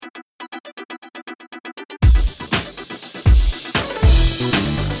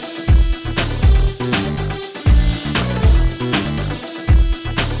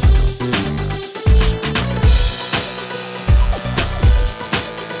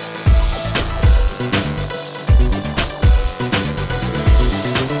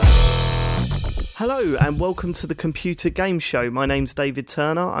Hello and welcome to the Computer Game Show. My name's David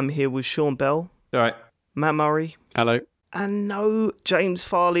Turner. I'm here with Sean Bell. All right. Matt Murray. Hello. And no James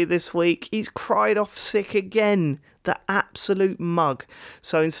Farley this week. He's cried off sick again. The absolute mug.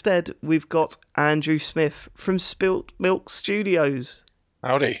 So instead, we've got Andrew Smith from Spilt Milk Studios.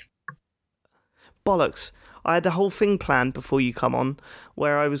 Howdy. Bollocks. I had the whole thing planned before you come on,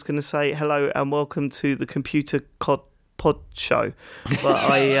 where I was going to say hello and welcome to the Computer Pod Show. But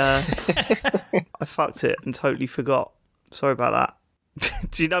I fucked it and totally forgot. Sorry about that.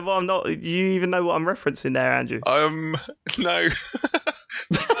 Do you know what I'm not? Do you even know what I'm referencing there, Andrew? No.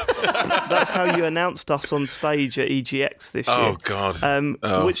 That's how you announced us on stage at EGX this year. Oh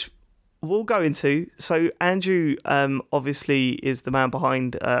God. Which we'll go into. So Andrew, obviously, is the man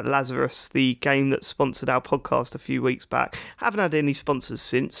behind Lazarus, the game that sponsored our podcast a few weeks back. Haven't had any sponsors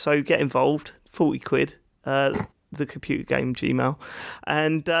since, so get involved. £40. The computer game Gmail,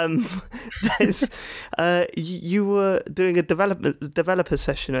 and there's you were doing a developer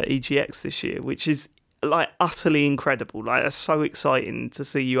session at EGX this year, which is like utterly incredible. Like, that's so exciting to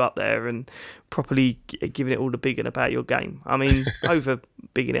see you up there and properly giving it all the bigging about your game. I mean, over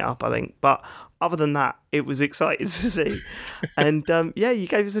bigging it up, I think, but other than that, it was exciting to see. And yeah, you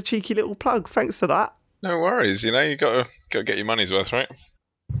gave us a cheeky little plug. Thanks for that. No worries. You know, you got to get your money's worth, right?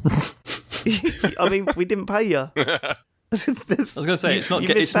 I mean, we didn't pay you. I was going to say, it's not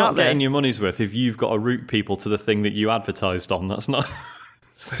getting your money's worth if you've got to route people to the thing that you advertised on. That's not.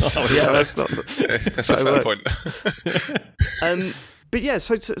 Yeah, that's not. That's a fair point. But yeah,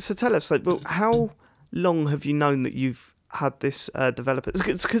 so tell us, like, well, how long have you known that you've had this developer?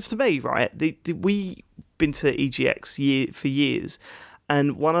 Because to me, right, we been to EGX for years,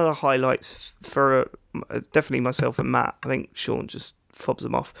 and one of the highlights for definitely myself and Matt, I think Sean just fobs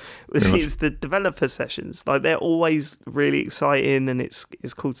them off, is the developer sessions. Like, they're always really exciting, and it's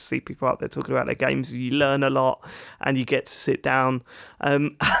cool to see people out there talking about their games. You learn a lot and you get to sit down,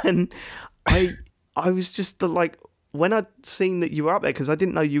 and I was just like, when I'd seen that you were up there, because I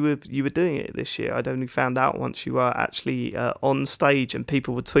didn't know you were doing it this year. I'd only found out once you were actually on stage and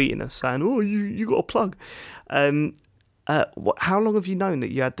people were tweeting us saying, oh, you got a plug. How long have you known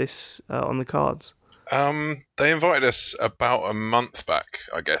that you had this on the cards? They invited us about a month back,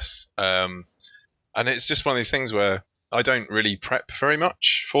 I guess. And it's just one of these things where I don't really prep very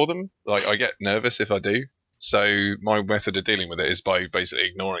much for them. Like, I get nervous if I do. So my method of dealing with it is by basically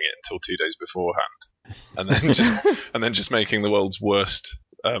ignoring it until 2 days beforehand, and then just making the world's worst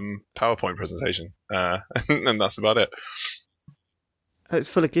PowerPoint presentation, and that's about it. It's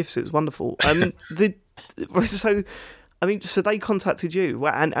full of gifts. It was wonderful. So they contacted you,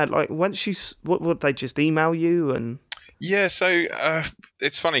 and like, once you, what they just email you and? Yeah, so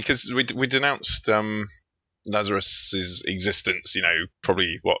it's funny because we denounced Lazarus's existence,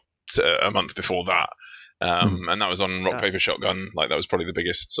 probably a month before that, and that was on Rock Paper Shotgun. Like, that was probably the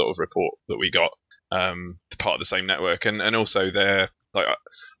biggest sort of report that we got, part of the same network, and also they're like,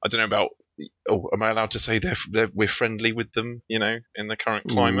 I don't know about. Oh, am I allowed to say we're friendly with them, in the current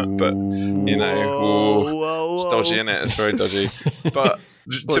climate? But it's dodgy, isn't it? It's very dodgy. But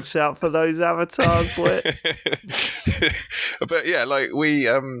watch out for those avatars, boy. But yeah, like, we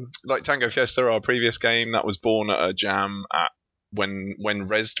like Tango Fiesta, our previous game, that was born at a jam when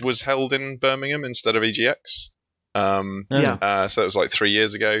Rezzed was held in Birmingham instead of EGX. So it was like 3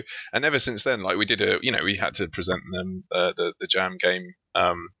 years ago, and ever since then, like, we did we had to present them the jam game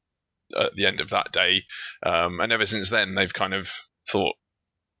at the end of that day, and ever since then they've kind of thought,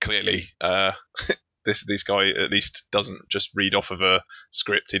 clearly this guy at least doesn't just read off of a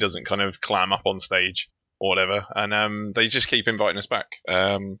script, he doesn't kind of clam up on stage or whatever, and they just keep inviting us back.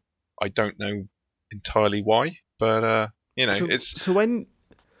 I don't know entirely why, but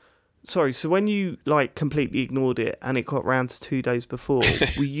so when you like completely ignored it and it got round to 2 days before,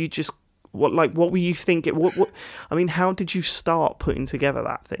 were you just what were you thinking? What I mean, how did you start putting together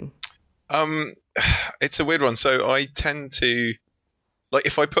that thing? It's a weird one. So I tend to, like,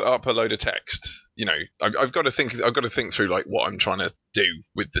 if I put up a load of text, I've got to think through, like, what I'm trying to do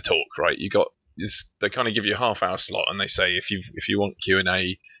with the talk, right? They kind of give you a half-hour slot, and they say if you want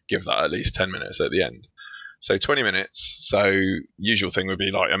Q&A, give that at least 10 minutes at the end. So 20 minutes. So usual thing would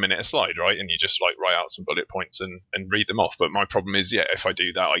be like a minute a slide, right? And you just like write out some bullet points and read them off. But my problem is, if I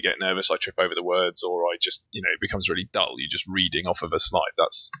do that, I get nervous, I trip over the words, or I just, it becomes really dull. You're just reading off of a slide.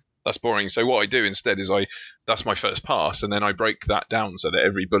 That's boring. So what I do instead is that's my first pass, and then I break that down so that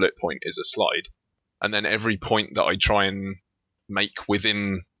every bullet point is a slide. And then every point that I try and make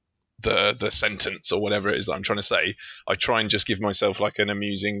within the sentence or whatever it is that I'm trying to say, I try and just give myself like an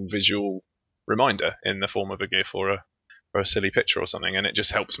amusing visual reminder in the form of a GIF or a silly picture or something, and it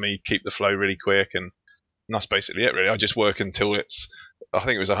just helps me keep the flow really quick, and that's basically it really. I just work until I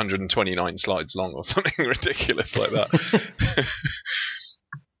think it was 129 slides long or something ridiculous like that.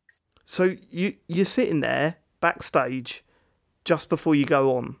 So you're sitting there backstage just before you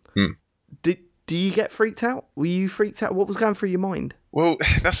go on. Do you get freaked out? Were you freaked out? What was going through your mind? Well,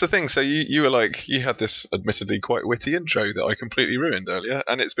 that's the thing. So you were like, you had this admittedly quite witty intro that I completely ruined earlier,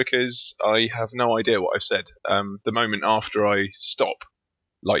 and it's because I have no idea what I've said. The moment after I stop,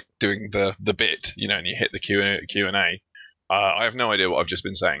 like doing the bit, and you hit the Q&A, I have no idea what I've just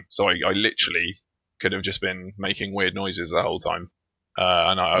been saying. So I literally could have just been making weird noises the whole time.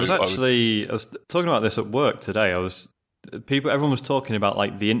 And I was talking about this at work today. Everyone was talking about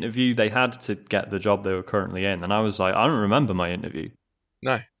like the interview they had to get the job they were currently in, and I was like, I don't remember my interview.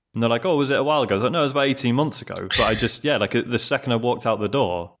 No. And they're like, oh, was it a while ago? I was like, no, it was about 18 months ago. But I just, the second I walked out the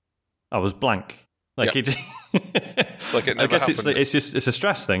door, I was blank. Like it's like it never happened. It's a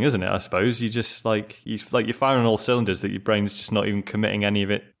stress thing, isn't it? I suppose you just you're firing all cylinders that your brain's just not even committing any of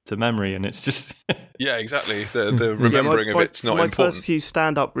it to memory, and it's just yeah, exactly. The remembering of it's not important. My first few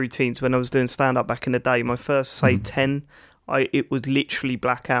stand-up routines when I was doing stand-up back in the day, my first 10, it was literally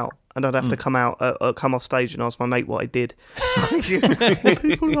blackout, and I'd have to come off stage and ask my mate what I did.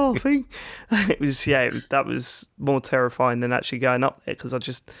 People laughing. That was more terrifying than actually going up there, because I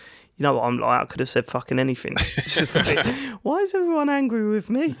just. You know what I'm like? I could have said fucking anything. It's just like, why is everyone angry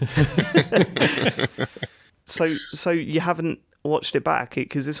with me? So you haven't watched it back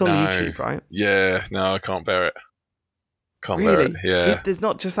because it's on YouTube, right? Yeah, no, I can't bear it. Bear it. Yeah, there's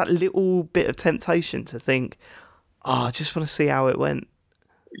not just that little bit of temptation to think, I just want to see how it went.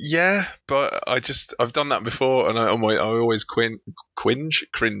 Yeah, but I've done that before, and I always cringe,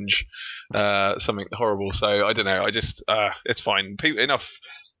 something horrible. So I don't know. It's fine. Enough.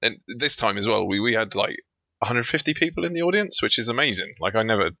 And this time as well, we had like 150 people in the audience, which is amazing. Like I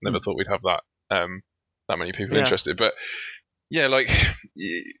never thought we'd have that many people interested. But yeah,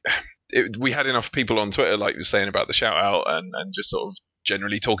 we had enough people on Twitter like saying about the shout out and just sort of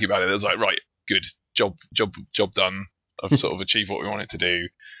generally talking about it. It was like, right, good job done. I've sort of achieved what we wanted to do.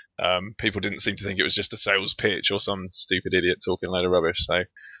 People didn't seem to think it was just a sales pitch or some stupid idiot talking a load of rubbish.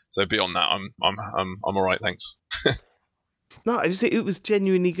 So beyond that, I'm all right, thanks. No, it was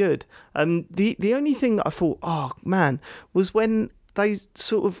genuinely good. The only thing that I thought, oh man, was when they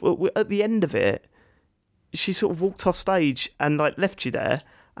sort of at the end of it, she sort of walked off stage and like left you there,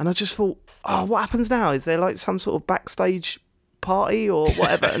 and I just thought, oh, what happens now? Is there like some sort of backstage party or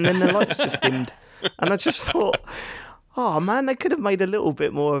whatever? And then the lights just dimmed, and I just thought, oh man, they could have made a little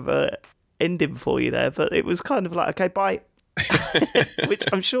bit more of a ending for you there, but it was kind of like, okay, bye. Which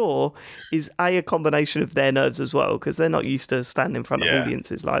I'm sure is a combination of their nerves as well, because they're not used to standing in front of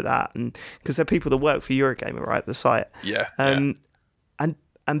audiences like that, and because they're people that work for Eurogamer, right, the site.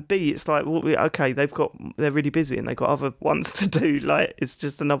 And B, it's like, well, okay, they're really busy and they've got other ones to do. Like, it's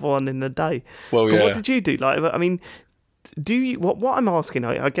just another one in the day. Well, but what did you do? Like, I mean, do you? What I'm asking,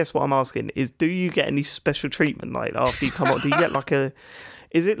 I guess what I'm asking is, do you get any special treatment like after you come out? Do you get like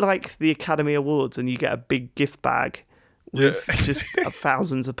is it like the Academy Awards and you get a big gift bag with just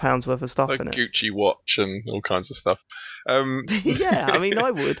thousands of pounds worth of stuff like in it? Gucci watch and all kinds of stuff. Yeah, I mean,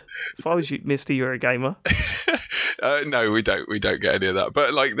 I would if I was Mr. Eurogamer. No, we don't get any of that.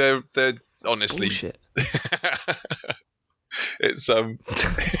 But like, they're honestly, bullshit. It's they're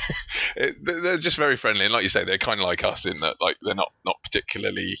just very friendly, and like you say, they're kind of like us in that, like, they're not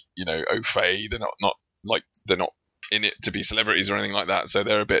particularly, au fait. They're not like, they're not in it to be celebrities or anything like that, so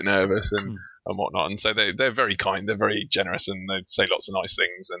they're a bit nervous and whatnot, and so they're very kind, they're very generous, and they say lots of nice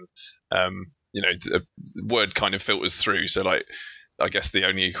things, and the word kind of filters through. So like, I guess the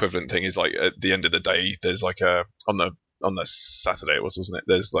only equivalent thing is like at the end of the day, there's like on the Saturday it was, wasn't it?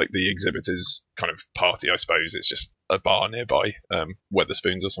 There's like the exhibitors kind of party, I suppose. It's just a bar nearby,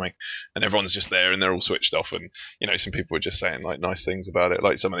 Wetherspoons or something, and everyone's just there and they're all switched off, and some people were just saying like nice things about it,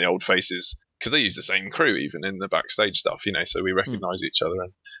 like some of the old faces, because they use the same crew even in the backstage stuff, so we recognise each other,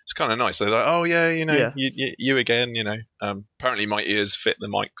 and it's kind of nice. They're like, oh yeah, you again, apparently my ears fit the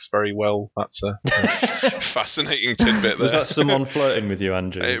mics very well. That's a fascinating tidbit there. Was that someone flirting with you,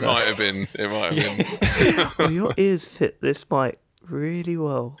 Andrew? It might have been. Well, your ears fit this mic really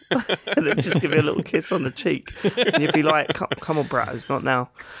well. And then just give you a little kiss on the cheek, and you'd be like, come on, Brad, it's not now.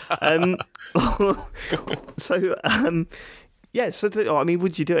 Yeah, so I mean,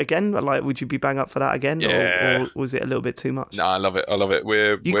 would you do it again? Like, would you be bang up for that again, or was it a little bit too much? No, I love it.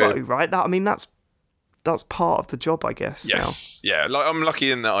 You got to, right? That, I mean, that's part of the job, I guess. Yes, now. Yeah. Like, I'm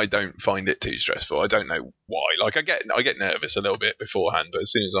lucky in that I don't find it too stressful. I don't know why. Like, I get nervous a little bit beforehand, but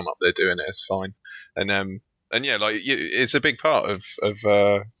as soon as I'm up there doing it, it's fine. And And yeah, like it's a big part of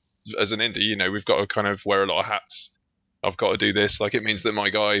as an indie. We've got to kind of wear a lot of hats. I've got to do this. Like, it means that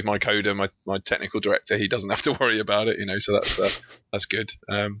my guy, my coder, my technical director, he doesn't have to worry about it. So that's good.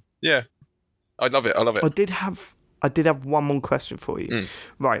 Yeah, I love it. I did have one more question for you.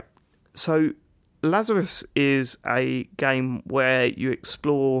 Right. So Lazarus is a game where you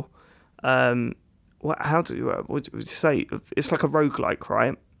explore. What would you say? It's like a roguelike,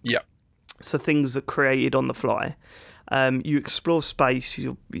 right? Yeah. So things are created on the fly. You explore space.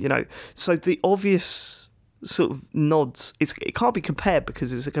 So the obvious sort of nods. It can't be compared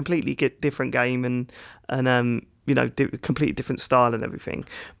because it's a completely different game and completely different style and everything.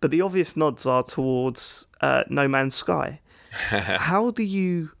 But the obvious nods are towards No Man's Sky. How do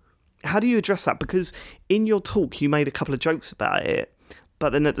you address that? Because in your talk you made a couple of jokes about it,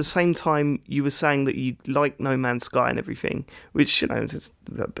 but then at the same time you were saying that you like No Man's Sky and everything, which it's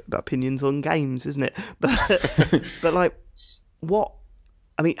about opinions on games, isn't it? But like, what?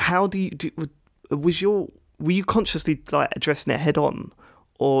 I mean, how do you do? Were you consciously like addressing it head on,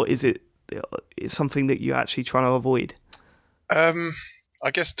 or is it's something that you're actually trying to avoid? I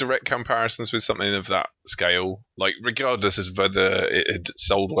guess direct comparisons with something of that scale, like regardless of whether it had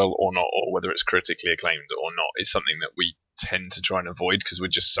sold well or not, or whether it's critically acclaimed or not, is something that we tend to try and avoid because we're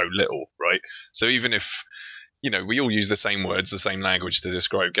just so little, right? So even if we all use the same words, the same language to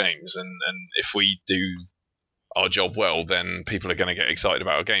describe games, and if we do our job well, then people are going to get excited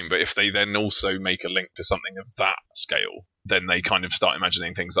about our game. But if they then also make a link to something of that scale, then they kind of start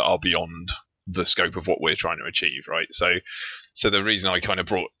imagining things that are beyond the scope of what we're trying to achieve, right? So the reason I kind of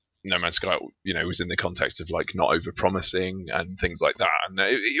brought No Man's Sky, was in the context of like not over-promising and things like that, and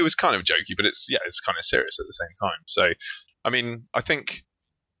it was kind of jokey, but it's kind of serious at the same time. So, I mean, I think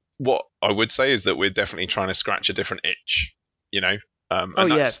what I would say is that we're definitely trying to scratch a different itch, definitely.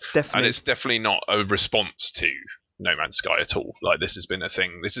 And it's definitely not a response to No Man's Sky at all. Like, this has been a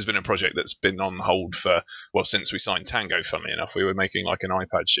thing. This has been a project that's been on hold since we signed Tango. Funnily enough, we were making like an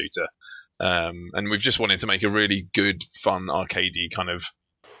iPad shooter, and we've just wanted to make a really good, fun, arcadey kind of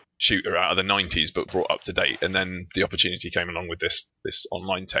shooter out of the 90s, but brought up to date. And then the opportunity came along with this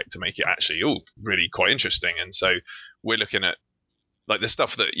online tech to make it actually really quite interesting. And so we're looking at like the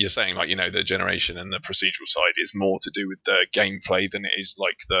stuff that you're saying, like, the generation and the procedural side is more to do with the gameplay than it is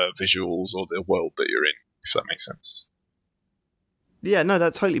like the visuals or the world that you're in, if that makes sense. Yeah, no,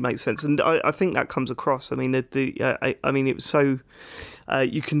 that totally makes sense, and I think that comes across. I mean, I mean, it was so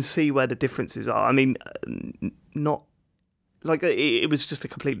you can see where the differences are. I mean, not like it was just a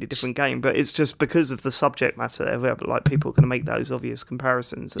completely different game, but it's just because of the subject matter. Like, people are going to make those obvious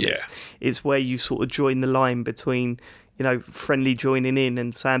comparisons, and it's where you sort of join the line between friendly joining in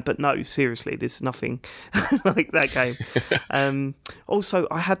and saying, but no, seriously, there's nothing like that game. Also,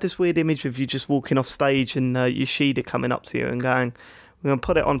 I had this weird image of you just walking off stage and Yoshida coming up to you and going, we're going to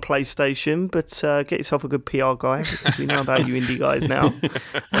put it on PlayStation, but get yourself a good PR guy, because we know about you indie guys now.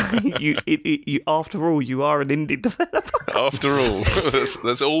 you after all, you are an indie developer. After all,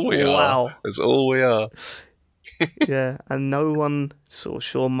 that's all we are. Wow. That's all we are. Yeah, and no one saw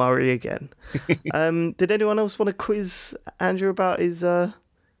Sean Murray again. Did anyone else want to quiz Andrew about his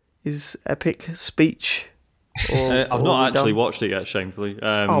epic speech? I've not actually watched it yet, shamefully.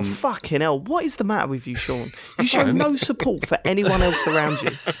 Oh, fucking hell. What is the matter with you, Sean? You show no support for anyone else around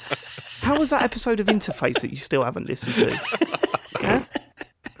you. How was that episode of Interface that you still haven't listened to?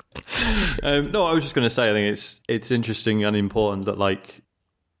 No, I was just going to say, I think it's interesting and important that, like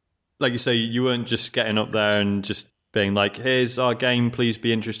you say, you weren't just getting up there and just being like, here's our game, please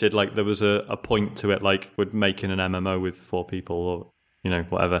be interested. Like, there was a point to it, like with making an MMO with 4 people or,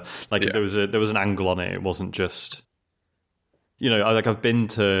 whatever. Like, there was an angle on it. It wasn't just, I've been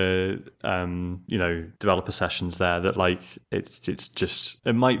to, developer sessions there that, like, it's just,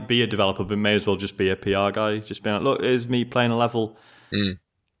 it might be a developer, but it may as well just be a PR guy. Just being like, look, here's me playing a level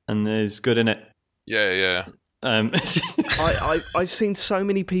and there's good in it. Yeah. I've seen so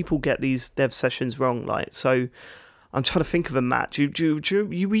many people get these dev sessions wrong. Like, so I'm trying to think of a match. Were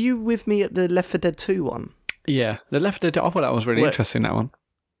you with me at the Left 4 Dead 2 one? Yeah, the Left 4 Dead 2. I thought that was really interesting, that one.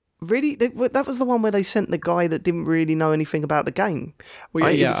 Really? That was the one where they sent the guy that didn't really know anything about the game. Well,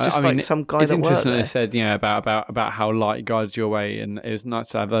 right? It was just like some guy that worked there. It's interesting that they said, about how light it guides your way, and it was nice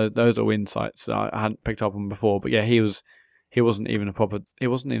to have those are insights that I hadn't picked up on before. But yeah, he wasn't even he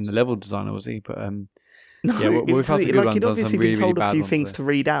wasn't even the level designer, was he? But no, yeah, we've had he'd obviously been told a few things to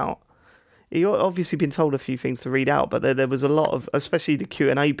read out. He obviously been told a few things to read out, but there was a lot of, especially the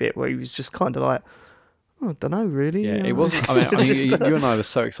Q&A bit, where he was just kind of like, I don't know, really. Yeah, it wasn't. I mean, you and I were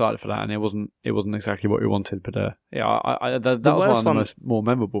so excited for that, and it wasn't exactly what we wanted. But yeah, that was one of the more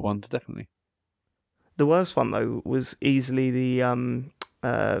memorable ones, definitely. The worst one though was easily the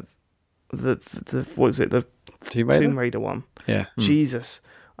what was it, the Tomb Raider one. Yeah. Jesus.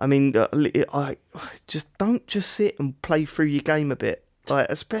 I mean, I just don't just sit and play through your game a bit, like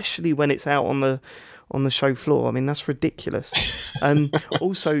especially when it's out on the show floor. I mean, that's ridiculous.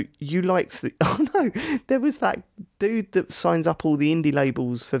 Also, you liked there was that dude that signs up all the indie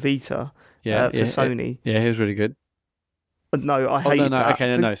labels for Vita, for Sony. Yeah, he was really good. No, I hated that.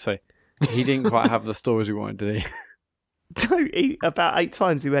 Okay, no, sorry. He didn't quite have the stories we wanted, did he? No, about 8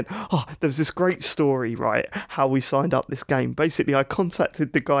 times he went, there was this great story, right, how we signed up this game. Basically, I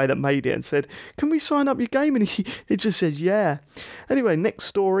contacted the guy that made it and said, can we sign up your game? And he just said, yeah. Anyway, next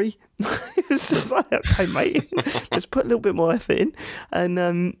story. It was just like, okay, mate, let's put a little bit more effort in. And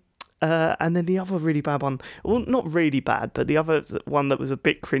then the other really bad one, well, not really bad, but the other one that was a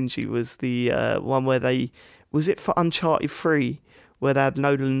bit cringy was the one where was it for Uncharted 3, where they had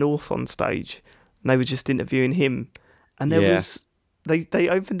Nolan North on stage and they were just interviewing him. And there was, they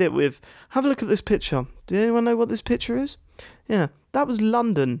opened it with, have a look at this picture. Do anyone know what this picture is? Yeah, that was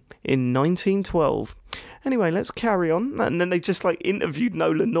London in 1912. Anyway, let's carry on. And then they just interviewed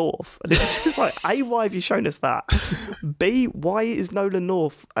Nolan North. And it's just like, A, why have you shown us that? B, why is Nolan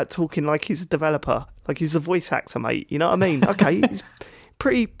North talking like he's a developer? Like he's the voice actor, mate. You know what I mean? Okay, he's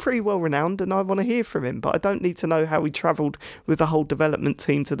pretty well renowned and I want to hear from him, but I don't need to know how he travelled with the whole development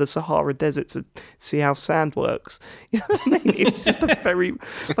team to the Sahara Desert to see how sand works. You know what I mean? It's just a very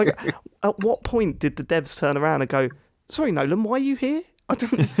at what point did the devs turn around and go, sorry Nolan, why are you here?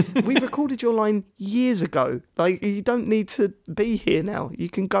 We recorded your line years ago. You don't need to be here now. You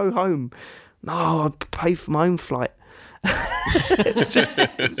can go home. No, I'd pay for my own flight. It's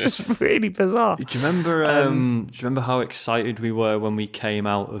just really bizarre. Do you remember how excited we were when we came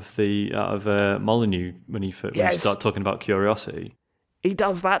out of Molyneux when he started talking about Curiosity? He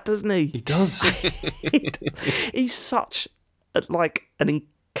does that, doesn't he? He does. He's such an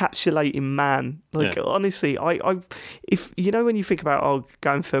encapsulating man. Honestly, if you know when you think about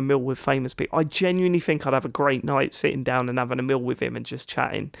going for a meal with famous people, I genuinely think I'd have a great night sitting down and having a meal with him and just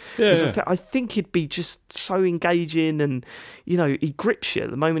chatting. I think he'd be just so engaging, and he grips you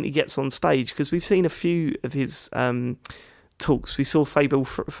the moment he gets on stage. Because we've seen a few of his talks. We saw Fable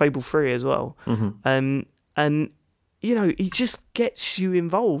 3 as well, and he just gets you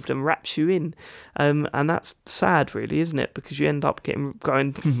involved and wraps you in. And that's sad, really, isn't it? Because you end up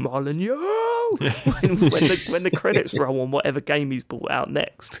going, Molyneux! when the credits roll on whatever game he's brought out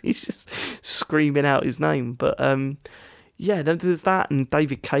next. He's just screaming out his name. But, there's that, and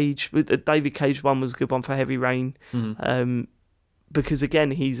David Cage. The David Cage one was a good one for Heavy Rain. Because, again,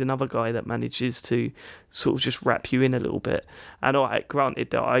 he's another guy that manages to sort of just wrap you in a little bit. And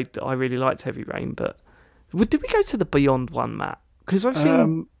granted that I really liked Heavy Rain, but... Did we go to the Beyond one, Matt? Because I've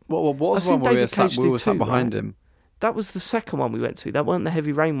seen... what was one where we were sat behind him? That was the second one we went to. That wasn't the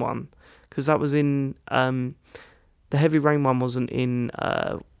Heavy Rain one. Because that was in... the Heavy Rain one wasn't in...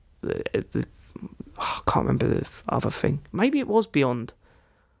 I can't remember the other thing. Maybe it was Beyond.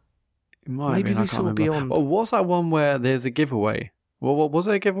 Maybe we saw Beyond. Well, what's that one where there's a giveaway? Well, was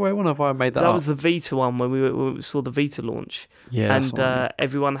there a giveaway one, or have I made that up? That was the Vita one when we saw the Vita launch. Yeah, and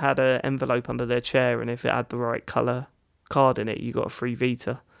everyone had an envelope under their chair, and if it had the right colour card in it, you got a free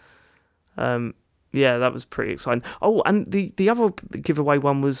Vita. That was pretty exciting. Oh, and the other giveaway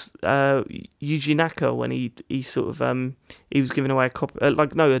one was Yuji Naka, when he sort of he was giving away a copy,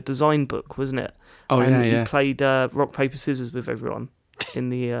 a design book, wasn't it? Oh, and he played rock paper scissors with everyone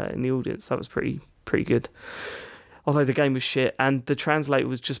in the audience. That was pretty good. Although the game was shit, and the translator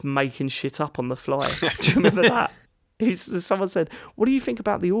was just making shit up on the fly. Do you remember that? Someone said, "What do you think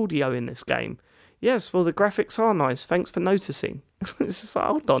about the audio in this game?" Yes, well, the graphics are nice. Thanks for noticing. It's just like,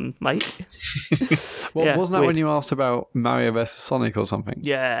 hold on, mate. Well, wasn't that when you asked about Mario vs. Sonic or something?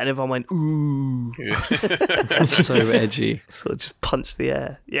 Yeah, and everyone went, ooh. So edgy. So I just punched the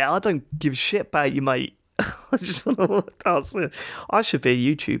air. Yeah, I don't give a shit about you, mate. I just want to dance. I should be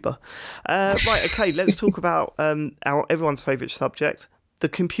a YouTuber. Right, okay, let's talk about everyone's favourite subject, the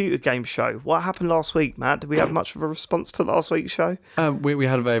computer game show. What happened last week, Matt? Did we have much of a response to last week's show? We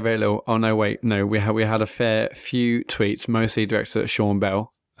had a very, very little. Oh, no, wait. No, we had a fair few tweets, mostly directed at Sean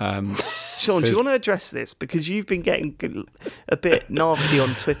Bell. Sean, do you want to address this? Because you've been getting a bit narky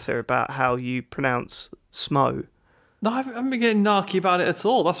on Twitter about how you pronounce Smo. No, I haven't been getting narky about it at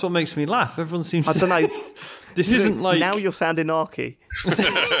all. That's what makes me laugh. Everyone seems to... I don't know. This isn't like... Now you're sounding narky.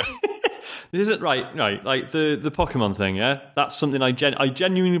 This isn't right. Like the Pokemon thing, yeah? That's something I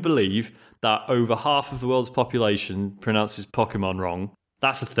genuinely believe that over half of the world's population pronounces Pokemon wrong.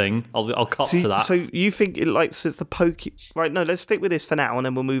 That's the thing. I'll cop So, to that. so you think it like says the right? No, let's stick with this for now, and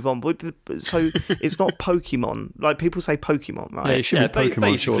then we'll move on. So it's not Pokemon. Like people say Pokemon, right? Yeah, it should be Pokemon.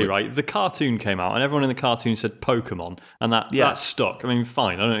 Basically, surely. right. The cartoon came out, and everyone in the cartoon said Pokemon, and that stuck. I mean,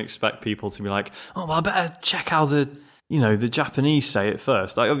 fine. I don't expect people to be like, "Oh, well, I better check how the Japanese say it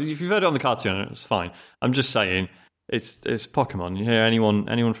first." Like, if you've heard it on the cartoon, it's fine. I'm just saying, it's Pokemon. You hear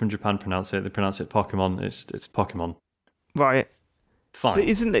anyone from Japan pronounce it? They pronounce it Pokemon. It's Pokemon. Right. Fine. But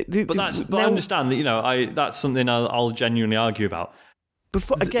isn't it? But I understand that that's something I'll genuinely argue about.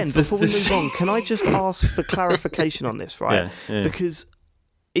 Before we move on, can I just ask for clarification on this, right? Yeah. Because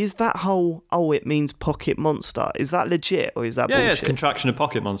is that whole it means pocket monster? Is that legit or is that bullshit? Yeah, it's a contraction of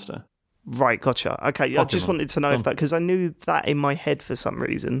pocket monster. Right, gotcha. Okay, I just wanted to know if that, because I knew that in my head for some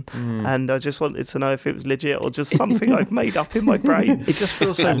reason, and I just wanted to know if it was legit or just something I've made up in my brain. It just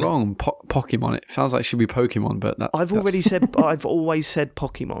feels so wrong. Pokemon. It sounds like it should be Pokemon, but I've always said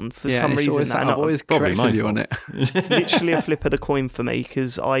Pokemon for some reason. And I've always corrected you on it. Literally a flip of the coin for me,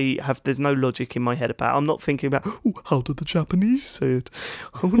 because there's no logic in my head about it. I'm not thinking about how did the Japanese say it.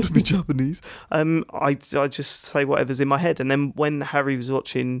 I want to be Japanese. I just say whatever's in my head, and then when Harry was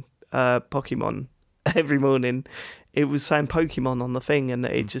watching Pokemon every morning, it was saying Pokemon on the thing, and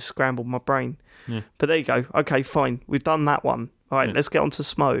it just scrambled my brain. Yeah. But there you go. Okay, fine. We've done that one. All right, let's get on to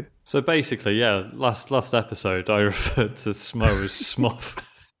Smo. So basically, last episode I referred to Smo as Smoff.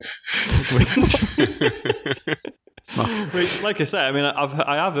 Which, like I say, I mean,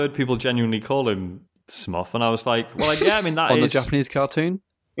 I have heard people genuinely call him Smoff, and I was like, well, yeah, I mean, that on is the Japanese cartoon.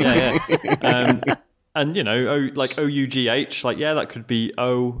 Yeah. And like OUGH, like that could be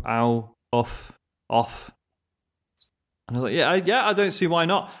ow, off. And I was like, I don't see why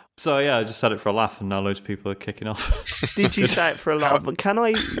not. So I just said it for a laugh, and now loads of people are kicking off. Did you say it for a laugh? But can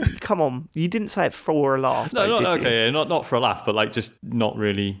I? Come on, you didn't say it for a laugh. No, did you? not for a laugh, but like just not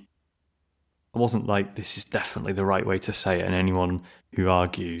really. I wasn't like, this is definitely the right way to say it, and anyone who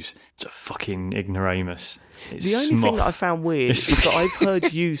argues it's a fucking ignoramus. The only thing that I found weird is that I've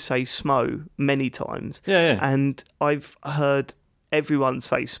heard you say Smo many times. Yeah. And I've heard everyone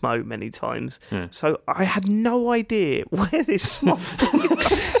say Smo many times. Yeah. So I had no idea where this Smo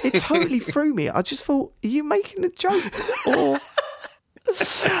it totally threw me. I just thought, are you making a joke? Or...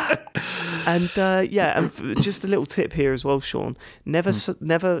 and just a little tip here as well, Sean.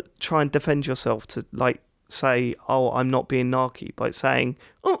 Never try and defend yourself to like say, "Oh, I'm not being narky," by saying,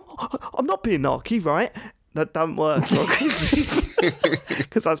 "Oh, I'm not being narky," right? That don't work,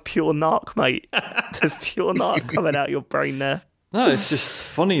 because that's pure narc, mate. There's pure narc coming out your brain there. No, it's just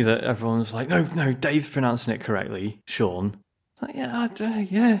funny that everyone's like, no, Dave's pronouncing it correctly, Sean. Like,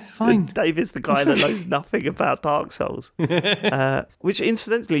 yeah, fine. Dave is the guy that knows nothing about Dark Souls. Which,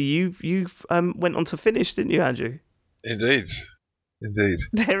 incidentally, you went on to finish, didn't you, Andrew? Indeed.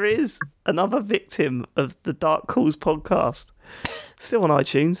 There is another victim of the Dark Calls podcast. Still on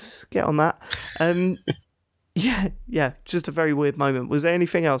iTunes. Get on that. Yeah, just a very weird moment. Was there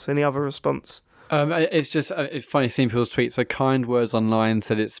anything else? Any other response? It's just it's funny seeing people's tweets. So Kind Words Online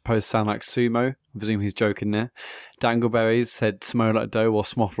said it's supposed to sound like sumo. I presume he's joking there. Dangleberries said smo like dough or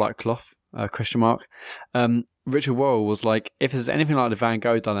smoff like cloth. ? Richard Worrell was like, if there's anything like the Van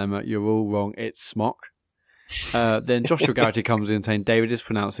Gogh dilemma, you're all wrong. It's smock. Then Joshua Garrity comes in saying David is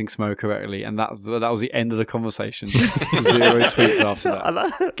pronouncing Smo correctly, and that was the end of the conversation. 0 tweets after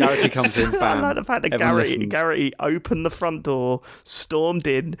that. Garrity comes in, bam. I like the fact that Garrity opened the front door, stormed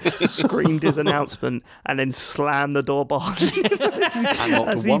in, screamed his announcement, and then slammed the door behind him. And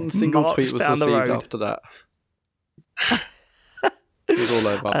not one single tweet was received after that. It was all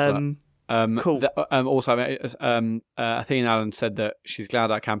over after that. Cool. Also, Athena Allen said that she's glad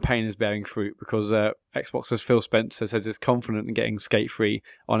that campaign is bearing fruit because Xbox's Phil Spencer says he's confident in getting Skate 3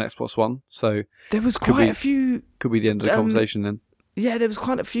 on Xbox One. So there was quite a few. Could be the end of the conversation then. Yeah, there was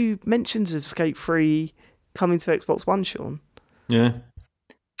quite a few mentions of Skate 3 coming to Xbox One, Sean. Yeah.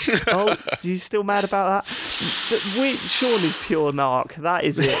 Oh, you still mad about that? Sean is pure narc. That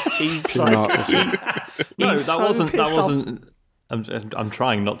is it. He's pure like, narc, no, that wasn't. I'm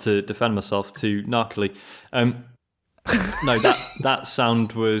trying not to defend myself too narkily. No, that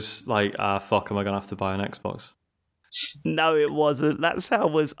sound was like, fuck, am I going to have to buy an Xbox? No, it wasn't. That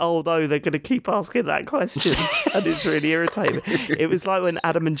sound was, oh no, they're going to keep asking that question. And it's really irritating. It was like when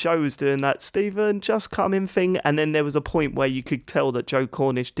Adam and Joe was doing that Stephen just come in thing, and then there was a point where you could tell that Joe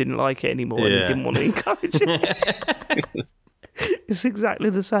Cornish didn't like it anymore and he didn't want to encourage it. It's exactly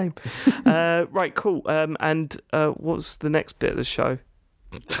the same. Right, cool. And what's the next bit of the show?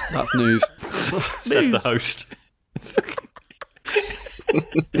 That's news. Said the host.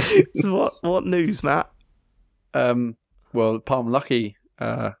 So what news, Matt? Well, Palm Lucky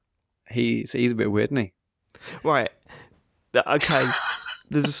he's a bit weird, isn't he? Right. Okay.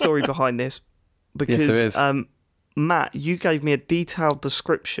 There's a story behind this because Yes, there is. Matt, you gave me a detailed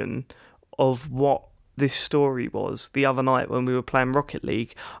description of what this story was the other night when we were playing Rocket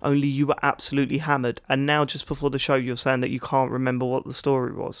League, only you were absolutely hammered, and now just before the show you're saying that you can't remember what the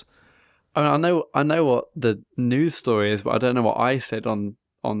story was. I know what the news story is, but I don't know what I said on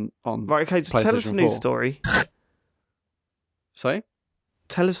Right, okay, just tell us the PlayStation news 4. story. Sorry?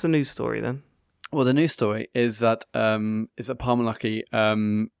 Tell us the news story then. Well, the news story is that Palmer Luckey,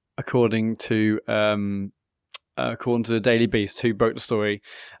 according to the Daily Beast, who broke the story,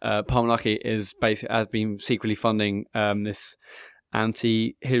 Palmer Luckey has been secretly funding this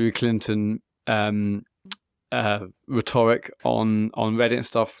anti-Hillary Clinton rhetoric on Reddit and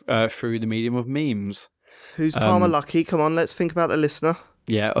stuff through the medium of memes. Who's Palmer Luckey? Come on, let's think about the listener.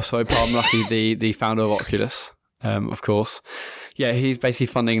 Yeah, so Palmer Luckey, the founder of Oculus, of course. Yeah, he's basically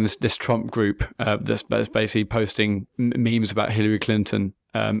funding this Trump group that's basically posting memes about Hillary Clinton.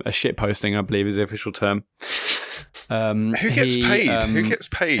 A shit posting, I believe, is the official term. Who gets paid? Who gets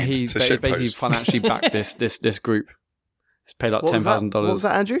paid He to shit basically post? financially backed this group. It's paid like What was that? $10,000. What was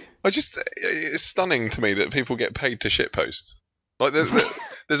that, Andrew? It's stunning to me that people get paid to shit post. Like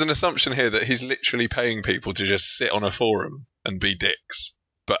there's an assumption here that he's literally paying people to just sit on a forum and be dicks,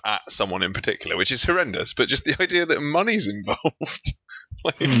 but at someone in particular, which is horrendous. But just the idea that money's involved,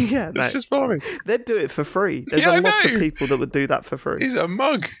 like, Yeah, it's mate. just boring. They'd do it for free. There's Yeah, I a lot of know. people that would do that for free. He's a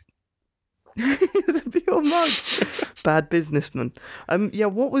mug. He's a pure mug. Bad businessman. Yeah,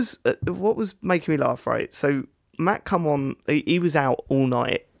 what was making me laugh, right? So Matt come on, he was out all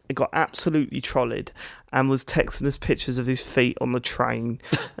night, he got absolutely trolled and was texting us pictures of his feet on the train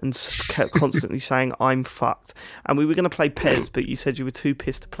and kept constantly saying, I'm fucked. And we were going to play Pez, but you said you were too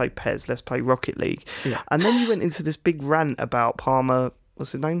pissed to play Pez. Let's play Rocket League. Yeah. And then you went into this big rant about Palmer,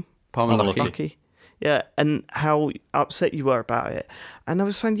 what's his name? Palmer Palmer Luckey. Lucky. Yeah, and how upset you were about it. And I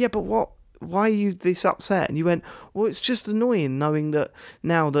was saying, yeah, but why are you this upset? And you went, well, it's just annoying knowing that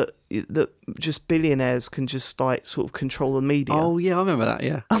now that just billionaires can just like sort of control the media. Oh yeah, I remember that.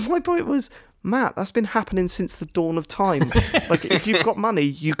 Yeah. And my point was, Matt, that's been happening since the dawn of time. Like, if you've got money,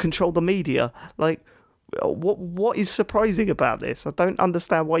 you control the media. Like, what is surprising about this? I don't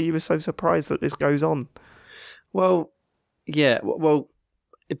understand why you were so surprised that this goes on. Well, yeah. Well,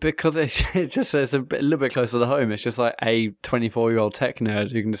 because it's a little bit closer to home. It's just like a 24-year-old tech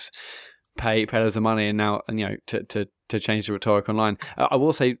nerd who can just pay loads of money to change the rhetoric online. I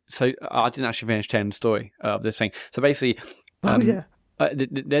will say, so I didn't actually finish telling the story of this thing. So basically, Yeah.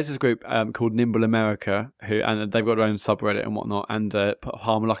 there's this group called Nimble America and they've got their own subreddit and whatnot. And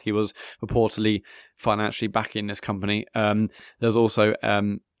Palmer Luckey was reportedly financially backing this company. There's also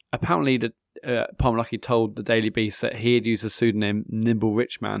apparently Palmer Luckey told the Daily Beast that he had used the pseudonym Nimble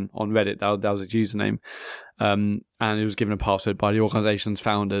Richman on Reddit. That was his username, and he was given a password by the organisation's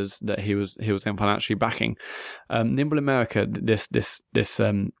founders that he was then financially backing. Nimble America, this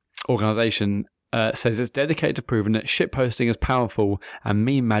organisation. Says it's dedicated to proving that shitposting is powerful and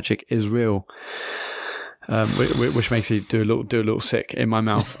meme magic is real, which makes me do a little sick in my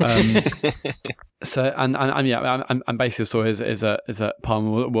mouth. So and basically the story is that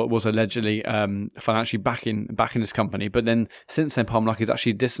Palmer was allegedly financially backing this company, but then since then Palmer Luckey has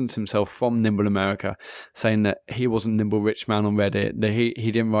actually distanced himself from Nimble America, saying that he wasn't Nimble Rich Man on Reddit, that he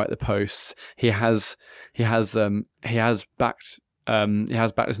didn't write the posts. He has backed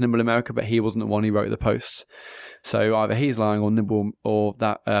this Nimble America, but he wasn't the one who wrote the posts. So either he's lying or Nimble or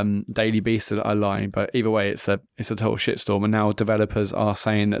that Daily Beast are lying. But either way, it's a total shitstorm. And now developers are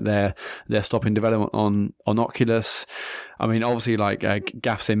saying that they're stopping development on Oculus. I mean, obviously, like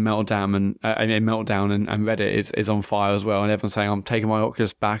Gaff's in Meltdown and Reddit is on fire as well. And everyone's saying I'm taking my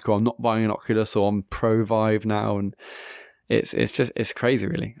Oculus back, or I'm not buying an Oculus, or I'm pro Vive now. And it's crazy,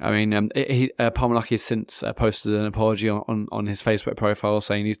 really. I mean, Palmer Luckey has since posted an apology on his Facebook profile,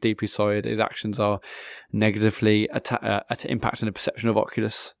 saying he's deeply sorry that his actions are negatively impacting the perception of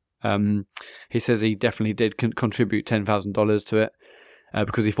Oculus. He says he definitely did contribute $10,000 to it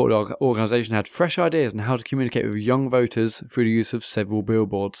because he thought the organisation had fresh ideas on how to communicate with young voters through the use of several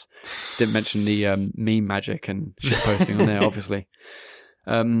billboards. Didn't mention the meme magic and shit posting on there, obviously.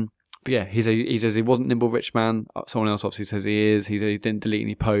 But yeah, he says he wasn't Nimble Rich Man. Someone else obviously says he is. He said he didn't delete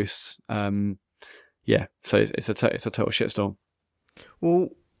any posts. Yeah, so it's a total shitstorm. Well,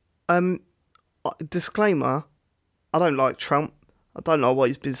 disclaimer, I don't like Trump. I don't know what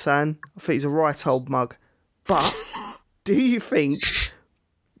he's been saying. I think he's a right old mug. But do you think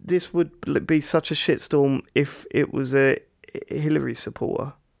this would be such a shitstorm if it was a Hillary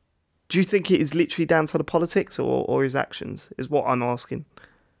supporter? Do you think it is literally down to the politics or his actions? Is what I'm asking.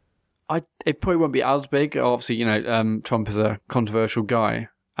 It probably won't be as big. Obviously, Trump is a controversial guy,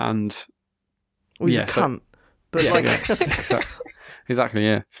 and he's a cunt. But exactly,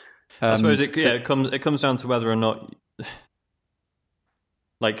 yeah. I suppose it comes down to whether or not,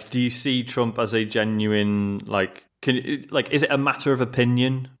 like, do you see Trump as a genuine, like, is it a matter of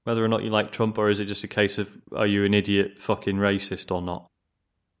opinion whether or not you like Trump, or is it just a case of, are you an idiot fucking racist or not?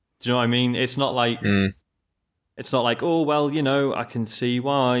 Do you know what I mean? It's not like oh well, I can see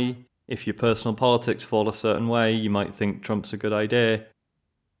why if your personal politics fall a certain way, you might think Trump's a good idea.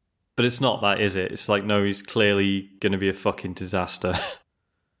 But it's not that, is it? It's like, no, he's clearly going to be a fucking disaster.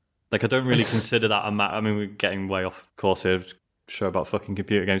 Like, I don't really consider that I mean, we're getting way off course here. Show about fucking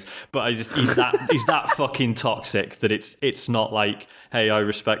computer games, but he's that fucking toxic that it's not like, hey, I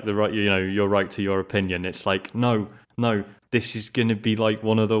respect the right, your right to your opinion. It's like, no, this is going to be like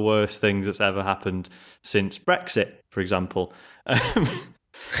one of the worst things that's ever happened since Brexit, for example.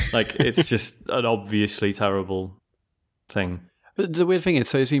 Like, it's just an obviously terrible thing. But the weird thing is,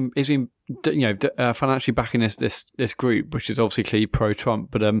 so he's been financially backing this group, which is obviously clearly pro-Trump.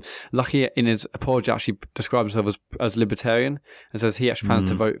 But Lucky in his apology actually describes himself as libertarian and says he actually plans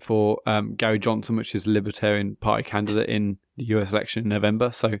to vote for Gary Johnson, which is the Libertarian Party candidate in the US election in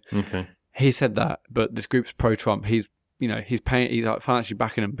November. So he said that, but this group's pro-Trump. He's financially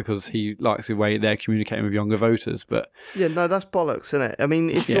backing them because he likes the way they're communicating with younger voters. But that's bollocks, isn't it? I mean,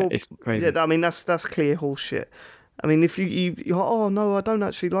 it's crazy. Yeah, I mean that's clear horseshit. I mean, if you're oh no, I don't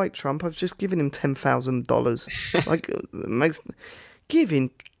actually like Trump. I've just given him $10,000. Like, giving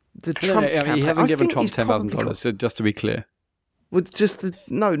the Trump campaign. He hasn't given Trump $10,000. So just to be clear, with just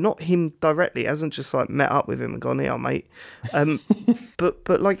not him directly. Hasn't just like met up with him and gone, "Here, mate."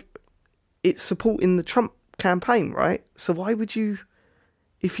 But like, it's supporting the Trump campaign, right? So why would you,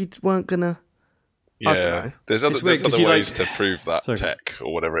 if you weren't gonna? I don't know. There's other ways to prove that tech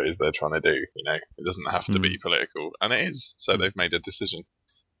or whatever it is they're trying to do. It doesn't have to be political, and it is. So they've made a decision.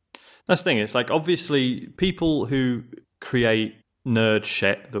 That's the thing. It's like, obviously people who create nerd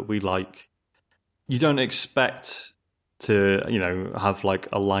shit that we like, you don't expect to have like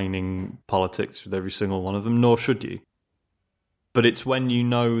aligning politics with every single one of them, nor should you. But it's when you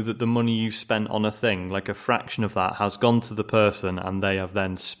know that the money you've spent on a thing, like a fraction of that, has gone to the person, and they have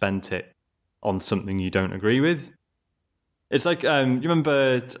then spent it on something you don't agree with. It's like, you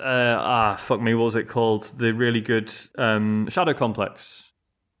remember, what was it called? The really good Shadow Complex.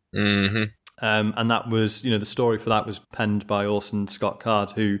 Mm-hmm. And that was, the story for that was penned by Orson Scott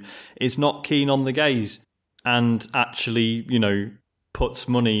Card, who is not keen on the gays and actually, puts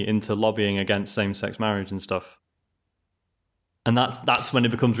money into lobbying against same-sex marriage and stuff. And that's when it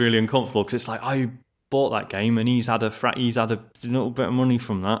becomes really uncomfortable, because it's like, I bought that game and he's had a little bit of money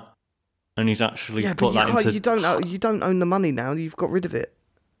from that. And he's actually put that into... You don't own the money now. You've got rid of it.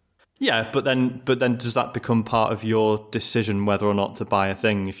 Yeah, but then does that become part of your decision whether or not to buy a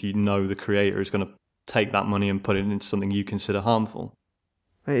thing if you know the creator is going to take that money and put it into something you consider harmful?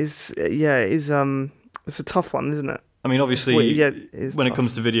 It is. Yeah, it is. It's a tough one, isn't it? I mean, obviously, when it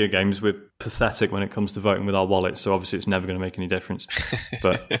comes to video games, we're pathetic when it comes to voting with our wallets, so obviously it's never going to make any difference.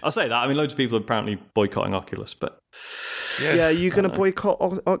 But I'll say that. I mean, loads of people are apparently boycotting Oculus, but... Yeah, are you going to boycott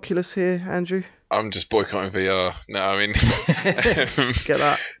Oculus here, Andrew? I'm just boycotting VR. No, I mean... get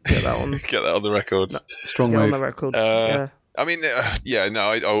that on. Get that on the record. Strong move. On the record. I mean,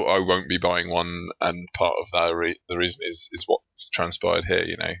 I won't be buying one, and part of that the reason is what's transpired here,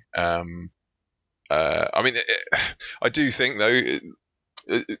 I mean, I do think though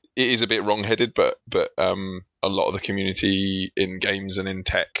it is a bit wrong-headed, but a lot of the community in games and in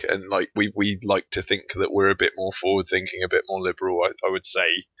tech, and like we like to think that we're a bit more forward-thinking, a bit more liberal, I would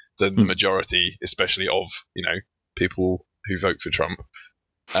say, than the majority, especially of people who vote for Trump,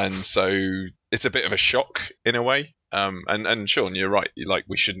 and so it's a bit of a shock in a way. And Sean, you're right.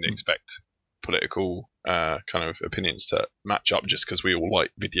 We shouldn't expect political kind of opinions to match up just because we all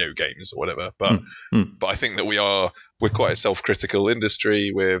like video games or whatever. But I think that we're quite a self-critical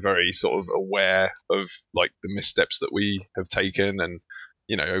industry. We're very sort of aware of like the missteps that we have taken, and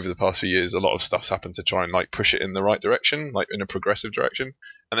over the past few years, a lot of stuff's happened to try and like push it in the right direction, like in a progressive direction.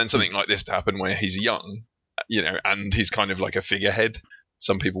 And then something like this to happen where he's young, and he's kind of like a figurehead.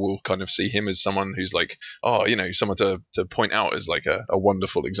 Some people will kind of see him as someone who's like, someone to point out as like a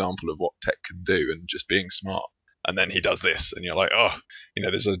wonderful example of what tech can do and just being smart. And then he does this, and you're like,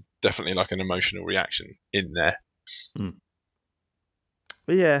 there's definitely like an emotional reaction in there.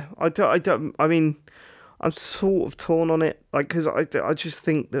 Yeah, I mean, I'm sort of torn on it, like, because I just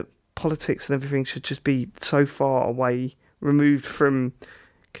think that politics and everything should just be so far away, removed from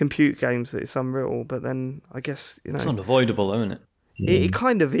computer games that it's unreal. But then I guess it's unavoidable, though, isn't it? It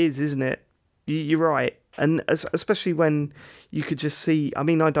kind of is, isn't it? You're right, and especially when you could just see. I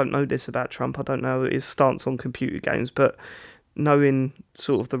mean, I don't know this about Trump. I don't know his stance on computer games, but knowing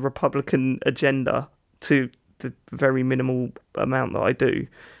sort of the Republican agenda to the very minimal amount that I do,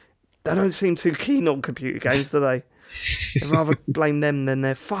 they don't seem too keen on computer games, do they? I'd rather blame them than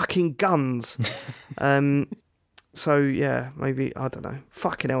their fucking guns. So yeah, maybe I don't know.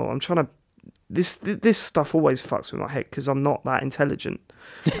 Fucking hell, I'm trying to. This stuff always fucks with my head because I'm not that intelligent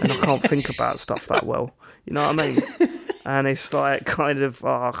and I can't think about stuff that well. You know what I mean? And it's like kind of,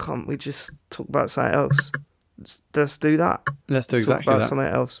 can't we just talk about something else? Let's do that. Let's talk exactly about that. something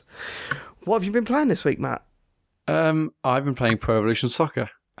else. What have you been playing this week, Matt? I've been playing Pro Evolution Soccer.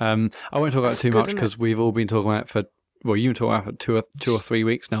 I won't talk about it too much because we've all been talking about it for, well, you've been talking about it for two or 3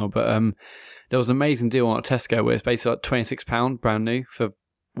 weeks now, but there was an amazing deal on at Tesco where it's basically like £26 brand new for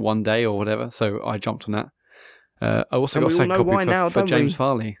 1 day or whatever, so I jumped on that. I also got a second copy for James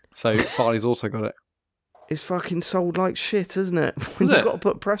Farley, so Farley's also got it. It's fucking sold like shit, isn't it? When you've got to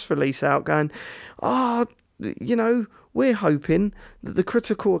put a press release out going, we're hoping that the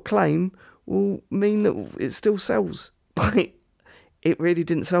critical acclaim will mean that it still sells. Like, it really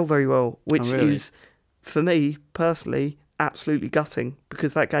didn't sell very well, which is, for me, personally, absolutely gutting,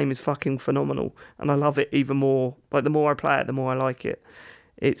 because that game is fucking phenomenal, and I love it even more. Like, the more I play it, the more I like it.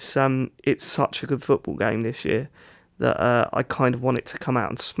 It's such a good football game this year that I kind of want it to come out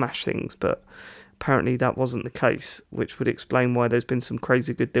and smash things, but apparently that wasn't the case, which would explain why there's been some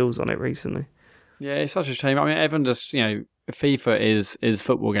crazy good deals on it recently. Yeah, it's such a shame. I mean, everyone just, FIFA is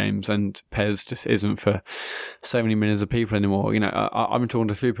football games, and PES just isn't for so many millions of people anymore. I've been talking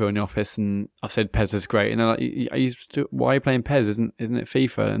to a few people in the office, and I've said PES is great, and they're like, why are you playing PES? Isn't it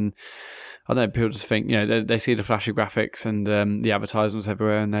FIFA? And I don't know, people just think, they see the flashy graphics and the advertisements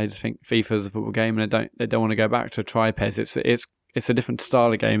everywhere, and they just think FIFA's a football game, and they don't want to go back to try PES. It's a different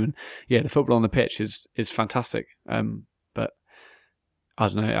style of game, and the football on the pitch is fantastic. But I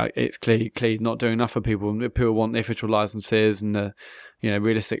don't know, it's clearly not doing enough for people. People want the official licenses and the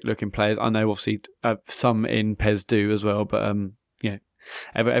realistic looking players. I know obviously some in PES do as well, but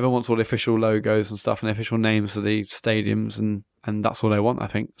everyone wants all the official logos and stuff and the official names of the stadiums, and that's all they want, I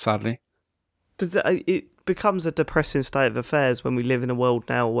think, sadly. It becomes a depressing state of affairs when we live in a world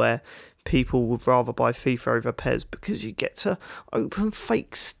now where people would rather buy FIFA over PES because you get to open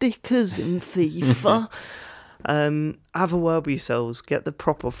fake stickers in FIFA. Have a word with yourselves. Get the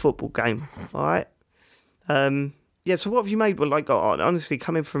proper football game, all right? So what have you made? Well, honestly,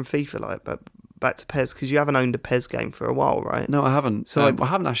 coming from FIFA, back to PES, because you haven't owned a PES game for a while, right? No, I haven't. So I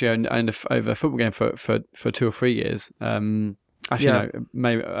haven't actually owned a football game for 2 or 3 years. No,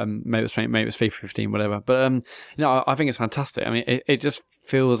 maybe it was FIFA 15, whatever. But I think it's fantastic. I mean, it just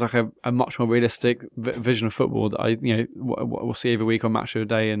feels like a much more realistic vision of football that we'll see every week on Match of the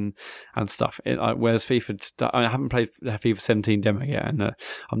Day and stuff. Whereas FIFA, I haven't played the FIFA 17 demo yet, and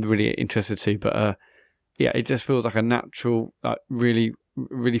I'm really interested to. But it just feels like a natural, really,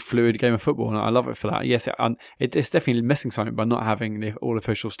 really fluid game of football, and I love it for that. Yes, it's definitely missing something by not having the all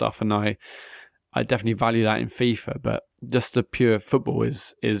official stuff, and I definitely value that in FIFA, but just the pure football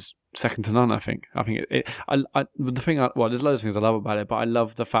is second to none. I think there's loads of things I love about it, but I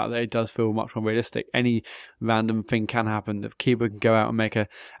love the fact that it does feel much more realistic. Any random thing can happen. The keeper can go out and make a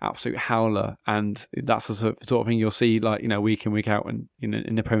absolute howler, and that's the sort of thing you'll see week in, week out, and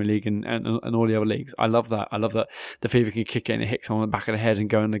in the Premier League and all the other leagues. I love that. I love that the fever can kick it and it hits someone on the back of the head and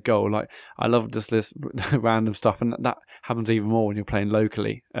go in the goal. I love just this random stuff, and that happens even more when you're playing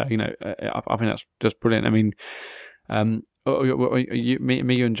locally. I think that's just brilliant. I mean,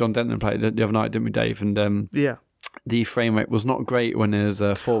 me, you and John Denton played the other night, didn't we, Dave? And the frame rate was not great when there's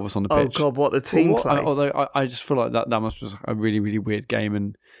 4 of us on the pitch. Oh God, what the team play! Although I just feel like that must be a really, really weird game,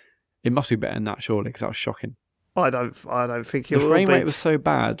 and it must be better than that, surely, because that was shocking. I don't think it will be. The frame rate was so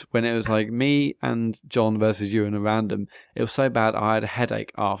bad when it was like me and John versus you in a random. It was so bad I had a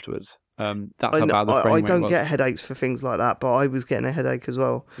headache afterwards. That's how bad the frame rate was. I don't get headaches for things like that, but I was getting a headache as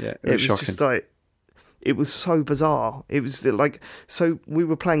well. Yeah, it was shocking. Just it was so bizarre. It was so we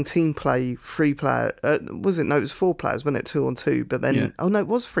were playing team play, 3 player. Was it? No, it was 4 players, wasn't it? 2 on 2. But then, it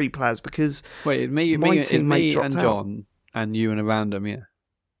was 3 players because my teammate and John and you in a random, yeah.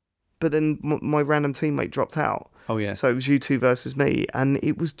 But then my random teammate dropped out. Oh yeah. So it was you 2 versus me, and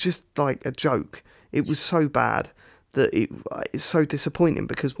it was just like a joke. It was so bad that it's so disappointing,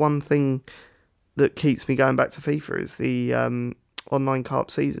 because one thing that keeps me going back to FIFA is the online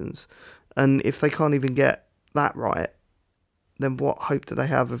co-op seasons. And if they can't even get that right, then what hope do they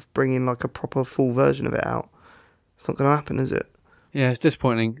have of bringing a proper full version of it out? It's not going to happen, is it? Yeah, it's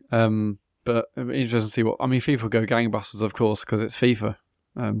disappointing. But it'll be interesting to see what. I mean, FIFA will go gangbusters, of course, because it's FIFA.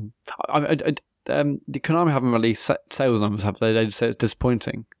 The Konami haven't released sales numbers, have they? They just say it's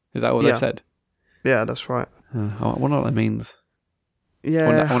disappointing. Is that what they've said? Yeah, that's right. I wonder what that means. Yeah,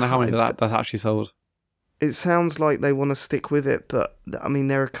 I wonder how many that's actually sold. It sounds like they want to stick with it, but I mean,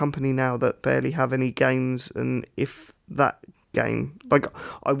 they're a company now that barely have any games, and if that game, like,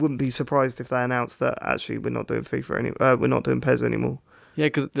 I wouldn't be surprised if they announced that actually we're not doing FIFA anymore. We're not doing PES anymore. Yeah,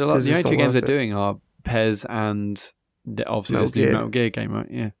 because the it's only not two games worth they're it. doing are PES and obviously Metal this new Gear. Metal Gear game, right?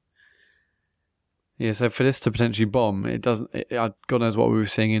 Yeah. Yeah, so for this to potentially bomb, it doesn't. God knows what we were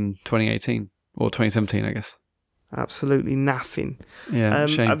seeing in 2018 or 2017, I guess. Absolutely nothing. Yeah,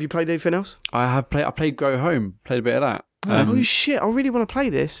 shame. Have you played anything else? I played Grow Home. Played a bit of that. Oh shit! I really want to play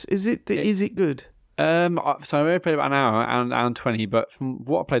this. Is it good? So I only played about an hour and 20, but from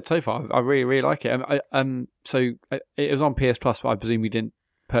what I played so far, I really, really like it. So it was on PS Plus, but I presume you didn't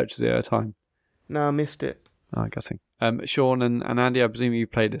purchase it at a time. No, I missed it. Oh, gutting. Sean and Andy, I presume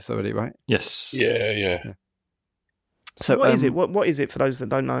you've played this already, right? Yes. Yeah. So what is it? What is it for those that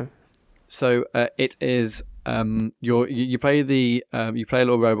don't know? So it is you play a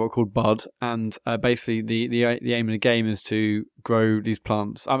little robot called Bud, and basically the aim of the game is to grow these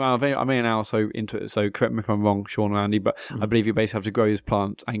plants. I'm only an hour or so into it, so correct me if I'm wrong, Sean or Andy, but I believe you basically have to grow these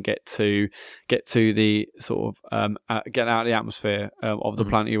plants and get to the sort of get out of the atmosphere of the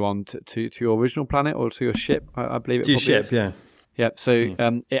planet you're on to your original planet or to your ship. I believe it. To your probably ship, is. yeah. Yeah. So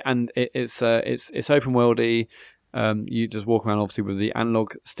it's open worldy. You just walk around obviously with the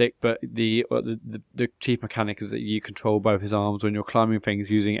analog stick, but the chief mechanic is that you control both his arms when you're climbing things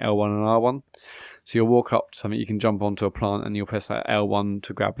using L1 and R1. So you'll walk up to something, you can jump onto a plant, and you'll press that L1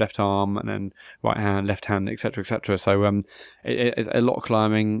 to grab left arm, and then right hand, left hand, etc., etc. So it's a lot of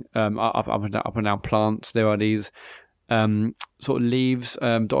climbing up and down plants. There are these sort of leaves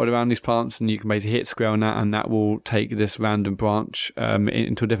dotted around these plants, and you can basically hit square on that, and that will take this random branch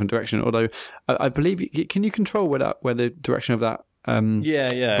into a different direction. Although I believe can you control where the direction of that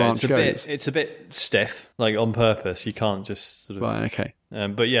Yeah. branch goes? It's a bit stiff, like on purpose. You can't just sort of. Right. Okay.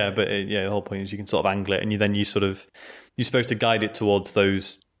 The whole point is you can sort of angle it, and you're supposed to guide it towards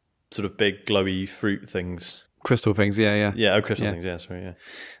those sort of big glowy fruit things. Crystal things. Yeah. Crystal things. Yeah, sorry.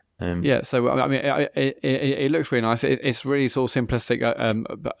 Yeah. So I mean, it looks really nice. It's really sort of simplistic,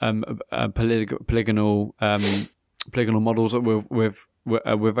 polygonal models with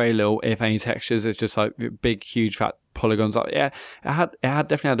very little, if any, textures. It's just like big, huge, fat polygons. It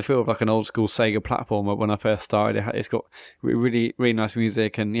definitely had the feel of like an old school Sega platformer when I first started. It's got really, really nice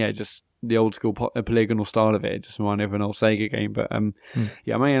music, and just the old school polygonal style of it. It just reminded me of an old Sega game. But I'm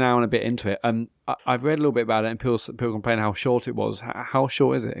only an hour and a bit into it. I've read a little bit about it, and people complain how short it was. How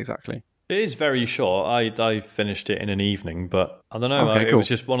short is it exactly? It is very short. I finished it in an evening, but I don't know. Okay, It cool. was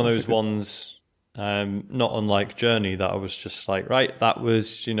just one of those ones, not unlike Journey, that I was just like, right, that was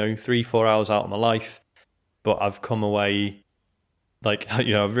 3-4 hours out of my life, but I've come away like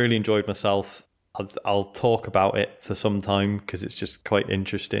I've really enjoyed myself. I'll talk about it for some time because it's just quite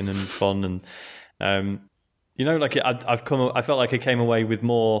interesting and fun, and I felt like I came away with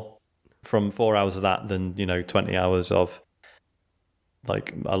more from 4 hours of that than 20 hours of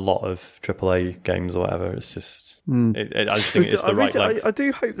like a lot of AAA games or whatever. It's just I just think it's the right length. I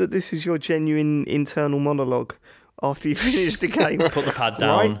do hope that this is your genuine internal monologue after you finish the game. Put the pad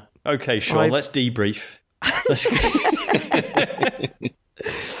down. Right. Okay, Sean, let's debrief.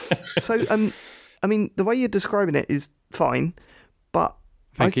 So, I mean, the way you're describing it is fine, but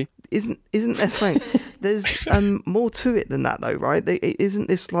Thank you. Isn't there, Frank? There's more to it than that, though, right? Isn't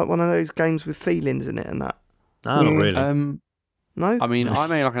this like one of those games with feelings in it and that? No, not really. No. I mean,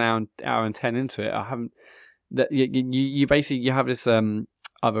 I'm only like an hour and 10 into it. I haven't. You basically have this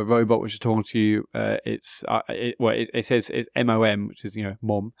other robot which is talking to you. It says it's MOM, which is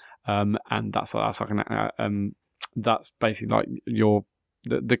mom, and that's like that's basically like your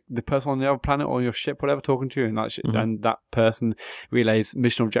the person on the other planet or your ship, whatever, talking to you, and and that person relays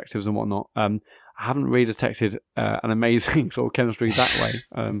mission objectives and whatnot. I haven't really detected an amazing sort of chemistry that way.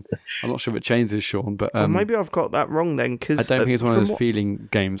 I'm not sure if it changes, Sean, but Well, maybe I've got that wrong then, because I don't think it's one of those feeling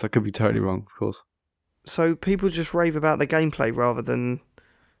games. I could be totally wrong, of course. So people just rave about the gameplay rather than,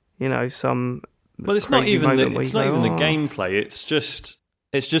 some. Well, it's not crazy even moment where you go, the gameplay. It's just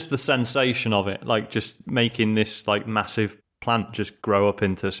the sensation of it, like just making this like massive plant just grow up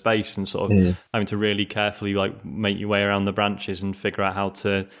into space and sort of having to really carefully like make your way around the branches and figure out how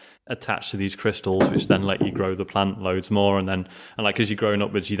to attach to these crystals, which then let you grow the plant loads more. And like as you're growing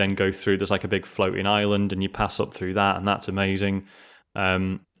upwards, you then go through, there's like a big floating island, and you pass up through that, and that's amazing.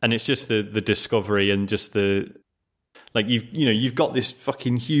 And it's just the discovery and just the like you've got this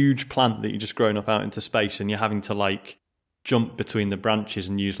fucking huge plant that you're just growing up out into space, and you're having to like jump between the branches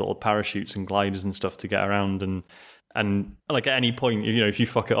and use little parachutes and gliders and stuff to get around, and like at any point, if you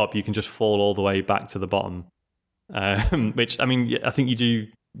fuck it up, you can just fall all the way back to the bottom. Which, I mean, I think you do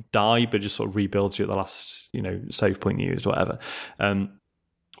die, but it just sort of rebuilds you at the last, save point you used, whatever.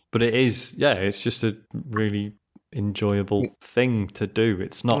 But it is, it's just a really enjoyable thing to do.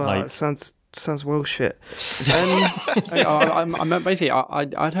 It's not like... It sounds well shit. Basically,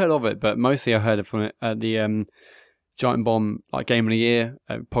 I'd heard of it, but mostly I heard it from the Giant Bomb like Game of the Year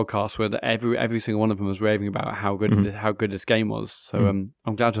podcast, where every single one of them was raving about how good this game was. So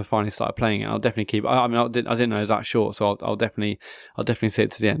I'm glad to finally start playing it. I'll definitely keep. I didn't know it was that short, so I'll definitely see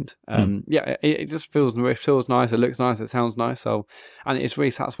it to the end. It just feels nice. It looks nice. It sounds nice. So, and it's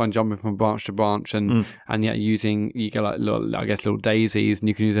really satisfying jumping from branch to branch, and you get like little daisies, and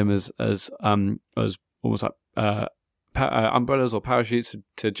you can use them as almost like umbrellas or parachutes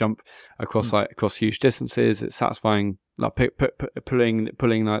to jump across huge distances. It's satisfying, like pulling like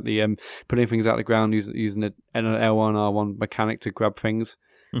the pulling things out of the ground using the L1 R1 mechanic to grab things.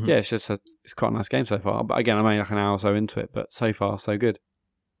 It's quite a nice game so far. But again, I'm only like an hour or so into it, but so far so good.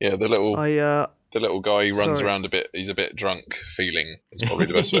 Yeah, the little guy who runs around a bit. He's a bit drunk feeling. Is probably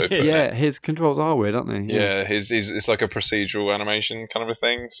the best way of putting it. Yeah, his controls are weird, aren't they? Yeah, it's like a procedural animation kind of a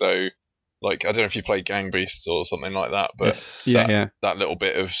thing. So, like, I don't know if you play Gang Beasts or something like that, but that little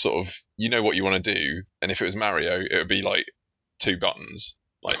bit of sort of, what you want to do, and if it was Mario, it would be like 2 buttons,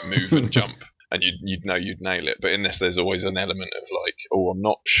 like move and jump, and you'd know you'd nail it. But in this, there's always an element of like, oh, I'm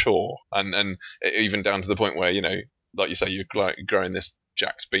not sure, and even down to the point where like you say, you're growing this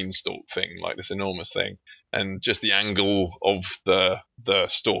Jack's Beanstalk thing, like this enormous thing, and just the angle of the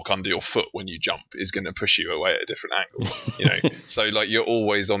stalk under your foot when you jump is going to push you away at a different angle, so like you're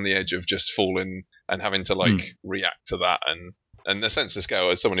always on the edge of just falling and having to like react to that, and the sense of scale,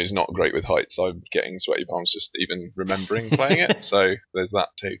 as someone who's not great with heights, I'm getting sweaty palms just even remembering playing it, so there's that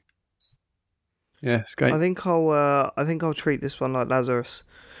too. Yeah, it's great. I think I'll treat this one like Lazarus,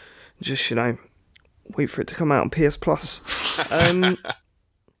 just wait for it to come out on PS Plus.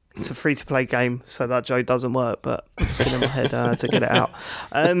 It's a free-to-play game, so that joke doesn't work, but it's been in my head to get it out.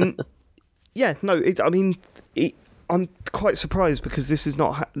 I'm quite surprised because this is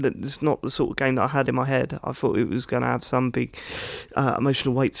not the sort of game that I had in my head. I thought it was going to have some big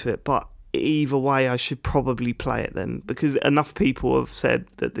emotional weight to it, but either way, I should probably play it then, because enough people have said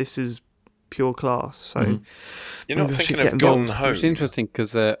that this is pure class. So you're not thinking of Gone Home. It's interesting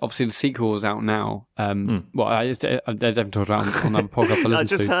because obviously the sequel is out now. They've definitely talked about it on another podcast. I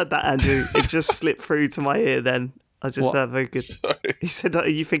just heard that, Andrew. It just slipped through to my ear. Then I just heard very good. Sorry. He said, "Are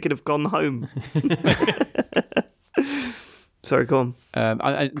you thinking of Gone Home?" Sorry, go on.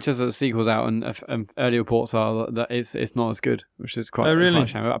 Just that the sequel's out, and early reports are that it's not as good, which is quite. Oh, really? Quite a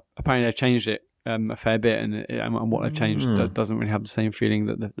shame. Apparently, they've changed it a fair bit, and what they've changed doesn't really have the same feeling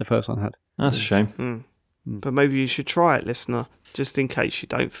that the first one had. That's a shame. But maybe you should try it, listener, just in case you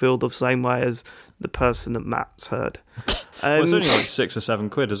don't feel the same way as the person that Matt's heard. Well, it's only like £6 or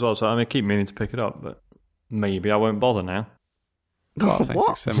 £7 as well, so I keep meaning to pick it up, but maybe I won't bother now. What? £6,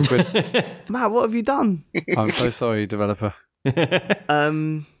 £7. Matt, what have you done? I'm so sorry, developer.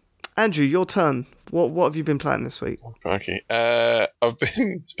 Andrew, your turn. What have you been playing this week? Okay. I've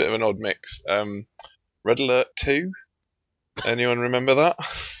been... It's a bit of an odd mix. Red Alert 2. Anyone remember that?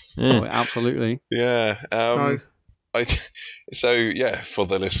 Yeah. Oh, absolutely. Yeah. No. So yeah, for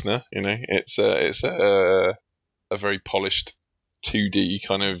the listener, it's a very polished 2D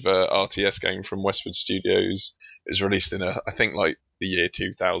kind of RTS game from Westwood Studios. It was released in I think like the year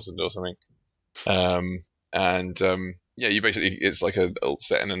 2000 or something. You basically, it's like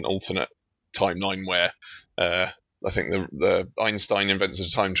set in an alternate timeline where I think the Einstein invents a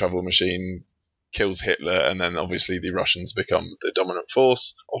time travel machine, kills Hitler, and then obviously the Russians become the dominant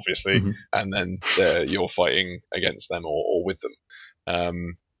force, obviously, and then you're fighting against them or with them.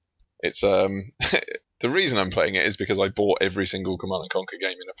 It's the reason I'm playing it is because I bought every single Command & Conquer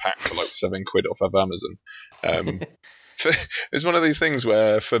game in a pack for like £7 off of Amazon. It's one of these things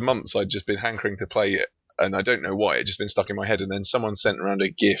where for months I'd just been hankering to play it, and I don't know why, it just been stuck in my head, and then someone sent around a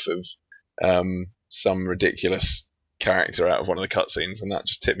GIF of some ridiculous character out of one of the cutscenes, and that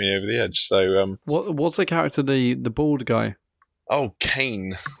just tipped me over the edge. So what's the character, the bald guy? Oh,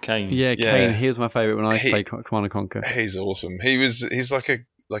 Kane. Yeah, Kane. He was my favourite when I played Command & Conquer. He's awesome. He's like a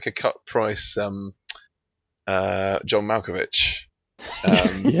cut price John Malkovich.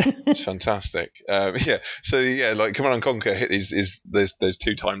 It's fantastic. So like Command & Conquer is there's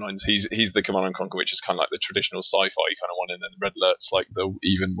 2 timelines. He's the Command & Conquer, which is kind of like the traditional sci-fi kind of one, and then Red Alert's like the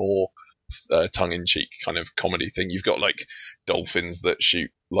even more tongue-in-cheek kind of comedy thing. You've got like dolphins that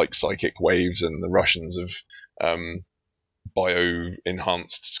shoot like psychic waves, and the Russians have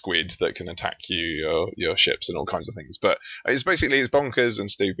bio-enhanced squid that can attack your ships and all kinds of things. But it's bonkers and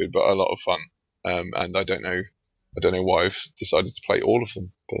stupid, but a lot of fun. And I don't know why I've decided to play all of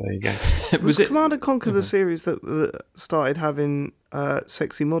them, but there you go. Was it Command & Conquer the series that started having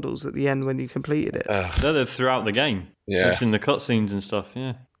sexy models at the end when you completed it? No, they're throughout the game. Yeah. It's in the cutscenes and stuff,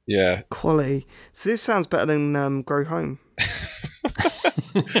 yeah. Yeah. Quality. So this sounds better than Grow Home.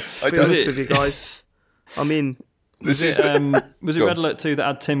 I Be honest with you guys. I'm in. Was it Red Alert 2 that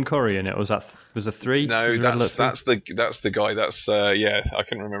had Tim Curry in it? Or was it 3? No, that's the guy. That's I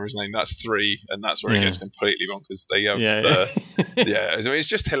couldn't remember his name. That's 3, and that's where it gets completely bonkers. They have I mean, it's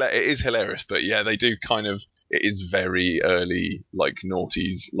just it is hilarious, but yeah, they do kind of. It is very early, like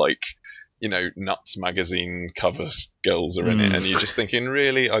noughties, like Nuts magazine cover girls are in it, and you're just thinking,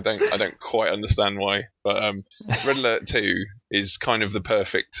 really, I don't quite understand why. But Red Alert 2 is kind of the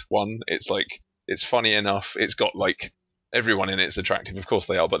perfect one. It's like. It's funny enough. It's got like everyone in it's attractive. Of course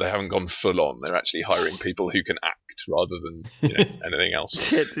they are, but they haven't gone full on. They're actually hiring people who can act rather than anything else.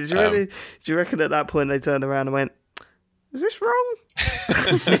 Shit, did you reckon at that point they turned around and went, "Is this wrong?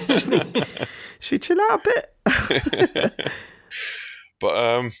 Should we chill out a bit?" But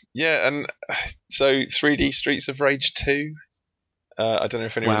and so 3D Streets of Rage 2. I don't know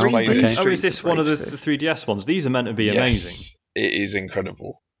if anyone's played it. Oh, is this one of the 3DS ones? These are meant to be amazing. It is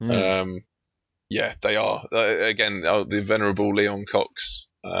incredible. Yeah, they are. Again, the venerable Leon Cox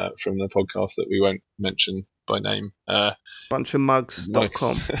from the podcast that we won't mention by name.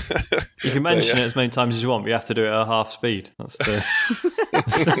 Bunchofmugs.com. You can mention it as many times as you want, but you have to do it at half speed. That's the...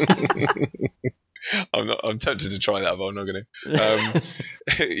 I'm tempted to try that, but I'm not going to.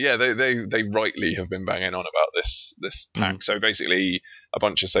 Yeah, they rightly have been banging on about this pack. So basically, a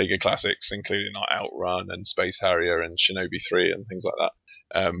bunch of Sega classics, including like Outrun and Space Harrier and Shinobi 3 and things like that,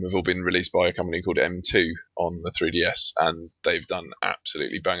 have all been released by a company called M2 on the 3DS, and they've done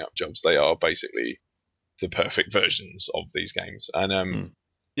absolutely bang-up jobs. They are basically the perfect versions of these games. And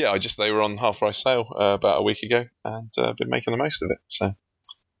they were on half-price sale about a week ago, and been making the most of it. So.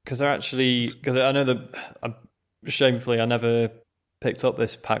 Because I know that shamefully I never picked up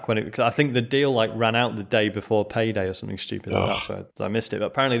this pack because I think the deal like ran out the day before Payday or something stupid like that, so I missed it. But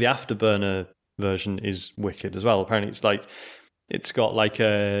apparently the Afterburner version is wicked as well. Apparently it's got like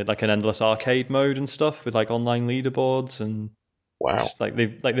an endless arcade mode and stuff with like online leaderboards and just,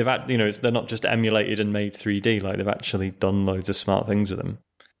 they've had, they're not just emulated and made 3D, like they've actually done loads of smart things with them.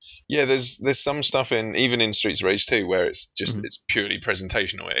 Yeah, there's some stuff even in Streets of Rage 2 where it's just it's purely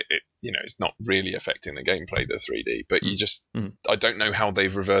presentational. It it's not really affecting the gameplay, the 3D. But you just I don't know how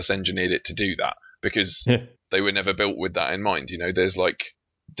they've reverse engineered it to do that, because they were never built with that in mind. There's like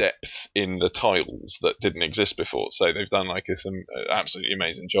depth in the tiles that didn't exist before, so they've done like some absolutely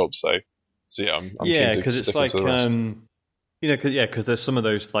amazing job. So yeah, I'm keen to because it's like because there's some of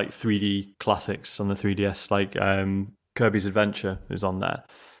those like 3D classics on the 3DS, like Kirby's Adventure is on there.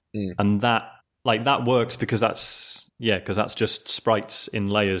 And that works because that's just sprites in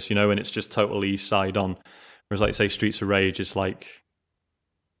layers, and it's just totally side on. Whereas like say Streets of Rage is like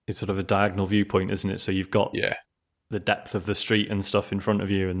it's sort of a diagonal viewpoint, isn't it? So you've got the depth of the street and stuff in front of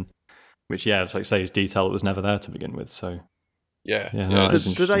you, and which like I say is detail that was never there to begin with. So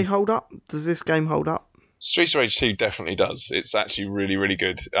do they hold up? Does this game hold up? Streets of Rage 2 definitely does. It's actually really, really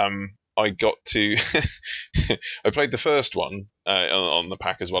good. I got to I played the first one on the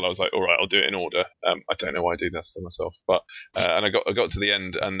pack as well. I was like, all right, I'll do it in order. I don't know why I do this to myself, but and I got to the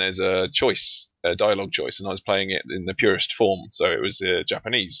end, and there's a dialogue choice, and I was playing it in the purest form, so it was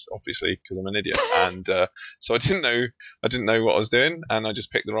Japanese, obviously, because I'm an idiot, and so I didn't know what I was doing, and I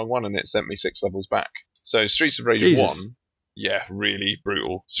just picked the wrong one, and it sent me 6 levels back. So Streets of Rage 1, really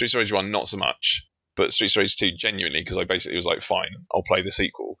brutal. Streets of Rage 1, not so much, but Streets of Rage 2, genuinely, because I basically was like, fine, I'll play the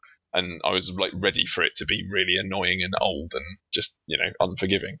sequel. And I was like ready for it to be really annoying and old and just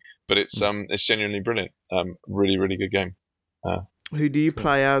unforgiving. But it's genuinely brilliant. Really, really good game. Who do you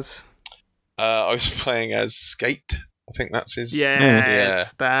play as? I was playing as Skate. I think that's his.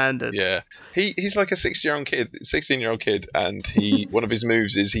 Standard. Yeah, he's like a 16-year-old kid, and one of his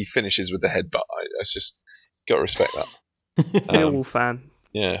moves is he finishes with the headbutt. I just got to respect that. Millwall fan.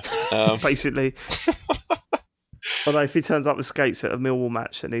 Yeah, basically. Although if he turns up with skates at a Millwall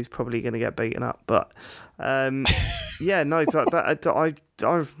match, then he's probably going to get beaten up. But I mean,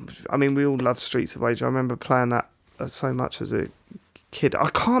 we all love Streets of Rage. I remember playing that so much as a kid. I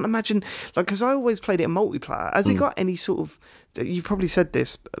can't imagine, because I always played it in multiplayer. Has it got any sort of? You've probably said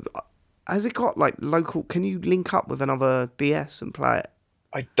this. Has it got like local? Can you link up with another DS and play it?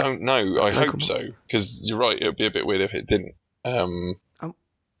 I don't know. I No hope comment. so, because you're right. It would be a bit weird if it didn't.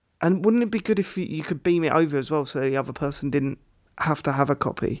 And wouldn't it be good if you could beam it over as well, so the other person didn't have to have a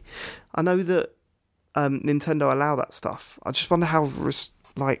copy? I know that Nintendo allow that stuff. I just wonder how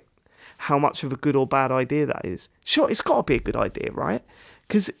much of a good or bad idea that is. Sure, it's got to be a good idea, right?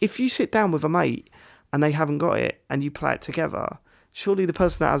 Because if you sit down with a mate and they haven't got it and you play it together, surely the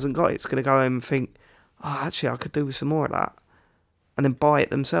person that hasn't got it's going to go home and think, oh, actually, I could do with some more of that, and then buy it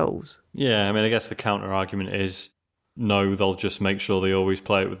themselves. Yeah, I mean, I guess the counter argument is no, they'll just make sure they always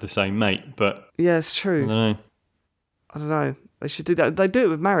play it with the same mate. But Yeah, it's I true. don't know. They should do that. They do it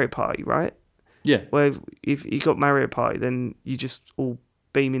with Mario Party, right? Yeah, Where if you got Mario Party, then you just all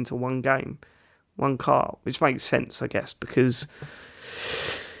beam into one game, one car, which makes sense, I guess, because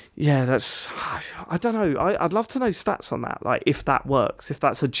I don't know. I'd love to know stats on that, like if that works, if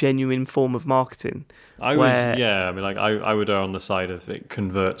that's a genuine form of marketing. I mean, like I would err on the side of it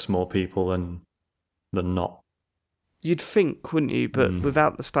converts more people than not. You'd think, wouldn't you? But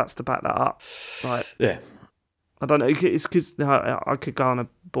without the stats to back that up, like Yeah. I don't know. It's because I could go on a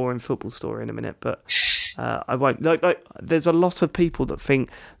boring football story in a minute, but I won't. Like, there's a lot of people that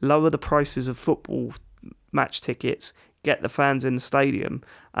think lower the prices of football match tickets, get the fans in the stadium,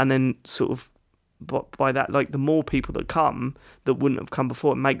 and then sort of by that, like the more people that come that wouldn't have come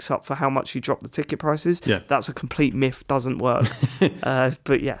before, it makes up for how much you drop the ticket prices. Yeah. That's a complete myth. Doesn't work.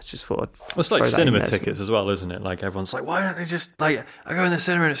 But yeah, just thought I'd Well, it's like throw that cinema in there. tickets as well, isn't it? Like everyone's like, why don't they just like I go in the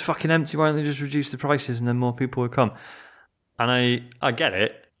cinema and it's fucking empty? Why don't they just reduce the prices and then more people would come? And I get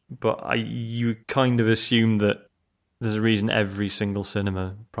it, but you kind of assume that there's a reason every single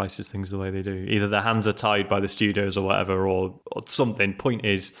cinema prices things the way they do. Either their hands are tied by the studios or whatever, or something. Point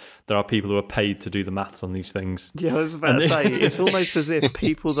is, there are people who are paid to do the maths on these things. Yeah, I was about to say, it's almost as if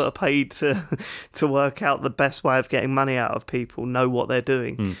people that are paid to work out the best way of getting money out of people know what they're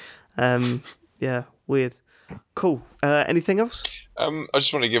doing. Yeah, weird. Cool. Anything else? I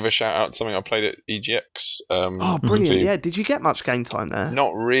just want to give a shout out to something I played at EGX. Oh, brilliant. Yeah, did you get much game time there?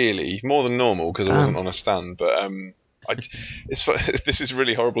 Not really, more than normal because I wasn't on a stand. But this is a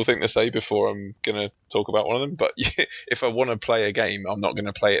really horrible thing to say before I'm going to talk about one of them. But if I want to play a game, I'm not going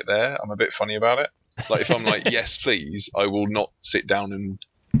to play it there. I'm a bit funny about it. Like if I'm like, yes, please, I will not sit down and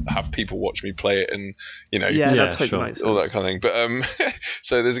have people watch me play it and, Yeah, that totally sure. makes sense. all that kind of thing. But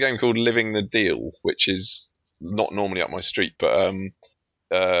so there's a game called Living the Deal, which is not normally up my street, but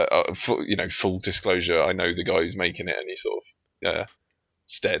full disclosure, I know the guy who's making it, and he sort of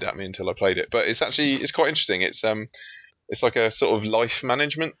stared at me until I played it. But it's quite interesting. It's like a sort of life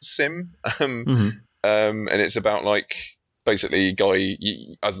management sim, and it's about like basically,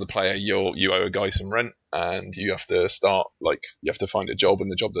 as the player, you owe a guy some rent, and you have to you have to find a job,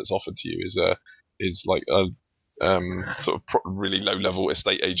 and the job that's offered to you is like a sort of really low level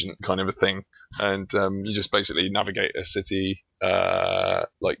estate agent kind of a thing, and you just basically navigate a city,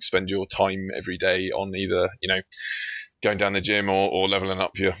 like spend your time every day on either going down the gym or leveling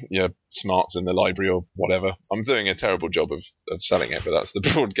up your smarts in the library or whatever. I'm doing a terrible job of selling it, but that's the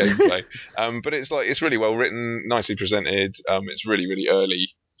broad gameplay. But it's really well written, nicely presented. It's really, really early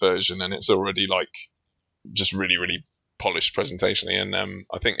version, and it's already like just really, really polished presentationally, and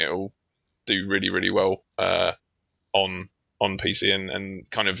I think it'll do really, really well on PC and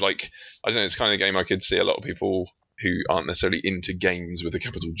kind of like, I don't know, it's kind of a game I could see a lot of people who aren't necessarily into games with a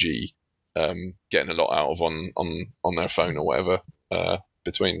capital G getting a lot out of on their phone or whatever,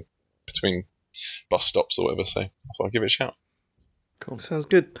 between bus stops or whatever. So I'll give it a shout. Cool. Sounds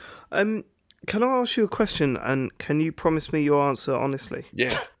good. Can I ask you a question, and can you promise me your answer honestly?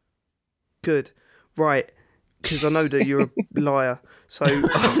 Yeah. Good. Right. Because I know that you're a liar, so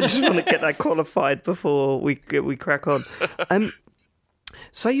I just want to get that qualified before we crack on.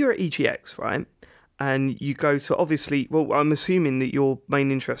 Say you're at EGX, right? And you go to, obviously, well, I'm assuming that your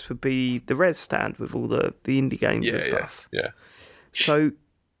main interest would be the Res stand with all the indie games and stuff. Yeah. So,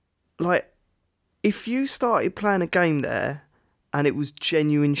 like, if you started playing a game there and it was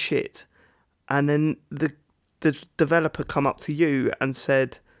genuine shit, and then the developer come up to you and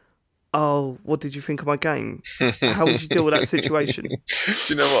said, oh, what did you think of my game? How would you deal with that situation? Do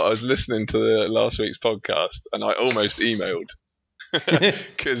you know what? I was listening to last week's podcast and I almost emailed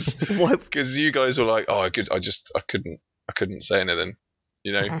because you guys were like, oh, I couldn't say anything.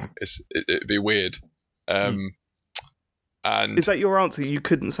 It'd be weird. And is that your answer? You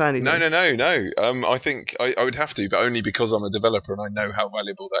couldn't say anything? No. I think I would have to, but only because I'm a developer and I know how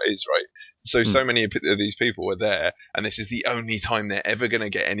valuable that is, right? So many of these people were there, and this is the only time they're ever going to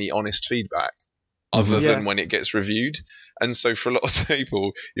get any honest feedback other than when it gets reviewed. And so for a lot of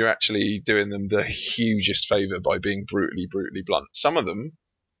people, you're actually doing them the hugest favour by being brutally, brutally blunt. Some of them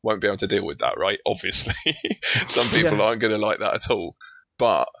won't be able to deal with that, right? Obviously, some people aren't going to like that at all.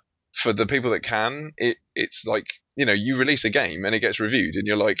 But for the people that can, it's like, you release a game and it gets reviewed and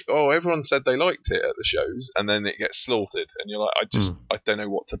you're like, oh, everyone said they liked it at the shows, and then it gets slaughtered and you're like, I don't know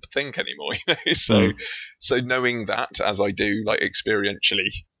what to think anymore. So knowing that, as I do, like experientially,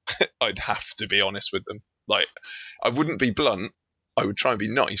 I'd have to be honest with them. Like, I wouldn't be blunt. I would try and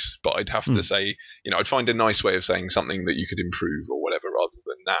be nice, but I'd have to say, I'd find a nice way of saying something that you could improve or whatever, rather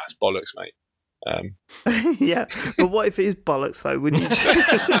than, nah, it's bollocks, mate. Yeah, but what if it is bollocks though? Wouldn't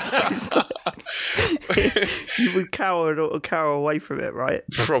you? You would cower away from it, right?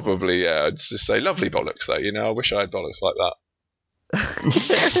 Probably, yeah. I'd just say lovely bollocks though. I wish I had bollocks like that.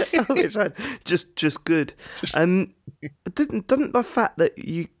 I wish I had just good. Doesn't the fact that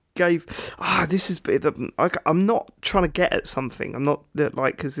you gave this is I'm not trying to get at something. I'm not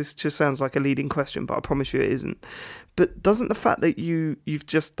because this just sounds like a leading question, but I promise you it isn't. But doesn't the fact that you've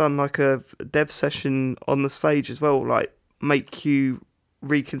just done like a dev session on the stage as well, like, make you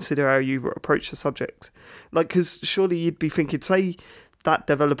reconsider how you approach the subject? Like, because surely you'd be thinking, say that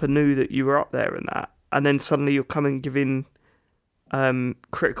developer knew that you were up there and then suddenly you're coming giving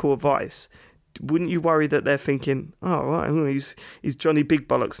critical advice. Wouldn't you worry that they're thinking, oh, right, he's Johnny Big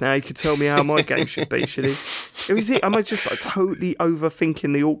Bollocks now, he could tell me how my game should be, should he? Am I just totally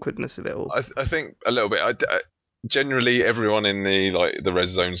overthinking the awkwardness of it all? I think a little bit. Generally, everyone in the res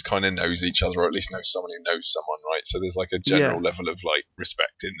zones kind of knows each other, or at least knows someone who knows someone, right? So there's like a general level of like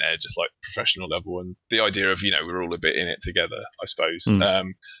respect in there, just like professional level, and the idea of we're all a bit in it together, I suppose.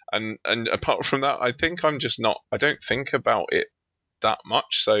 And apart from that, I think I'm just not. I don't think about it that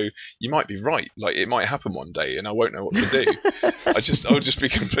much. So you might be right. Like, it might happen one day, and I won't know what to do. I'll just be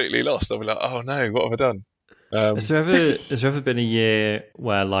completely lost. I'll be like, oh no, what have I done? Has there ever been a year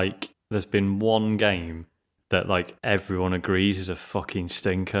where like there's been one game that like everyone agrees is a fucking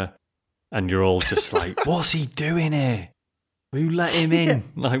stinker, and you're all just like, what's he doing here? Who let him in? Yeah.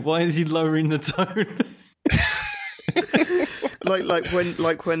 Like, why is he lowering the tone? like when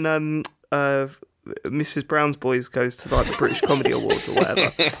Mrs. Brown's Boys goes to like the British Comedy Awards or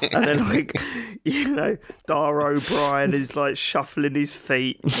whatever, and then like Dara O'Brien is like shuffling his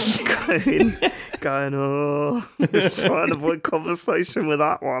feet, going, oh, let's try and avoid conversation with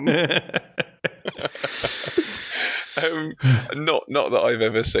that one. Not that I've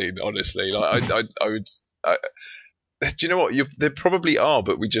ever seen, honestly. Like, I would. Do you know what? There probably are,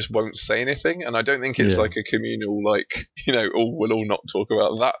 but we just won't say anything. And I don't think it's like a communal, like, we'll all not talk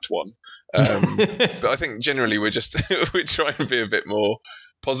about that one. But I think generally we're trying to be a bit more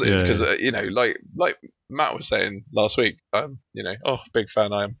positive because, like Matt was saying last week, big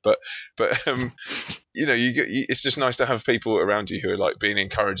fan I am. But it's just nice to have people around you who are like being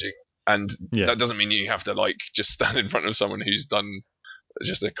encouraging. And that doesn't mean you have to like just stand in front of someone who's done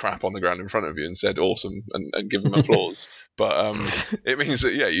just a crap on the ground in front of you and said awesome and give them applause. But it means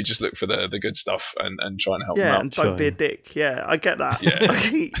that you just look for the good stuff and try and help them out. And don't be a dick. Yeah, I get that. Yeah.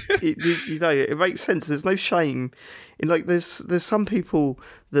 It makes sense. There's no shame in like there's some people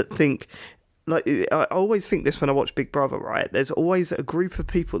that think. Like, I always think this when I watch Big Brother, right? There's always a group of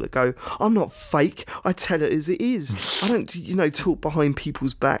people that go, I'm not fake, I tell it as it is. I don't, talk behind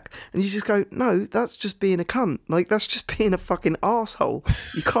people's back. And you just go, no, that's just being a cunt. Like, that's just being a fucking arsehole.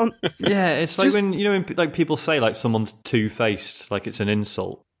 You can't... Yeah, it's like when like people say, like, someone's two-faced, like it's an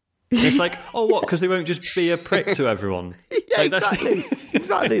insult. It's like, oh, what, because they won't just be a prick to everyone. Yeah, like, exactly.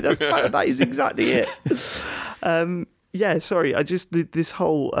 Exactly. That is exactly it. Yeah, sorry. This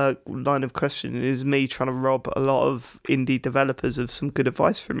whole line of questioning is me trying to rob a lot of indie developers of some good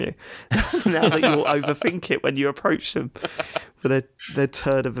advice from you. Now that you'll overthink it when you approach them for their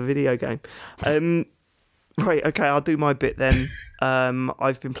turd of a video game. Right, okay, I'll do my bit then.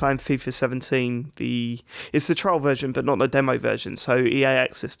 I've been playing FIFA 17. It's the trial version, but not the demo version. So EA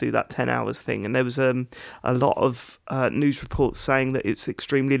Access do that 10 hours thing. And there was a lot of news reports saying that it's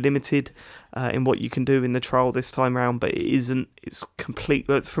extremely limited in what you can do in the trial this time around, but it isn't. It's complete.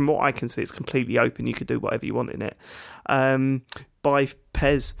 From what I can see, it's completely open. You could do whatever you want in it. By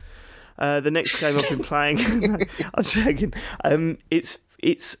Pez. The next game I've been playing, I'm joking.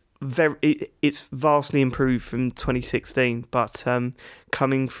 It's vastly improved from 2016, but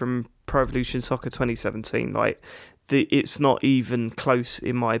coming from Pro Evolution Soccer 2017, it's not even close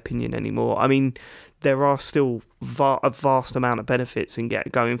in my opinion anymore. I mean, there are still a vast amount of benefits in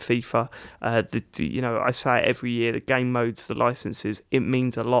going FIFA. I say it every year, the game modes, the licenses, it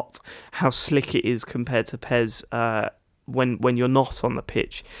means a lot. How slick it is compared to PES when you're not on the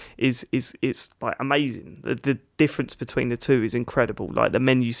pitch is like amazing. The difference between the two is incredible. Like the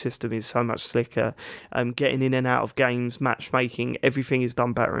menu system is so much slicker. Getting in and out of games, matchmaking, everything is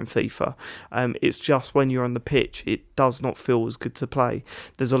done better in FIFA. It's just when you're on the pitch, it does not feel as good to play.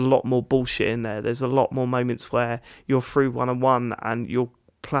 There's a lot more bullshit in there. There's a lot more moments where you're through 1-on-1 and your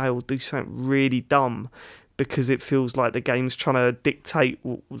player will do something really dumb because it feels like the game's trying to dictate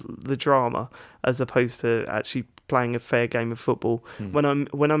the drama as opposed to actually playing a fair game of football. When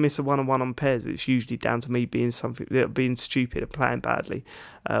I miss a 1-on-1 on pairs, it's usually down to me being stupid and playing badly.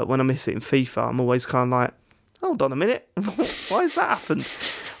 When I miss it in FIFA, I'm always kind of like, hold on a minute, why has that happened?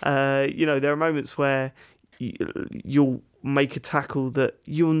 There are moments where you'll make a tackle that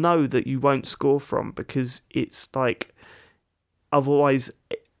you'll know that you won't score from because it's like, otherwise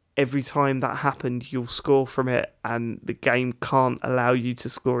every time that happened, you'll score from it, and the game can't allow you to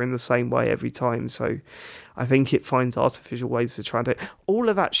score in the same way every time. So I think it finds artificial ways to try and do it. All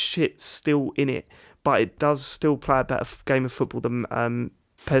of that shit's still in it, but it does still play a better game of football than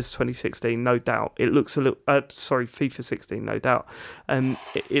PES 2016, no doubt. It looks a little... FIFA 16, no doubt.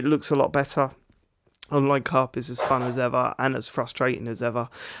 It looks a lot better. Online Carp is as fun as ever and as frustrating as ever.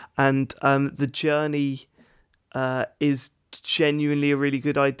 And the journey is genuinely a really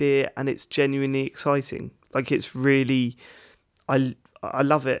good idea, and it's genuinely exciting. Like, it's really... I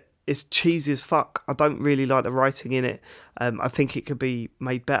love it. It's cheesy as fuck. I don't really like the writing in it. I think it could be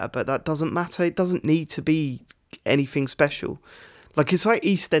made better, but that doesn't matter. It doesn't need to be anything special. Like, it's like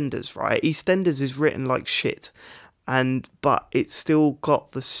EastEnders, right? EastEnders is written like shit, but it's still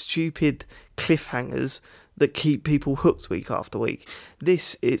got the stupid cliffhangers that keep people hooked week after week.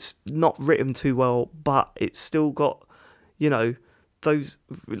 This, it's not written too well, but it's still got, those,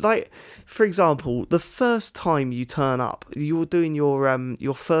 like, for example, the first time you turn up, you're doing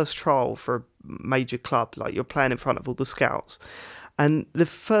your first trial for a major club, like you're playing in front of all the scouts. And the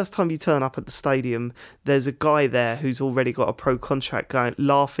first time you turn up at the stadium, there's a guy there who's already got a pro contract going,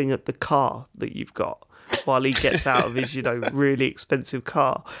 laughing at the car that you've got while he gets out of his, really expensive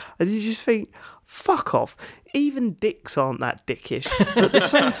car. And you just think, fuck off. Even dicks aren't that dickish. But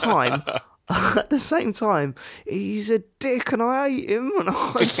at the same time, he's a dick and I hate him and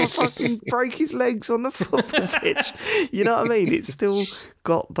I fucking break his legs on the football pitch. You know what I mean? It's still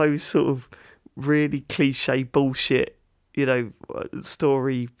got those sort of really cliche bullshit,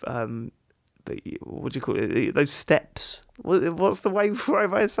 story, what do you call it? Those steps. What's the way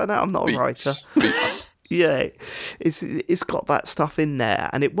before I say that? I'm not a writer. Yeah, it's got that stuff in there,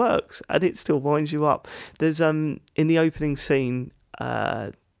 and it works, and it still winds you up. There's in the opening scene,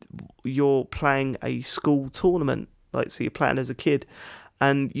 you're playing a school tournament, so you're playing as a kid,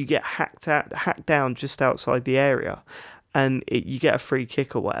 and you get hacked down just outside the area. And you get a free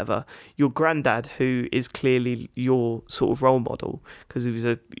kick or whatever. Your granddad, who is clearly your sort of role model, because he was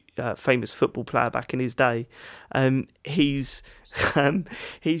a famous football player back in his day, he's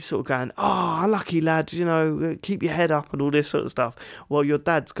sort of going, "Oh, unlucky lad, keep your head up," and all this sort of stuff. While your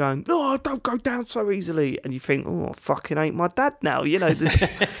dad's going, "No, don't go down so easily," and you think, "Oh, I fucking ain't my dad now."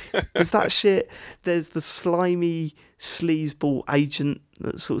 There's that shit. There's the slimy sleazeball agent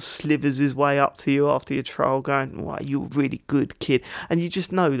that sort of slithers his way up to you after your trial going, "Wow, you're a really good kid," and you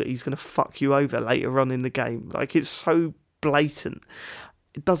just know that he's going to fuck you over later on in the game. Like, it's so blatant.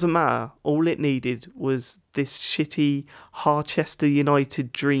 It doesn't matter. All it needed was this shitty Harchester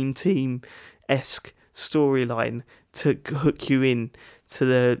United Dream Team-esque storyline to hook you in to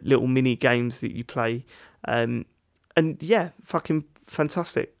the little mini games that you play. And yeah, fucking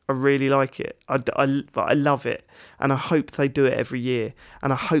fantastic. I really like it. I love it, and I hope they do it every year,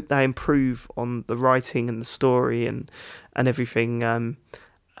 and I hope they improve on the writing and the story and everything.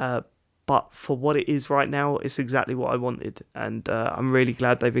 But for what it is right now, it's exactly what I wanted, and I'm really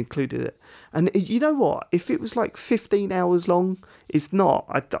glad they've included it. And you know what? If it was like 15 hours long, it's not.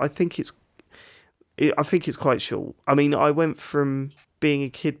 I think it's quite short. I mean, I went from being a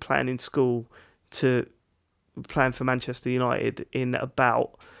kid playing in school to playing for Manchester United in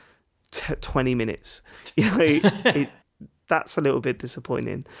about 20 minutes. That's a little bit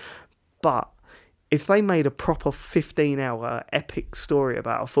disappointing. But if they made a proper 15-hour epic story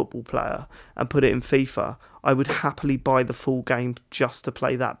about a football player and put it in FIFA, I would happily buy the full game just to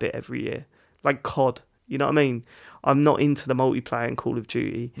play that bit every year. Like COD, you know what I mean? I'm not into the multiplayer in Call of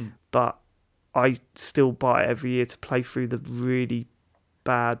Duty, but I still buy it every year to play through the really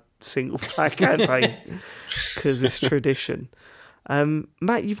bad single-player campaign because it's tradition.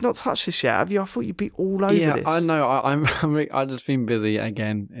 Matt, you've not touched this yet, have you? I thought you'd be all over this. Yeah, I know. I've just been busy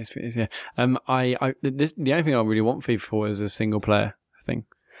again. The only thing I really want FIFA for is a single player thing.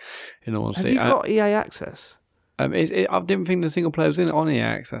 In all honesty, have you got EA access? I didn't think the single player was in it on EA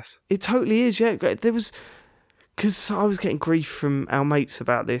Access. It totally is, yeah. There was... Because I was getting grief from our mates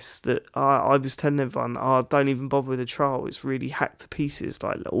about this, that I was telling everyone, don't even bother with the trial, it's really hacked to pieces,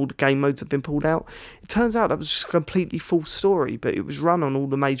 like all the game modes have been pulled out. It turns out that was just a completely false story, but it was run on all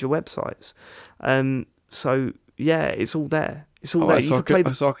the major websites. So, yeah, it's all there. It's all there. So I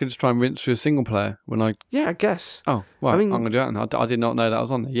can just try and rinse through a single player when I... Yeah, I guess. Oh, well, I mean, I'm going to do that now. I did not know that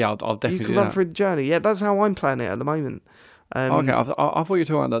was on there. Yeah, I'll definitely do that. You can run through the journey. Yeah, that's how I'm playing it at the moment. Okay, I thought you were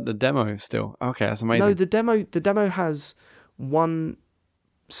talking about the demo still. Okay, that's amazing. No, the demo has one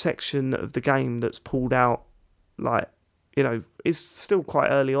section of the game that's pulled out, like, you know, it's still quite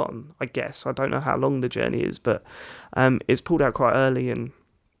early on, I guess. I don't know how long the journey is, but it's pulled out quite early, and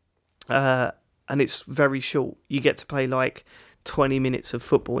it's very short. You get to play like 20 minutes of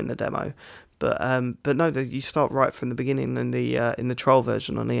football in the demo. But no, you start right from the beginning in the trial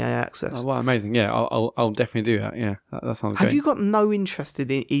version on EA Access. Oh, wow, amazing! Yeah, I'll definitely do that. Yeah, that sounds great. Have you got no interest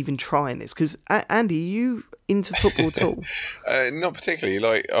in even trying this? Because Andy, are you into football at all? Not particularly.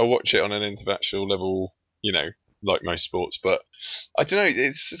 Like, I watch it on an international level, you know, like most sports. But I don't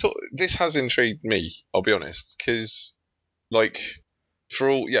know. This has intrigued me. I'll be honest, because like for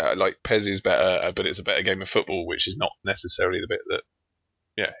all, yeah, like PES is better, but it's a better game of football, which is not necessarily the bit that.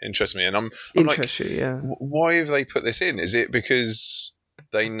 Yeah, interests me, and I'm like, yeah. Why have they put this in? Is it because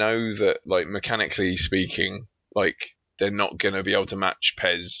they know that, like, mechanically speaking, like they're not going to be able to match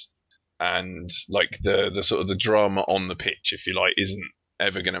PES, and like the sort of the drama on the pitch, if you like, isn't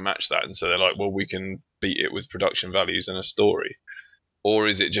ever going to match that, and so they're like, well, we can beat it with production values and a story, or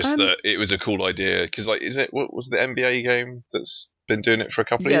is it just that it was a cool idea? Because like, what was the NBA game that's been doing it for a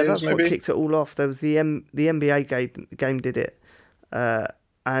couple of years? Yeah, that's maybe? What kicked it all off. There was the NBA game did it.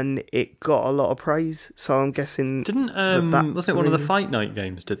 And it got a lot of praise, so I'm guessing... Wasn't it one of the Fight Night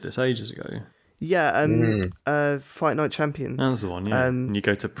games did this ages ago? Yeah, Fight Night Champion. That was the one, yeah. And you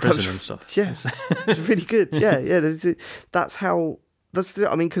go to prison and stuff. Yeah, it's really good. Yeah. I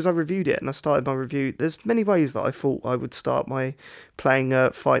mean, because I reviewed it and I started my review. There's many ways that I thought I would start my playing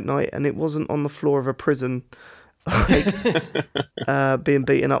Fight Night, and it wasn't on the floor of a prison, like, being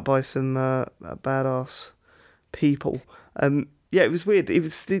beaten up by some badass people. Yeah, it was weird. It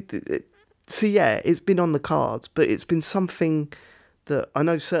was so yeah, it's been on the cards, but it's been something that I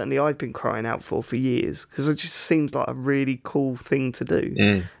know certainly I've been crying out for years, because it just seems like a really cool thing to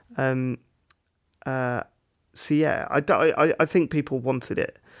do. So yeah, I think people wanted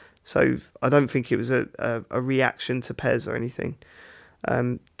it, so I don't think it was a reaction to PES or anything.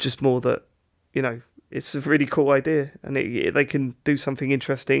 Just more that, you know, it's a really cool idea, and they can do something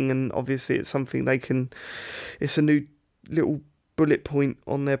interesting, and obviously it's something they can. It's a new little bullet point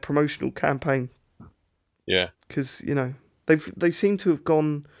on their promotional campaign. Yeah, because, you know, they seem to have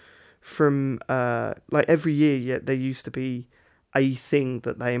gone from like every year. Yet there used to be a thing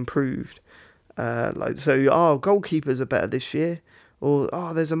that they improved. Goalkeepers are better this year, or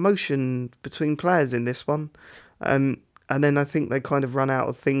there's emotion between players in this one, and then I think they kind of run out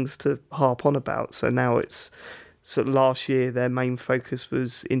of things to harp on about. So now it's sort of last year their main focus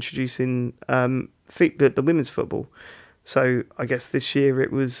was introducing the women's football. So I guess this year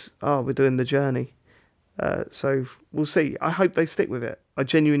it was, we're doing the journey. So we'll see. I hope they stick with it. I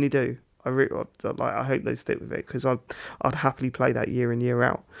genuinely do. I hope they stick with it, because I'd happily play that year in, year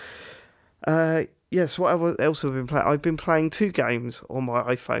out. Yes, what else have I been playing? I've been playing 2 games on my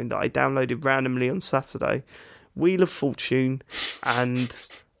iPhone that I downloaded randomly on Saturday. Wheel of Fortune and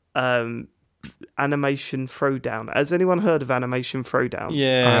Animation Throwdown. Has anyone heard of Animation Throwdown?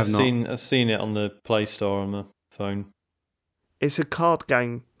 Yeah, I've seen it on the Play Store on the phone. It's a card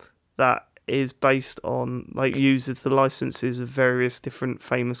game that is based on, like, uses the licenses of various different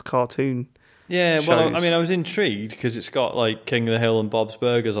famous cartoon shows. Well, I mean, I was intrigued because it's got, like, King of the Hill and Bob's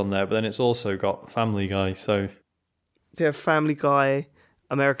Burgers on there, but then it's also got Family Guy, so... Yeah, Family Guy,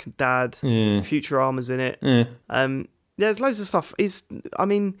 American Dad, Futurama's in it. Yeah. There's loads of stuff. It's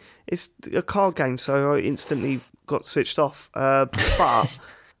a card game, so I instantly got switched off. But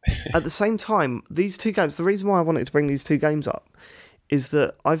at the same time, these 2 games, the reason why I wanted to bring these 2 games up is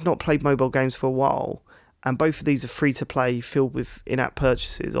that I've not played mobile games for a while, and both of these are free to play, filled with in-app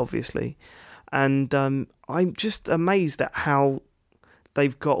purchases, obviously. And I'm just amazed at how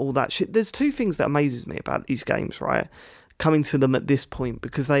they've got all that shit. There's 2 things that amazes me about these games, right? Coming to them at this point,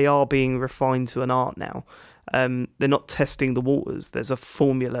 because they are being refined to an art now. They're not testing the waters. There's a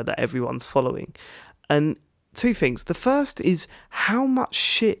formula that everyone's following. And 2 things. The first is how much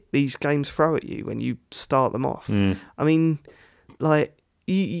shit these games throw at you when you start them off. I mean, like,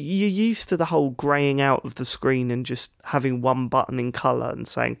 you're used to the whole greying out of the screen and just having one button in colour and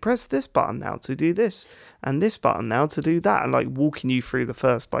saying, press this button now to do this, and this button now to do that, and like walking you through the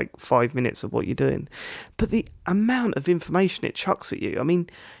first like 5 minutes of what you're doing. But the amount of information it chucks at you, I mean,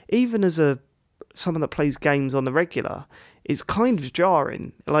 even as someone that plays games on the regular, it's kind of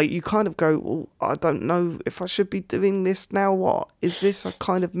jarring. Like, you kind of go, well, I don't know if I should be doing this now. What is this? I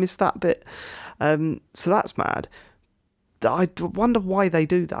kind of missed that bit. So that's mad. I wonder why they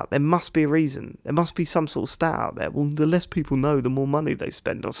do that. There must be a reason. There must be some sort of stat out there. Well, the less people know, the more money they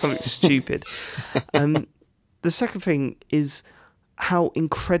spend, or something stupid. The second thing is how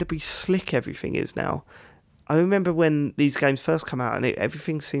incredibly slick everything is now. I remember when these games first come out and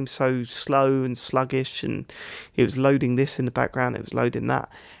everything seemed so slow and sluggish, and it was loading this in the background, it was loading that.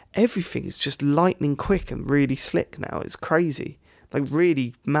 Everything is just lightning quick and really slick now. It's crazy. Like,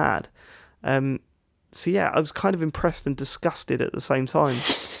 really mad. So yeah, I was kind of impressed and disgusted at the same time.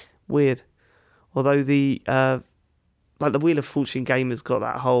 Weird. Although the Wheel of Fortune game has got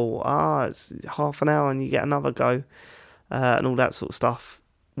that whole, it's half an hour and you get another go, and all that sort of stuff,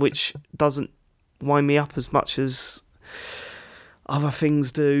 which doesn't wind me up as much as other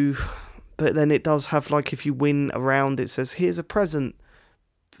things do. But then it does have, like, if you win a round, it says, here's a present,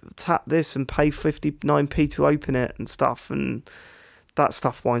 tap this and pay 59p to open it and stuff, and that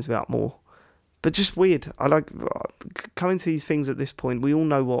stuff winds me up more. But just weird. I like coming to these things at this point. We all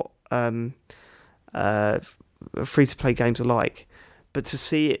know what free-to-play games are like, but to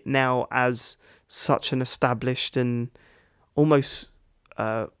see it now as such an established and almost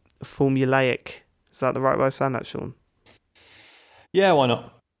formulaic, is that the right way of saying that, Sean? Yeah, why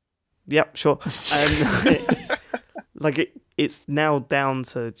not? Yep, sure. Like, it's now down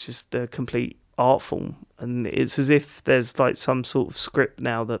to just a complete art form, and it's as if there's like some sort of script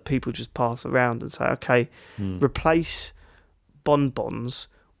now that people just pass around and say, okay, replace bonbons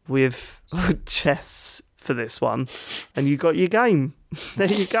with chests for this one, and you got your game.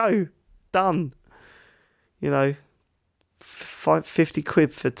 There you go, done. 50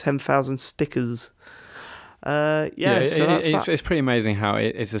 quid for 10,000 stickers. So it's pretty amazing how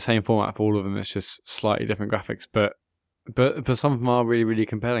it's the same format for all of them. It's just slightly different graphics, but some of them are really, really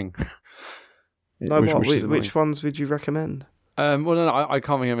compelling. Which ones would you recommend? I can't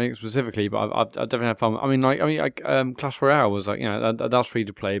think of anything specifically, but I've definitely had fun. I mean, Clash Royale was like, that's free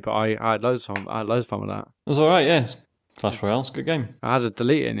to play, but I had loads of fun. with that. It was all right, yeah. Clash Royale's a good game. I had to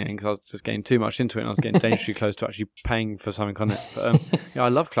delete it in the end because I was just getting too much into it, and I was getting dangerously close to actually paying for something on it. But I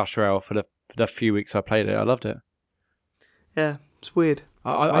love Clash Royale for the few weeks I played it. I loved it. Yeah, it's weird.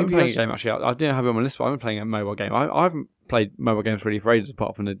 I'm playing a game actually. I didn't have it on my list, but I've been playing a mobile game. I haven't played mobile games really for ages,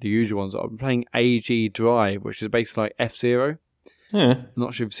 apart from the usual ones. I've been playing AG Drive, which is basically like F-Zero. Yeah. I'm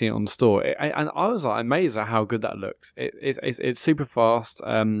not sure if you've seen it on the store. And I was like amazed at how good that looks. It's super fast.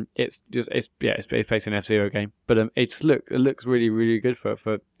 It's basically an F-Zero game, but it looks really, really good for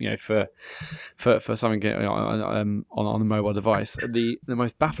something on a mobile device. The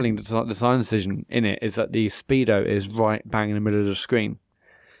most baffling design decision in it is that the speedo is right bang in the middle of the screen.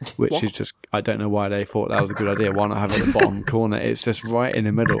 Which is just, I don't know why they thought that was a good idea. Why not have it at the bottom corner? It's just right in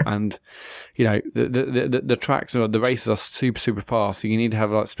the middle, and the tracks or the races are super, super fast. So you need to have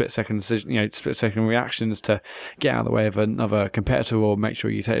like split second reactions to get out of the way of another competitor or make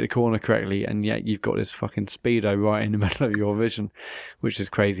sure you take the corner correctly. And yet you've got this fucking speedo right in the middle of your vision, which is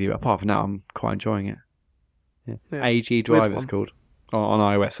crazy. But apart from that, I'm quite enjoying it. Yeah. AG Drive it's called on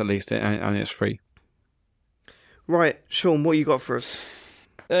iOS at least, and it's free. Right, Sean, what you got for us?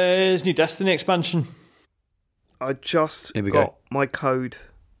 There's new Destiny expansion. I just got my code.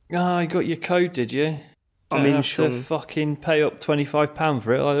 You got your code, did you? I'm in, Sean. To fucking pay up £25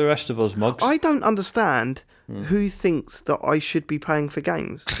 for it like the rest of us mugs. I don't understand who thinks that I should be paying for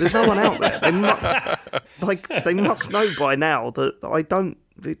games. There's no one out there. They must know by now that I don't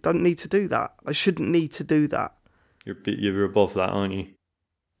need to do that. I shouldn't need to do that. You're above that, aren't you?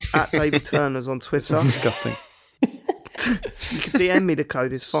 At David Turner's on Twitter. Disgusting. You can DM me the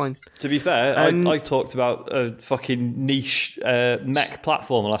code, it's fine. To be fair, I talked about a fucking niche mech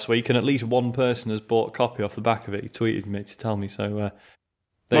platform last week, and at least one person has bought a copy off the back of it. He tweeted me to tell me, so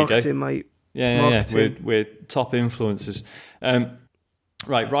there Marketing, you go. Mate. Yeah. We're top influencers.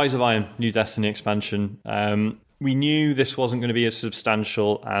 Right, Rise of Iron, new Destiny expansion. We knew this wasn't going to be as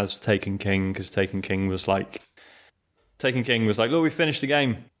substantial as Taken King, because Taken King was like, look, we finished the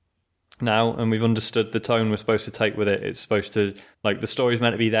game now, and we've understood the tone we're supposed to take with it. It's supposed to, like, the story's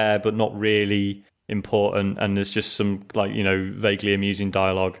meant to be there, but not really important, and there's just some, like, vaguely amusing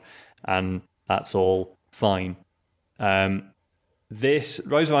dialogue, and that's all fine. This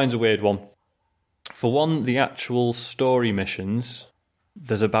Rise of Iron's a weird one. For one, the actual story missions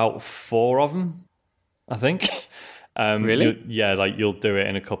there's about 4 of them, I think. Really? Yeah, like you'll do it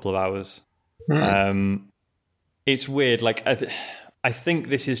in a couple of hours. It's weird. Like I think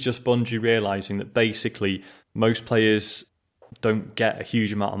this is just Bungie realizing that basically most players don't get a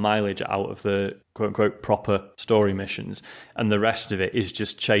huge amount of mileage out of the quote-unquote proper story missions, and the rest of it is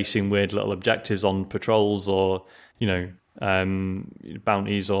just chasing weird little objectives on patrols or,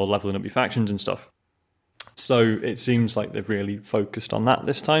 bounties or leveling up your factions and stuff. So it seems like they've really focused on that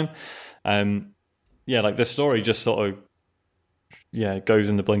this time. Like the story just sort of goes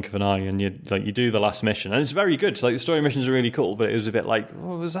in the blink of an eye, and you do the last mission, and it's very good. Like the story missions are really cool, but it was a bit like,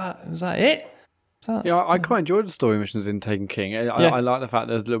 was that it? Yeah, I quite enjoyed the story missions in Taken King. I like the fact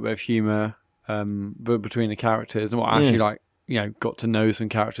there's a little bit of humour between the characters, and what I actually got to know some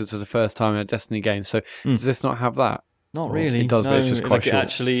characters for the first time in a Destiny game. So does this not have that? Not really. It does, but it's just quite short. It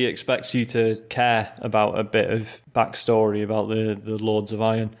actually expects you to care about a bit of backstory about the Lords of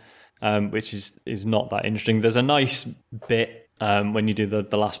Iron, which is not that interesting. There's a nice bit when you do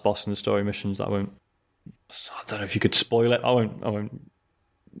the last boss in the story missions that I don't know if you could spoil it. I won't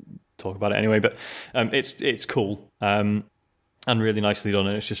talk about it anyway, but it's cool and really nicely done,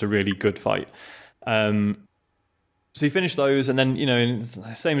 and it's just a really good fight. So you finish those, and then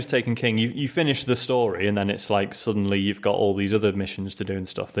same as Taken King, you finish the story, and then it's like suddenly you've got all these other missions to do and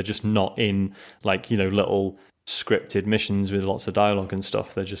stuff. They're just not in little scripted missions with lots of dialogue and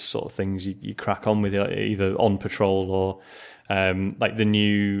stuff. They're just sort of things you crack on with, either on patrol or like the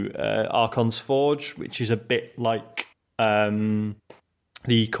new Archon's Forge, which is a bit like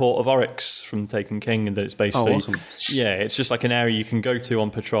the Court of Oryx from Taken King, and that it's basically awesome. It's just like an area you can go to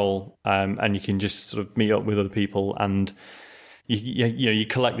on patrol, and you can just sort of meet up with other people, and you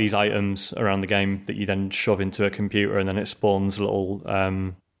collect these items around the game that you then shove into a computer, and then it spawns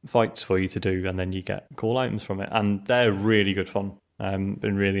little fights for you to do, and then you get cool items from it, and they're really good fun.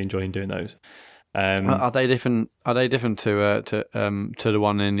 Been really enjoying doing those. Are they different? Are they different to the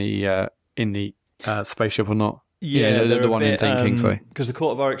one in the spaceship or not? Yeah, the one in Taken King, sorry. Because the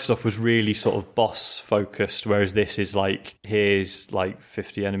Court of Oryx stuff was really sort of boss focused, whereas this is like, here's like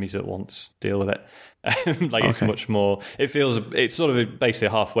 50 enemies at once, deal with it. It's much more. It's sort of basically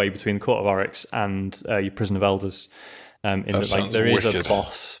halfway between the Court of Oryx and your Prison of Elders. In that there is a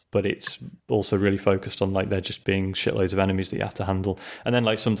boss, but it's also really focused on there just being shitloads of enemies that you have to handle, and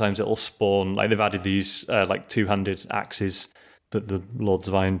then sometimes it'll spawn. They've added these two-handed axes that the Lords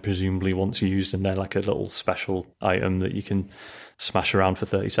of Iron presumably wants used, and they're like a little special item that you can smash around for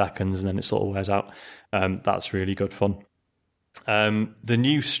 30 seconds and then it sort of wears out. That's really good fun. The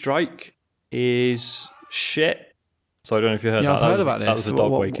new strike is shit. So I don't know if you heard that. I've heard about this. That was a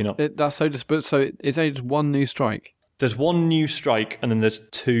dog waking up. That's so is there just one new strike? There's one new strike, and then there's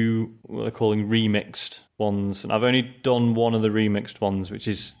 2 what they're calling remixed ones. And I've only done one of the remixed ones, which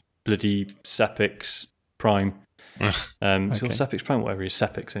is bloody Sepix Prime. It's called Sepix Prime, whatever it is,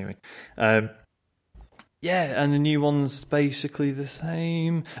 Sepix anyway. And the new one's basically the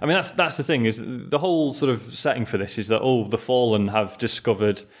same. I mean, that's the thing, is the whole sort of setting for this is that the Fallen have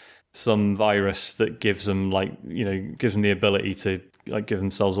discovered some virus that gives them gives them the ability to give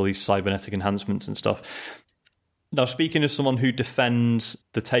themselves all these cybernetic enhancements and stuff. Now, speaking as someone who defends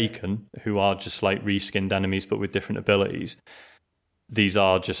the Taken, who are just reskinned enemies but with different abilities, these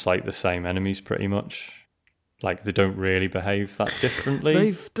are just the same enemies pretty much. They don't really behave that differently.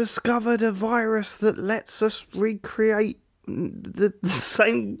 They've discovered a virus that lets us recreate the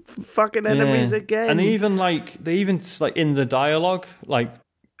same fucking enemies again. And they even in the dialogue,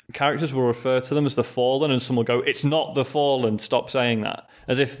 characters will refer to them as the Fallen, and some will go, "It's not the Fallen, stop saying that."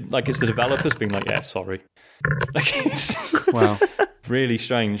 As if it's the developers being "Yeah, sorry." Wow. Really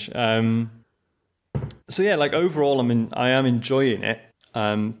strange. So overall, I am enjoying it.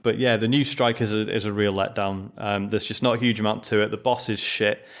 But the new strike is a real letdown. There's just not a huge amount to it. The boss is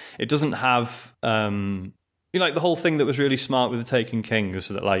shit. It doesn't have the whole thing that was really smart with the Taken King was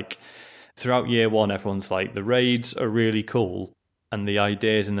that throughout year one, everyone's the raids are really cool and the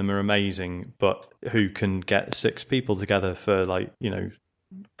ideas in them are amazing, but who can get 6 people together for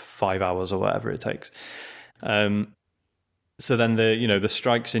 5 hours or whatever it takes? So then the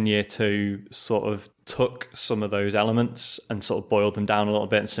strikes in year 2 sort of took some of those elements and sort of boiled them down a little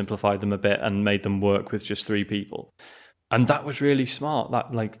bit and simplified them a bit and made them work with just 3 people. And that was really smart.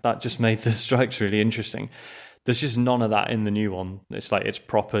 That just made the strikes really interesting. There's just none of that in the new one. It's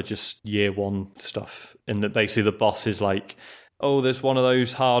proper just year 1 stuff. In that basically the boss is there's one of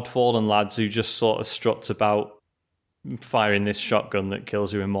those hard Fallen lads who just sort of struts about firing this shotgun that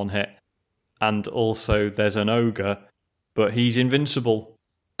kills you in 1 hit. And also there's an ogre, but he's invincible.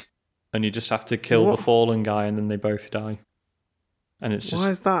 And you just have to kill the Fallen guy and then they both die. and it's just Why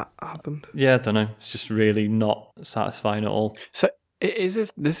has that happened? yeah, I don't know. It's just really not satisfying at all. So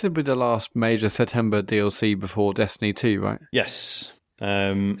is this will be the last major September DLC before Destiny 2, right? Yes.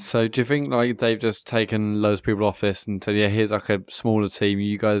 So do you think like they've just taken loads of people off this and said, yeah, here's like a smaller team.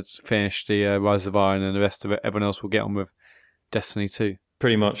 You guys finish the Rise of Iron, and the rest of it, everyone else will get on with Destiny 2.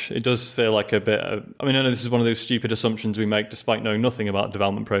 Pretty much. It does feel like a bit of... I mean, I know this is one of those stupid assumptions we make despite knowing nothing about the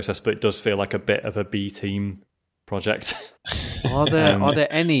development process, but it does feel like a bit of a B-team project. Are there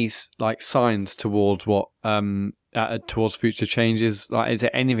any like signs towards what towards future changes? Like, is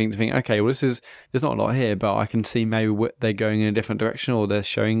there anything to think? Okay, well, there's not a lot here, but I can see maybe they're going in a different direction, or they're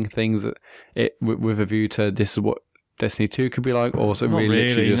showing things that with a view to this is what Destiny 2 could be like, or so Not really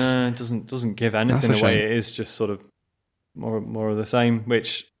literally just no, it doesn't give anything That's a away. shame. It is just sort of more of the same,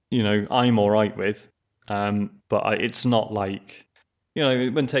 which I'm all right with. But it's not like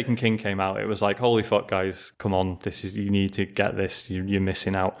when Taken King came out, it was like, holy fuck, guys, come on, you need to get this. You're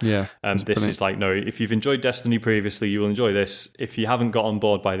missing out. yeah. This is like, no, if you've enjoyed Destiny previously, you will enjoy this. If you haven't got on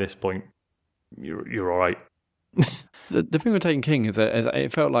board by this point, you're all right. The thing with Taken King is that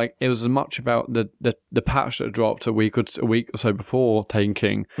it felt like it was as much about the patch that dropped a week or so before Taken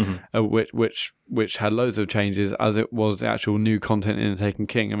King, which had loads of changes, as it was the actual new content in Taken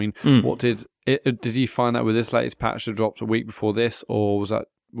King. I mean, what did you find that with this latest patch that dropped a week before this, or was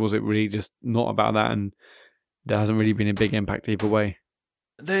it really just not about that, and there hasn't really been a big impact either way?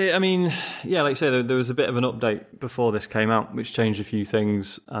 Like I say, there was a bit of an update before this came out, which changed a few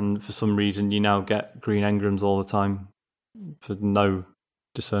things, and for some reason you now get green engrams all the time for no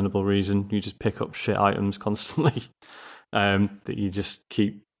discernible reason. You just pick up shit items constantly that you just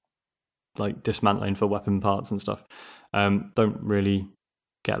keep like dismantling for weapon parts and stuff. Don't really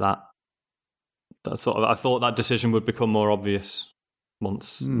get that. I thought that decision would become more obvious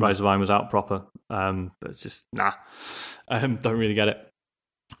once Rise of Iron was out proper, but it's just don't really get it.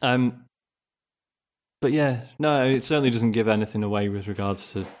 But yeah, no, it certainly doesn't give anything away with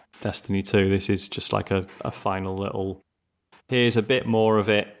regards to Destiny 2. This is just like a final little, here's a bit more of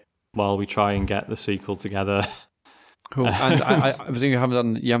it while we try and get the sequel together. Cool. And I presume you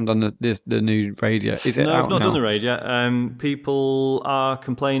haven't done the new raid yet. Is it No, out I've not now? done the raid yet. People are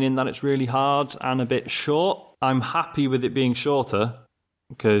complaining that it's really hard and a bit short. I'm happy with it being shorter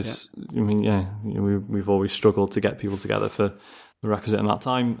because, we've always struggled to get people together for the requisite amount of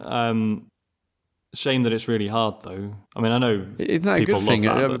time. Shame that it's really hard, though. I mean, I know Isn't that a people good thing?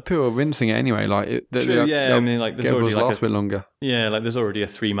 love that, but- People are rinsing it anyway. Like, True, yeah. I mean, like, there's already like last bit longer. yeah, like there's already a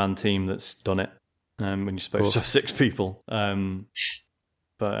 3-man team that's done it. When you're supposed to have 6 people.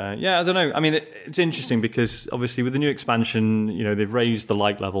 But I don't know. I mean, it's interesting because obviously with the new expansion, they've raised the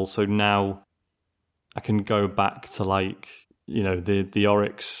light level, so now I can go back to like the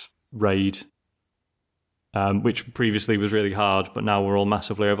Oryx raid. Which previously was really hard, but now we're all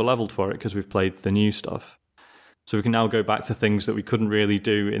massively over-leveled for it because we've played the new stuff. So we can now go back to things that we couldn't really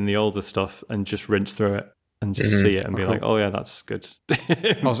do in the older stuff and just rinse through it and just see it and be like, oh yeah, that's good. So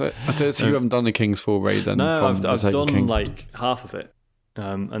you haven't done the King's Fall raid then? No, from I've the Taken done King? like half of it.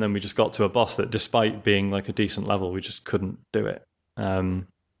 And then we just got to a boss that despite being like a decent level, we just couldn't do it.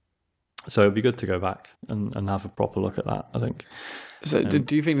 So it'd be good to go back and have a proper look at that, I think. So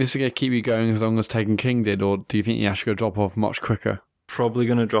do you think this is going to keep you going as long as Taken King did, or do you think you actually going to drop off much quicker? Probably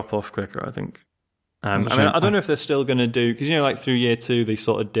going to drop off quicker, I think. I That's a mean, shame. I don't know if they're still going to do, because like through year 2 they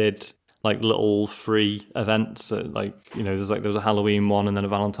sort of did like little free events, there was a Halloween one and then a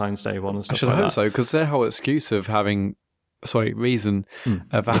Valentine's Day one and I stuff should like hope that. so, because their whole excuse of having, for having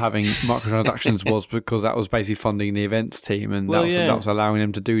microtransactions was because that was basically funding the events team, and Well, that was allowing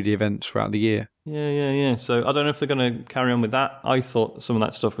them to do the events throughout the year. Yeah. So I don't know if they're going to carry on with that. I thought some of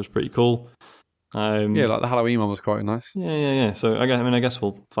that stuff was pretty cool. Yeah, like the Halloween one was quite nice. Yeah. So I guess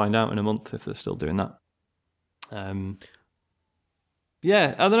we'll find out in a month if they're still doing that.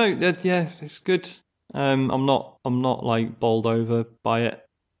 Yeah, I don't know. Yeah, it's good. I'm not like bowled over by it.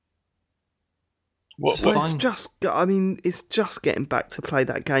 What? So Fine. it's just getting back to play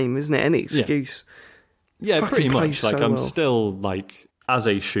that game, isn't it? Any excuse. Yeah, Fucking pretty much. plays Like so I'm well. still like, as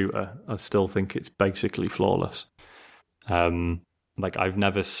a shooter, I still think it's basically flawless. Like I've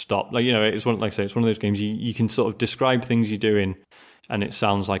never stopped. Like it's one of those games you can sort of describe things you're doing, and it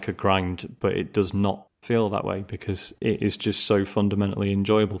sounds like a grind, but it does not feel that way because it is just so fundamentally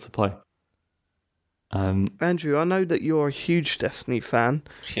enjoyable to play. Andrew, I know that you're a huge Destiny fan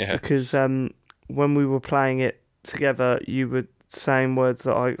Yeah. because when we were playing it together, you were saying words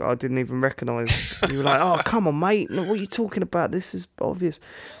that I didn't even recognise. You were like, "Oh, come on, mate! No, what are you talking about? This is obvious."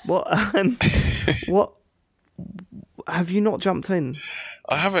 What have you not jumped in?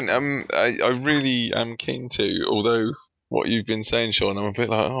 I haven't. I really am keen to, although what you've been saying, Sean. I'm a bit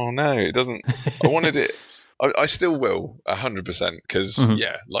like, oh no, it doesn't. I wanted it. I still will 100% because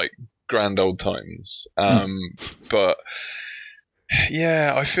like grand old times. But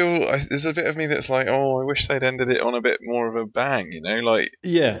yeah, I feel there's a bit of me that's like, oh, I wish they'd ended it on a bit more of a bang, like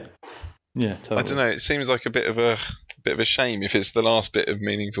yeah, totally. I don't know. It seems like a bit of a shame if it's the last bit of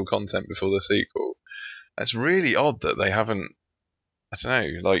meaningful content before the sequel. It's really odd that they haven't. I don't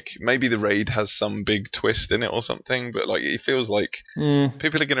know. Like maybe the raid has some big twist in it or something, but like it feels like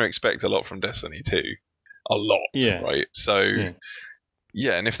people are going to expect a lot from Destiny 2, a lot, right? So.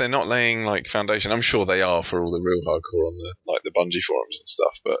 Yeah, and if they're not laying like foundation, I'm sure they are for all the real hardcore on the Bungie forums and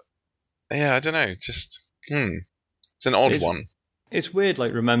stuff. But yeah, I don't know. Just it's an odd one. It's weird,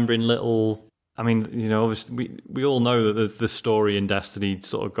 like remembering little. I mean, obviously we all know that the story in Destiny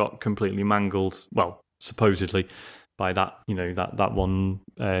sort of got completely mangled. Well, supposedly by that that one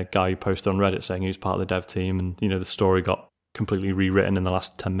guy who posted on Reddit saying he was part of the dev team, and the story got completely rewritten in the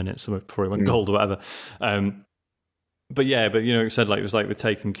last 10 minutes before it went gold or whatever. But it said like it was like with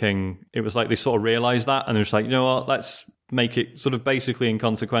Taken King, it was like they sort of realised that, and they're just like, you know what, let's make it sort of basically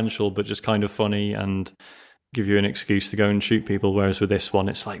inconsequential, but just kind of funny and give you an excuse to go and shoot people. Whereas with this one,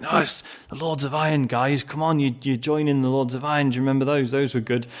 it's like, no, it's the Lords of Iron, guys. Come on, you join in the Lords of Iron. Do you remember those? Those were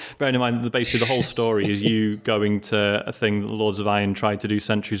good. Bearing in mind that basically the whole story is you going to a thing that the Lords of Iron tried to do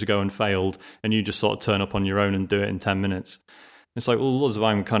centuries ago and failed, and you just sort of turn up on your own and do it in 10 minutes. It's like, well, the Lords of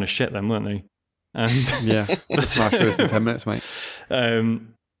Iron were kind of shit then, weren't they? Yeah, smash through in 10 minutes, mate.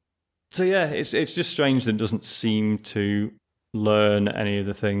 So yeah, it's just strange that it doesn't seem to learn any of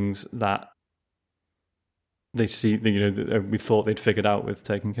the things that they see. That we thought they'd figured out with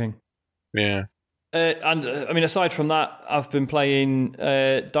Taken King. Yeah. And I mean, aside from that, I've been playing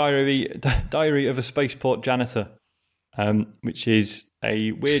Diary of a Spaceport Janitor, which is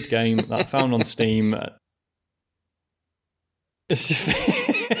a weird game that I found on Steam.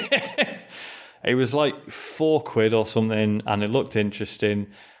 It was like £4 or something, and it looked interesting.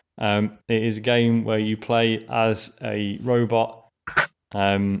 It is a game where you play as a robot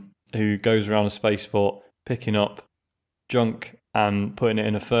who goes around a spaceport picking up junk and putting it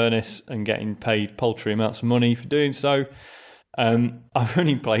in a furnace and getting paid paltry amounts of money for doing so. I've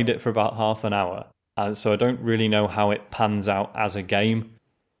only played it for about half an hour, so I don't really know how it pans out as a game.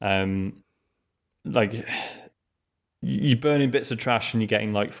 You're burning bits of trash and you're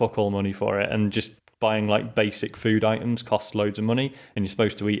getting like fuck all money for it, and just buying like basic food items costs loads of money, and you're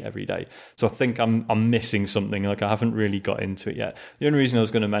supposed to eat every day. So I think I'm missing something. Like I haven't really got into it yet. The only reason I was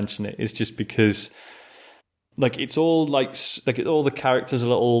going to mention it is just because like it's all like all the characters are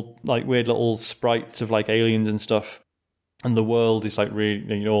little like weird little sprites of like aliens and stuff, and the world is like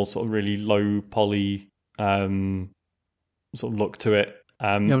really all sort of really low poly sort of look to it.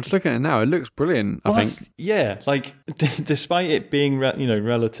 I'm just looking at it now. It looks brilliant. I think. Yeah, like despite it being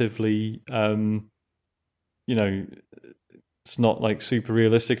relatively, it's not like super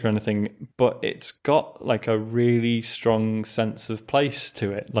realistic or anything, but it's got like a really strong sense of place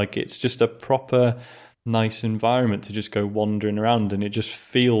to it. Like it's just a proper nice environment to just go wandering around, and it just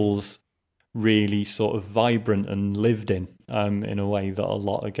feels really sort of vibrant and lived in a way that a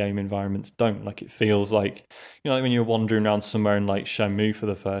lot of game environments don't. Like it feels like, like when you're wandering around somewhere in like Shenmue for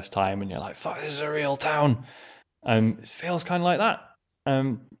the first time and you're like, fuck, this is a real town. It feels kind of like that.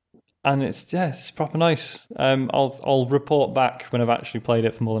 And it's proper nice. I'll report back when I've actually played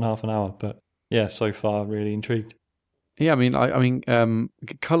it for more than half an hour, but yeah, so far really intrigued. Yeah, I mean,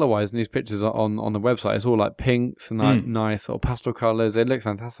 color-wise in these pictures on the website, it's all like pinks and like nice sort of pastel colors. It looks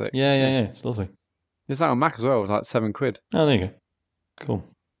fantastic. Yeah, it's lovely. It's out on Mac as well. It was like £7. Oh, there you go. Cool.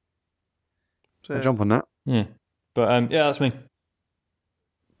 So, I'll jump on that. Yeah, but that's me.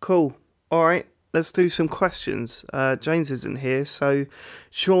 Cool. All right, let's do some questions. James isn't here, so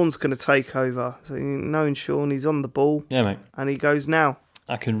Sean's going to take over. So knowing Sean, he's on the ball. Yeah, mate. And he goes now.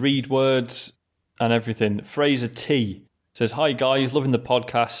 I can read words and everything. Fraser T says, "Hi guys, loving the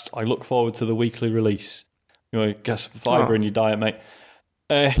podcast. I look forward to the weekly release." Get some fibre in your diet, mate.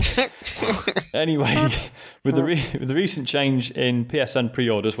 Anyway, with the recent change in PSN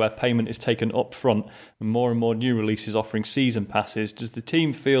pre-orders where payment is taken up front and more new releases offering season passes, does the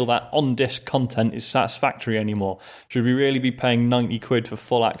team feel that on-disc content is satisfactory anymore? Should we really be paying £90 for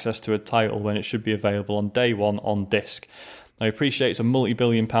full access to a title when it should be available on day one on disc? I appreciate it's a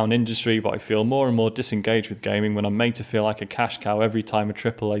multi-billion-pound industry, but I feel more and more disengaged with gaming when I'm made to feel like a cash cow every time a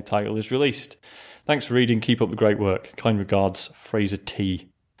AAA title is released. Thanks for reading. Keep up the great work. Kind regards, Fraser T.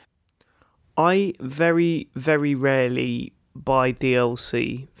 I very, very rarely buy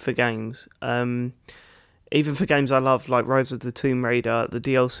DLC for games. Even for games I love, like Rise of the Tomb Raider, the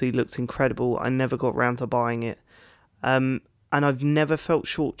DLC looked incredible. I never got round to buying it. and I've never felt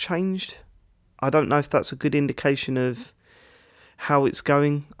shortchanged. I don't know if that's a good indication of how it's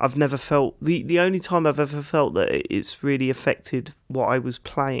going. I've never felt... The only time I've ever felt that it's really affected what I was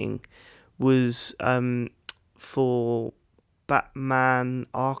playing was for Batman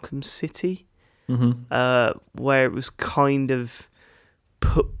Arkham City, where it was kind of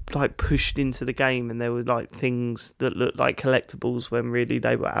pushed into the game, and there were like things that looked like collectibles when really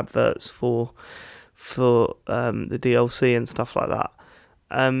they were adverts for the DLC and stuff like that.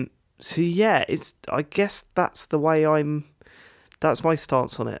 So yeah, I guess that's the way that's my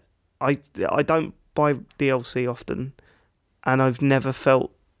stance on it. I don't buy DLC often, and I've never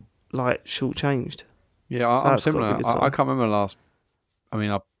felt like shortchanged. Yeah, I'm similar. I can't remember the last. I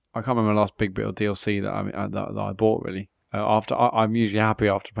mean, I can't remember the last big bit of DLC that I bought really. I'm usually happy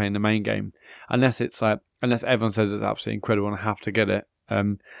after playing the main game, unless everyone says it's absolutely incredible and I have to get it.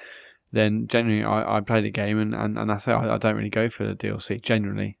 Then generally I play the game and that's it. I don't really go for the DLC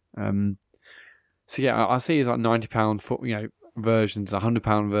generally. So yeah, I see it's like £90 for versions,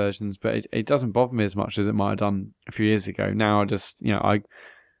 £100 versions, but it doesn't bother me as much as it might have done a few years ago. Now I just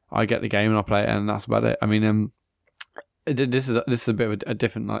I get the game and I play it and that's about it. I mean, this is a bit of a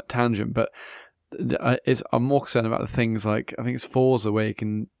different like tangent, but I'm more concerned about the things like I think it's Forza where you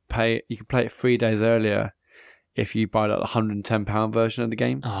can play it 3 days earlier if you buy like the £110 version of the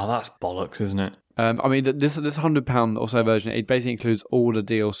game. Oh, that's bollocks, isn't it? I mean, this £100 or so version, it basically includes all the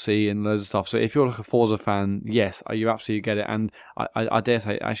DLC and loads of stuff. So if you're like a Forza fan, yes, you absolutely get it. And I dare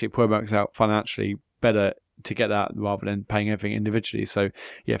say actually it probably works out financially better to get that rather than paying everything individually. So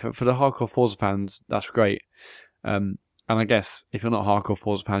yeah, for the hardcore Forza fans, that's great. And I guess if you're not a hardcore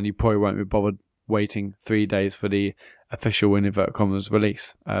Forza fan, you probably won't be bothered waiting 3 days for the official in inverted commas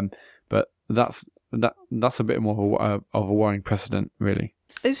release. But that's a bit more of a worrying precedent, really.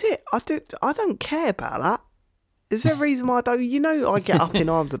 Is it? I don't care about that. Is there a reason why I don't? I get up in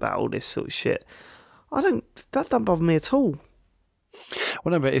arms about all this sort of shit. That don't bother me at all.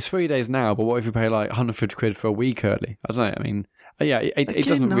 Well, no, but it's 3 days now, but what if you pay like 150 quid for a week early? I don't know. I mean, yeah, it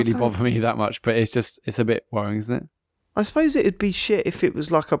doesn't really bother me that much, but it's a bit worrying, isn't it? I suppose it would be shit if it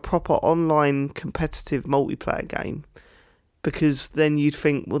was like a proper online competitive multiplayer game, because then you'd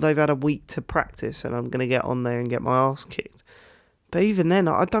think, well, they've had a week to practice and I'm going to get on there and get my ass kicked. But even then,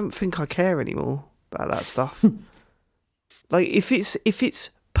 I don't think I care anymore about that stuff. Like, if it's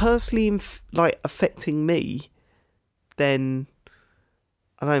personally affecting me, then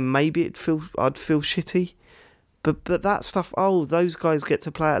I don't know, maybe I'd feel shitty. But that stuff, those guys get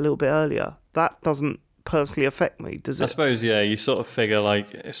to play it a little bit earlier. That doesn't personally affect me, does it? I suppose, yeah, you sort of figure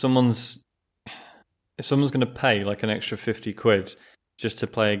like if someone's going to pay like an extra 50 quid just to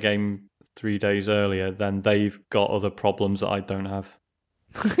play a game 3 days earlier, then they've got other problems that I don't have.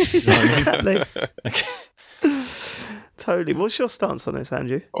 Exactly. Totally. What's your stance on this,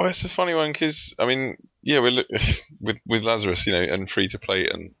 Andrew? Oh, it's a funny one because I mean, yeah, we're with Lazarus, and free to play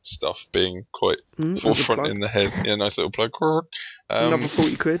and stuff being quite forefront in the head. Yeah, nice little plug. Another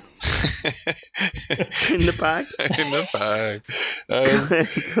 40 quid in the bag. In the bag.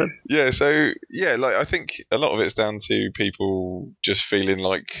 Yeah. So yeah, like I think a lot of it's down to people just feeling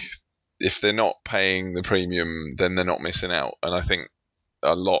like if they're not paying the premium, then they're not missing out. And I think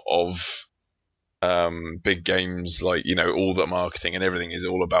a lot of big games, like all the marketing and everything is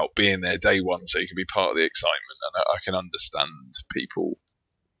all about being there day one, so you can be part of the excitement. And I can understand people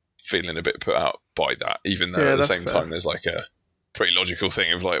feeling a bit put out by that, even though at the same time there's like a pretty logical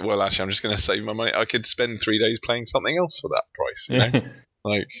thing of like, well, actually, I'm just going to save my money. I could spend 3 days playing something else for that price. You know,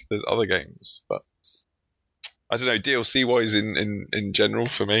 like there's other games, but I don't know. DLC wise, in general,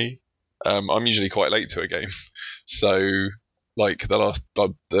 for me, I'm usually quite late to a game, so. Like the last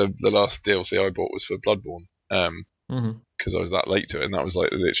DLC I bought was for Bloodborne, because I was that late to it, and that was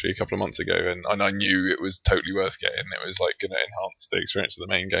like literally a couple of months ago, and I knew it was totally worth getting. It was like going to enhance the experience of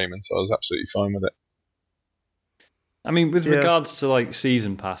the main game, and so I was absolutely fine with it. I mean, with regards to like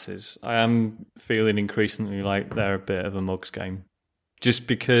season passes, I am feeling increasingly like they're a bit of a mugs game, just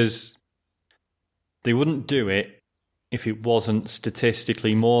because they wouldn't do it if it wasn't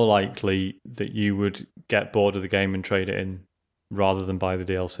statistically more likely that you would get bored of the game and trade it in, rather than buy the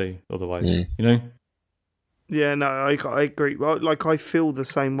DLC otherwise, Yeah, no, I agree. Well, like, I feel the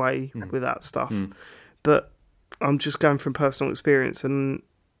same way with that stuff. But I'm just going from personal experience, and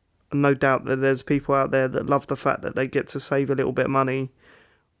no doubt that there's people out there that love the fact that they get to save a little bit of money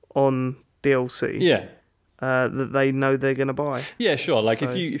on DLC. Yeah. That they know they're going to buy. Yeah, sure. Like,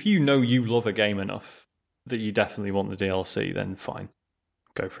 if you know you love a game enough that you definitely want the DLC, then fine.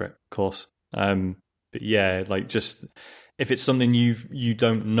 Go for it, of course. But yeah, like, just if it's something you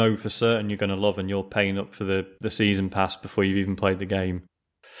don't know for certain you're going to love, and you're paying up for the season pass before you've even played the game,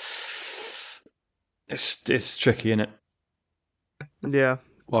 it's tricky, isn't it? Yeah.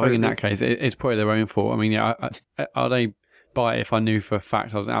 Well, I think in that case, it's probably their own fault. I mean, yeah, I'd only buy it if I knew for a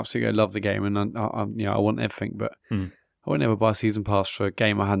fact I was absolutely going to love the game, and I want everything. But I would never buy a season pass for a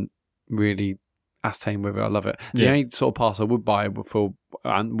game I hadn't really ascertained whether I love it. The only sort of pass I would buy for,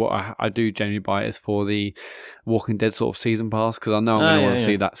 and what I do generally buy, is for the Walking Dead sort of season pass, because I know I'm going to want to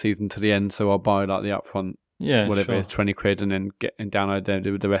see that season to the end. So I'll buy like the upfront, whatever it is, 20 quid, and then get and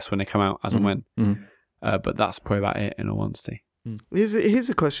download the rest when they come out as and when. But that's probably about it, in all honesty. Here's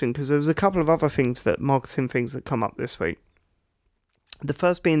a question, because there was a couple of other things, marketing things that come up this week. The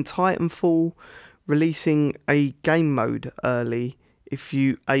first being Titanfall releasing a game mode early if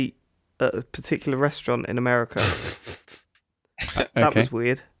you ate at a particular restaurant in America. That was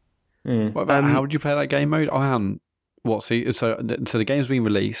weird. What about, how would you play that game mode? I haven't. So the game's been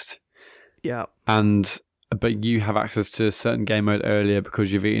released. Yeah. But you have access to a certain game mode earlier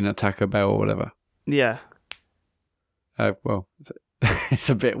because you've eaten at Taco Bell or whatever. Yeah. Well, it's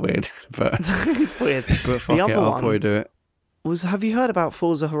a bit weird, but it's weird. But fuck it, I'll probably do it. Have you heard about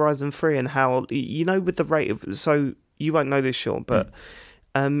Forza Horizon 3 and how, with the rate of, so you won't know this, Sean, but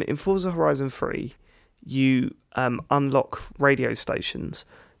in Forza Horizon 3, you unlock radio stations.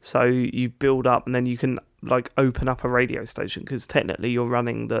 So you build up, and then you can open up a radio station, because technically you're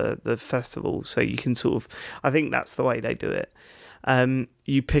running the festival, so you can sort of, I think that's the way they do it.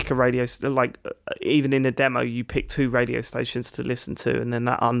 You pick a radio, even in a demo, you pick 2 radio stations to listen to, and then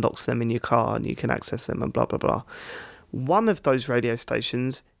that unlocks them in your car, and you can access them, and blah blah blah. One of those radio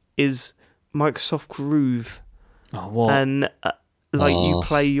stations is Microsoft Groove. Oh, what? And you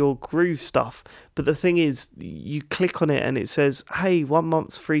play your Groove stuff, but the thing is, you click on it and it says, "Hey, 1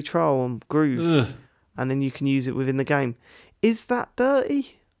 month's free trial on Groove," and then you can use it within the game. Is that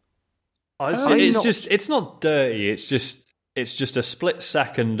dirty? It's not dirty. It's just a split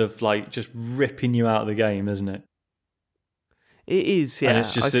second of just ripping you out of the game, isn't it? It is, yeah. And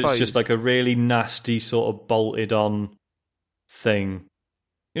it's just like a really nasty sort of bolted on thing.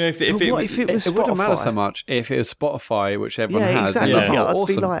 If it was Spotify, it wouldn't matter so much if it was Spotify, which everyone has. Exactly.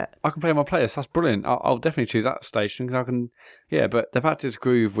 Awesome! I can play my playlist. That's brilliant. I'll definitely choose that station, because I can. Yeah, but the fact is,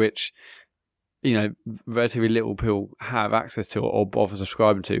 Groove, which relatively little people have access to or bother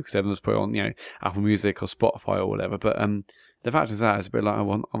subscribing to, because everyone's put on Apple Music or Spotify or whatever. But the fact is that it's a bit like,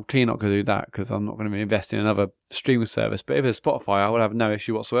 I'm clearly not going to do that, because I'm not going to be investing in another streaming service. But if it's Spotify, I would have no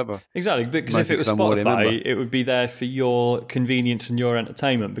issue whatsoever. Exactly, because if it was Spotify, it would be there for your convenience and your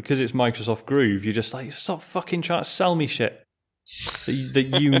entertainment. Because it's Microsoft Groove, you're just like, stop fucking trying to sell me shit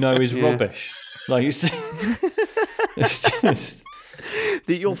that is rubbish. It's just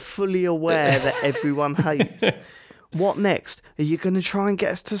that you're fully aware that everyone hates. What next? Are you going to try and get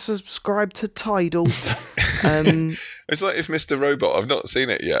us to subscribe to Tidal? It's like if Mr. Robot, I've not seen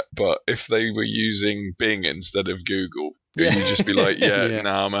it yet, but if they were using Bing instead of Google, you'd just be like,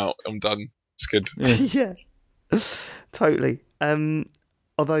 nah, I'm out, I'm done. It's good. Yeah, totally.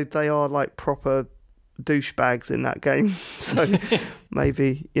 Although they are proper douchebags in that game, so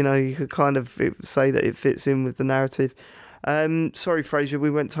maybe you could kind of say that it fits in with the narrative. Sorry, Fraser, we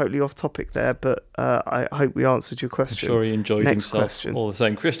went totally off topic there, but I hope we answered your question. I'm sure he enjoyed himself all the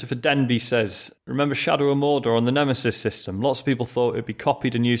same. Christopher Denby says, remember Shadow of Mordor on the Nemesis system? Lots of people thought it would be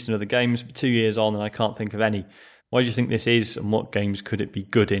copied and used in other games, but 2 years on and I can't think of any. Why do you think this is, and what games could it be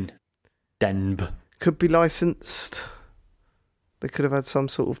good in? Denb. Could be licensed. They could have had some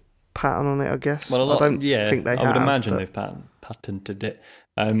sort of pattern on it, I guess. Well, I don't think they have. I would imagine they've patented it.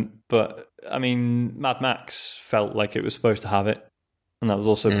 But I mean, Mad Max felt like it was supposed to have it, and that was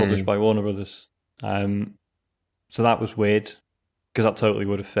also published by Warner Brothers. So that was weird, because that totally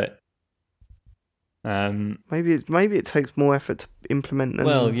would have fit. Maybe it takes more effort to implement than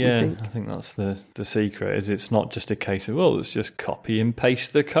I think that's the secret. Is it's not just a case of let's just copy and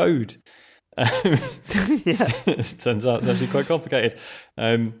paste the code. It turns out it's actually quite complicated.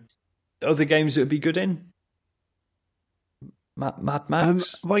 Other games that would be good in. Mad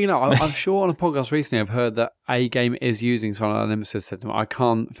Max? I'm sure on a podcast recently I've heard that a game is using something like a Nemesis system. I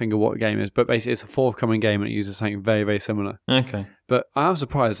can't think of what game it is, but basically it's a forthcoming game and it uses something very, very similar. Okay. But I am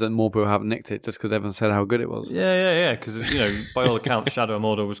surprised that more people haven't nicked it just because everyone said how good it was. Yeah, because, by all accounts, Shadow of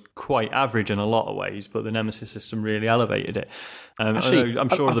Mordor was quite average in a lot of ways, but the Nemesis system really elevated it. Actually, I'm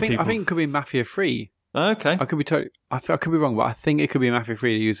sure I think it could be Mafia 3. Okay. I could be wrong, but I think it could be Mafia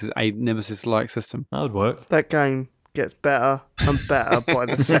 3 that uses a Nemesis-like system. That would work. That game gets better and better by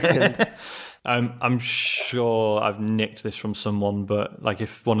the second. I'm sure I've nicked this from someone, but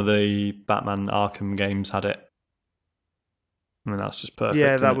if one of the Batman Arkham games had it, I mean, that's just perfect.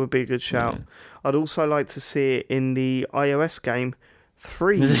 Yeah, isn't that it? would be a good shout. Yeah. I'd also like to see it in the iOS game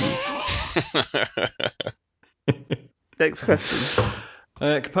Threes. Next question.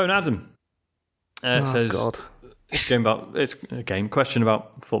 Capone Adam says, God. It's a game question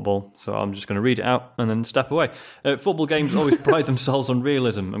about football, so I'm just going to read it out and then step away. Football games always pride themselves on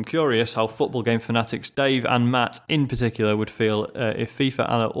realism. I'm curious how football game fanatics Dave and Matt in particular would feel if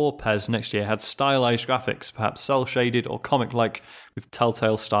FIFA or PES next year had stylized graphics, perhaps cel-shaded or comic-like with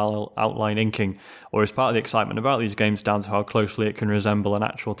Telltale style outline inking, or is part of the excitement about these games down to how closely it can resemble an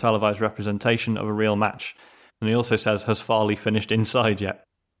actual televised representation of a real match. And he also says, has Farley finished Inside yet?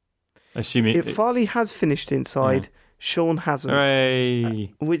 Assuming If Farley has finished Inside, Sean hasn't.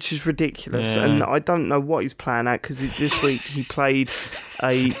 Hooray! Which is ridiculous. Yeah. And I don't know what he's playing at, because this week he played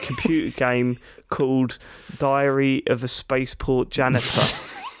a computer game called Diary of a Spaceport Janitor.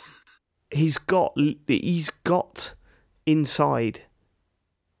 He's got Inside.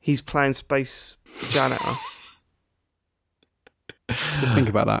 He's playing Space Janitor. Just think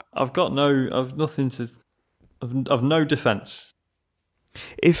about that. I've no defence.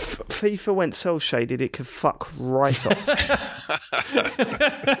 If FIFA went cel-shaded, it could fuck right off.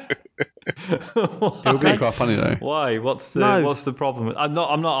 It would be quite funny though. Why? What's the problem? I'm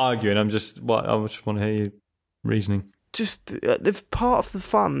not arguing. I just want to hear your reasoning. Just the part of the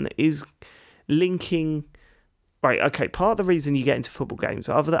fun is linking. Right. Okay. Part of the reason you get into football games,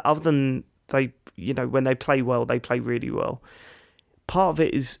 other than they, when they play well, they play really well. Part of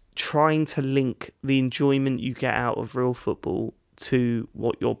it is trying to link the enjoyment you get out of real football to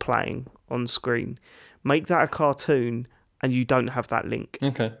what you're playing on screen. Make that a cartoon and you don't have that link.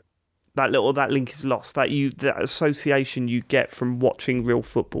 Okay. That link is lost. That association you get from watching real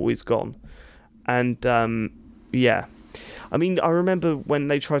football is gone. And yeah. I mean, I remember when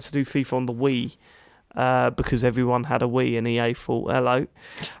they tried to do FIFA on the Wii, because everyone had a Wii and EA thought, hello.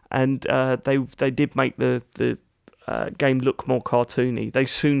 And they did make the game look more cartoony. They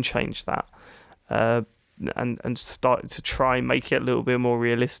soon changed that. And started to try and make it a little bit more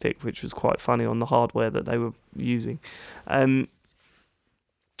realistic, which was quite funny on the hardware that they were using. Yeah,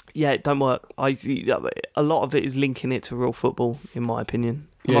 it don't work. A lot of it is linking it to real football, in my opinion.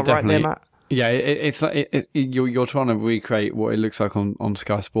 Am I right there, Matt? Yeah, it's like you're trying to recreate what it looks like on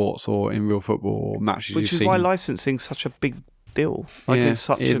Sky Sports or in real football or matches. Which is why licensing's such a big deal. Like it's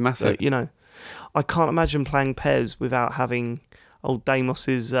such a massive. I can't imagine playing PES without having old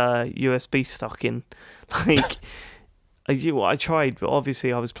Damos's USB stuck in. Like, I tried, but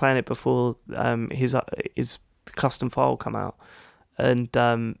obviously I was playing it before his custom file come out, and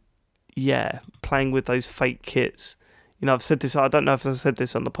playing with those fake kits. I've said this. I don't know if I've said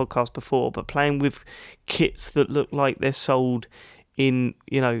this on the podcast before, but playing with kits that look like they're sold in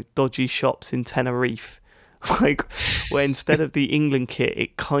dodgy shops in Tenerife. Like, where instead of the England kit,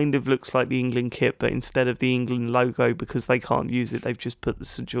 it kind of looks like the England kit, but instead of the England logo, because they can't use it, they've just put the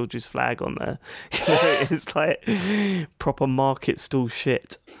St George's flag on there. It's like proper market stall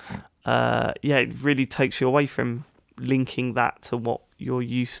shit. It really takes you away from linking that to what you're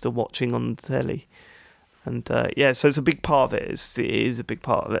used to watching on the telly. And so it's a big part of it. It is a big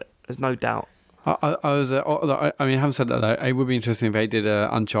part of it. There's no doubt. I haven't said that though. It would be interesting if they did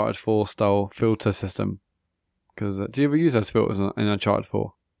a Uncharted 4 style filter system. Because do you ever use those filters in Uncharted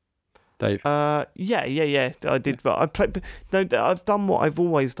 4, Dave? Yeah. I did, but I've done what I've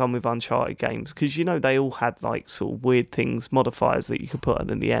always done with Uncharted games, because they all had like sort of weird things, modifiers that you could put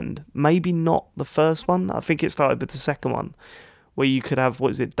in the end. Maybe not the first one. I think it started with the second one, where you could have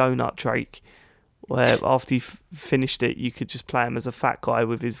Donut Drake, where after you finished it, you could just play him as a fat guy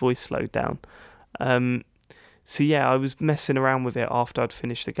with his voice slowed down. So yeah, I was messing around with it after I'd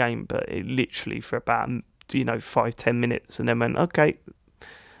finished the game, but it literally for about 5-10 minutes, and then went, okay,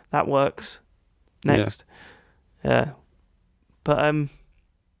 that works. Next. Yeah. But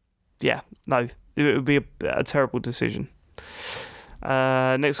no, it would be a terrible decision.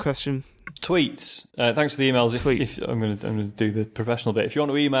 Next question. Tweets. Thanks for the emails. If I'm going to do the professional bit. If you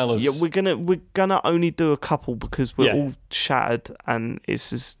want to email us, we're gonna only do a couple because we're all shattered, and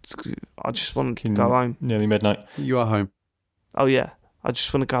it's just I just want to go home. Nearly midnight. You are home. Oh yeah, I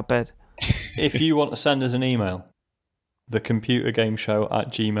just want to go to bed. If you want to send us an email,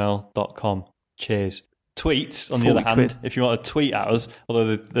 thecomputergameshow@gmail.com. Cheers. Tweets, on the other hand, if you want to tweet at us,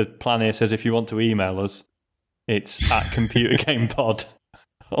 although the plan here says if you want to email us, it's at ComputerGamePod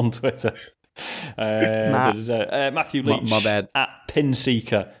on Twitter. Matthew Leach my bad. at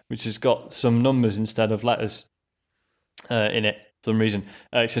Pinseeker, which has got some numbers instead of letters in it for some reason.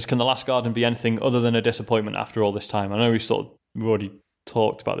 It says, can The Last Guardian be anything other than a disappointment after all this time? I know we've already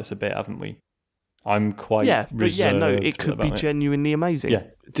talked about this a bit, haven't we? I'm quite reserved it could about be genuinely amazing. Yeah.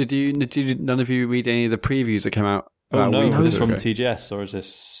 Did none of you read any of the previews that came out? Oh no, week or is this two from ago? TGS or is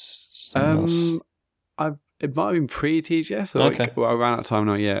this something else? It might have been pre-TGS, or Okay. around that time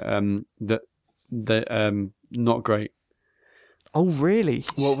now. Yeah, not great. Oh, really?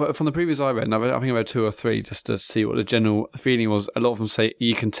 Well, from the previews I read, and I think I read 2 or 3 just to see what the general feeling was. A lot of them say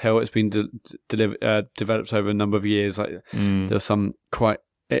you can tell it's been developed over a number of years. Like there's some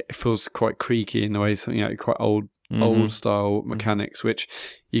it feels quite creaky in a way, quite old style mechanics, which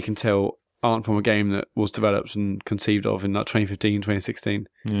you can tell aren't from a game that was developed and conceived of in like 2015, 2016.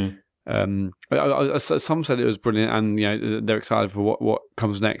 Some said it was brilliant, and they're excited for what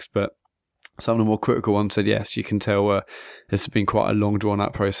comes next, but some of the more critical ones said yes, you can tell this has been quite a long drawn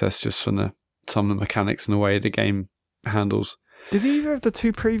out process just from some of the mechanics and the way the game handles. Did either of the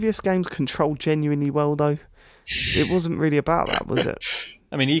 2 previous games control genuinely well, though? It wasn't really about that, was it?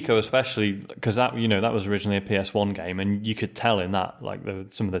 I mean, Eco especially, because that was originally a PS1 game, and you could tell in that, like,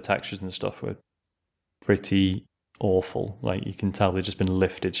 some of the textures and stuff were pretty awful. Like, you can tell they've just been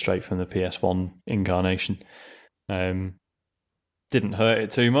lifted straight from the PS1 incarnation. Didn't hurt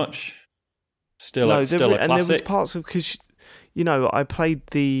it too much. Still a classic. And there was parts of, because I played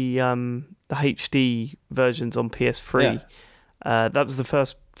the HD versions on PS3. Yeah. That was the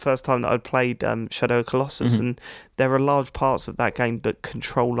first time that I'd played Shadow of Colossus, and there are large parts of that game that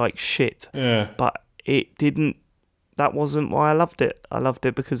control like shit. Yeah. But it didn't. That wasn't why I loved it. I loved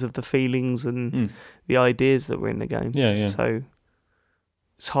it because of the feelings and the ideas that were in the game. Yeah, yeah. So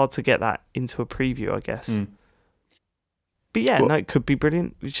it's hard to get that into a preview, I guess. But it could be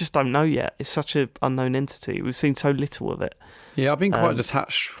brilliant. We just don't know yet. It's such an unknown entity. We've seen so little of it. Yeah, I've been quite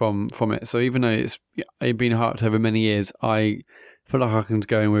detached from it. So even though it's been hyped over many years, I feel like I can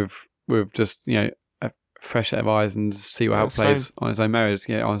go in with just a fresh set of eyes and see how it plays on its own merits.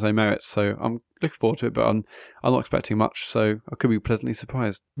 Yeah, on its own merits. So I'm looking forward to it, but I'm not expecting much. So I could be pleasantly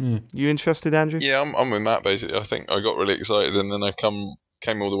surprised. You interested, Andrew? Yeah, I'm with Matt basically. I think I got really excited, and then I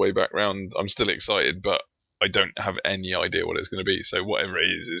came all the way back round. I'm still excited, but I don't have any idea what it's going to be. So whatever it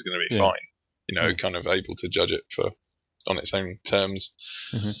is going to be fine. Kind of able to judge it on its own terms.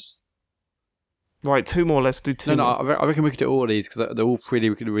 Right, 2 more. Let's do 2 more. I reckon we could do all of these because they're all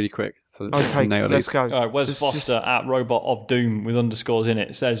really quick. So okay, let's go. All right, Wes Foster at Robot of Doom with underscores in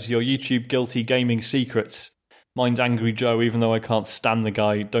it says, your YouTube guilty gaming secrets. Mine's Angry Joe, even though I can't stand the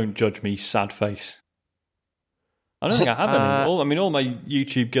guy. Don't judge me, sad face. I don't think I have any. All my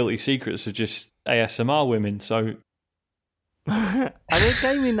YouTube guilty secrets are just ASMR women, so... Are there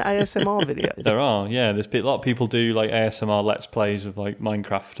gaming ASMR videos? There are, yeah. There's a lot of people do like ASMR Let's Plays of like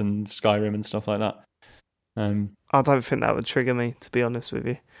Minecraft and Skyrim and stuff like that. I don't think that would trigger me, to be honest with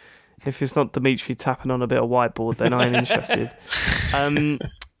you. If it's not Dimitri tapping on a bit of whiteboard, then I ain't interested.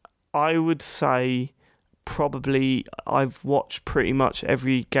 I would say probably I've watched pretty much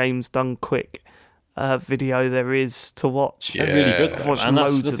every Games Done Quick video there is to watch. They're really good, I've watched and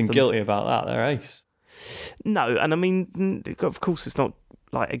loads that's nothing of them. guilty about that. They're ace. No, and I mean, of course, it's not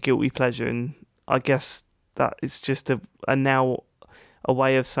like a guilty pleasure, and I guess that it's just a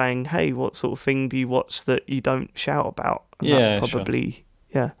way of saying, hey, what sort of thing do you watch that you don't shout about? And that's probably,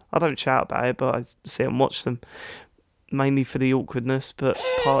 I don't shout about it, but I sit and watch them, mainly for the awkwardness, but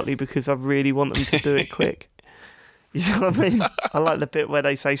partly because I really want them to do it quick. You know what I mean? I like the bit where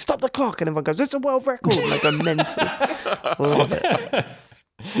they say, stop the clock, and everyone goes, it's a world record, and they go mental. Love it.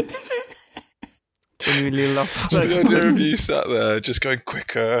 Genuinely love the idea of you sat there just going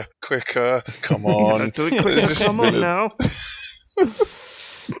quicker, come on. Do it quicker, come on now.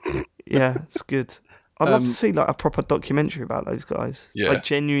 Yeah, it's good. I'd love to see like a proper documentary about those guys. Yeah. Like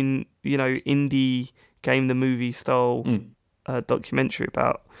genuine, indie game the movie style documentary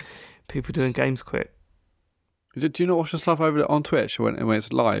about people doing games quick. Do you not watch the stuff over on Twitch when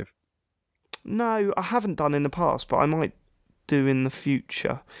it's live? No, I haven't done in the past, but I might do in the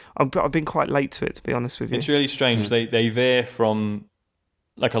future. I've been quite late to it, to be honest with you. It's really strange. They veer from,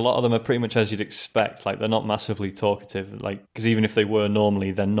 like, a lot of them are pretty much as you'd expect. Like, they're not massively talkative. Like, because even if they were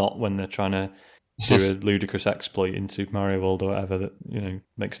normally, they're not when they're trying to do a ludicrous exploit in Super Mario World or whatever that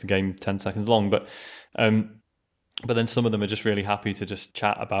makes the game 10 seconds long. But then some of them are just really happy to just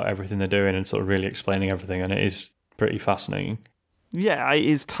chat about everything they're doing and sort of really explaining everything, and it is pretty fascinating. Yeah, it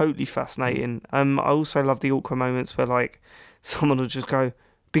is totally fascinating. I also love the awkward moments where like someone will just go,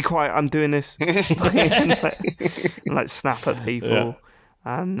 "Be quiet, I'm doing this," and like snap at people. Yeah.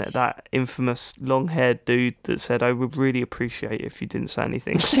 And that infamous long-haired dude that said, "I would really appreciate it if you didn't say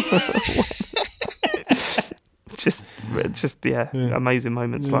anything." just amazing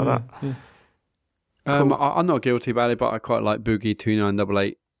moments like that. Yeah. Cool. I'm not guilty about it, but I quite like Boogie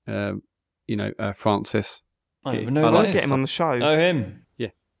 2988. Francis. I don't I know. I'd like like to get him on the show. Oh, him. Yeah.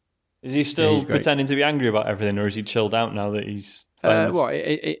 Is he Yeah, still he's great. pretending to be angry about everything, or is he chilled out now that he's famous? Well,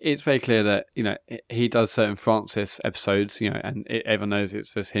 it's very clear that he does certain Francis episodes, and everyone knows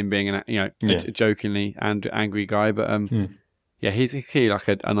it's just him being a jokingly and angry guy. But yeah, he's clearly like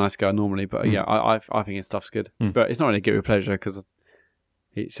a nice guy normally. But yeah, I think his stuff's good. But it's not really a guilty pleasure because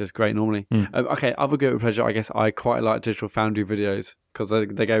it's just great normally. Okay, other guilty pleasure, I guess I quite like Digital Foundry videos because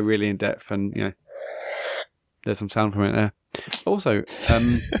they go really in depth and there's some sound from it there. Also,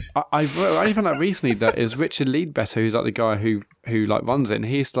 I only found out recently that it was Richard Leadbetter, who's like the guy who like runs it, and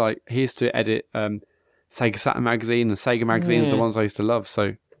he used to edit Sega Saturn magazine and Sega magazines, the ones I used to love.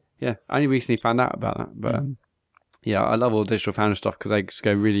 So yeah, I only recently found out about that. But yeah, I love all Digital Foundry stuff because they just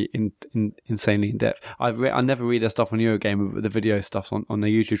go really insanely in depth. I never read their stuff on Eurogame, but the video stuff on their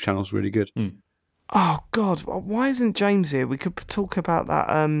YouTube channel is really good. Oh God, why isn't James here? We could talk about that.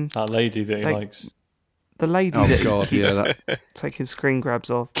 That lady that he likes. The lady Oh that God, keeps yeah. taking screen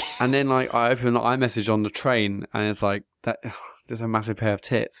grabs off. And then I open an iMessage on the train, and it's like that. There's a massive pair of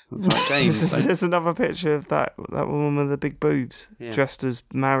tits. It's like James. There's another picture of that woman with the big boobs, dressed as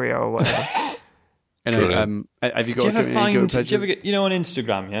Mario or whatever. Have you got? Do you ever get on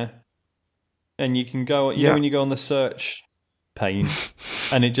Instagram, yeah? And you can go, you know, when you go on the search pane,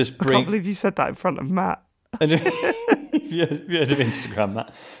 and it just I can't believe you said that in front of Matt. And have you heard of Instagram,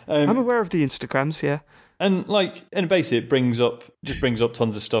 Matt? I'm aware of the Instagrams, yeah. And basically, it brings up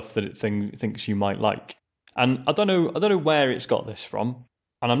tons of stuff that it thinks you might like. And I don't know where it's got this from.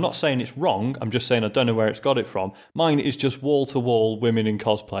 And I'm not saying it's wrong. I'm just saying I don't know where it's got it from. Mine is just wall to wall women in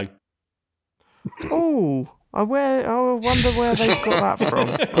cosplay. Oh, I wonder where they've got that from.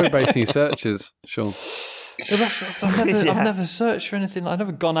 Probably based on your searches, Sean. I've never searched for anything. I've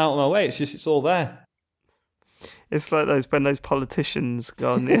never gone out of my way. It's all there. It's like when those politicians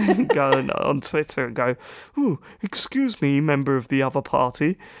go on Twitter and go, "Ooh, excuse me, member of the other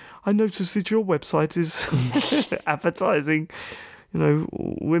party, I noticed that your website is advertising,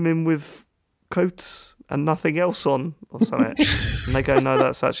 women with coats and nothing else on or something." And they go, "No,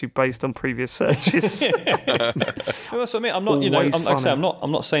 that's actually based on previous searches." That's what I mean. I'm not,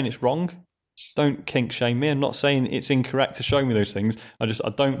 I'm not saying it's wrong. Don't kink shame me. I'm not saying it's incorrect to show me those things. I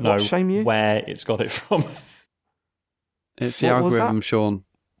don't know where it's got it from. It's the algorithm, Sean.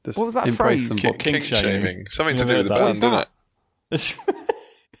 What was that phrase? Kink shaming. Something to do with the band, didn't it?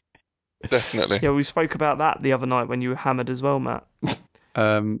 Definitely. Yeah, we spoke about that the other night when you were hammered as well, Matt.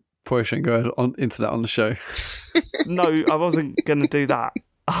 Probably shouldn't go into that on the show. No, I wasn't going to do that.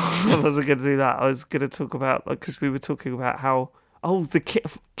 I was going to talk about, because we were talking about how, the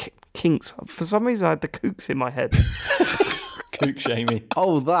kinks. For some reason, I had the kooks in my head. Kook shaming.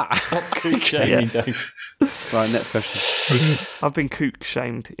 Oh, that. Stop kook shaming, Dave. Right, next question. I've been kook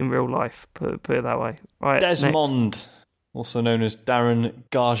shamed in real life, put it that way. Right, Desmond, next. Also known as Darren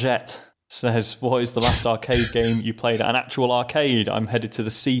Gargette, says, "What is the last arcade game you played at an actual arcade? I'm headed to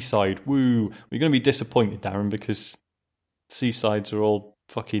the seaside. Woo. You're going to be disappointed, Darren, because seasides are all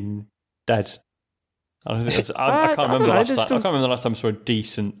fucking dead. I don't think that's, I can't remember I can't remember the last time I saw a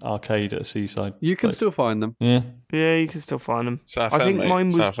decent arcade at a seaside. You can still find them. Yeah, you can still find them. I think mine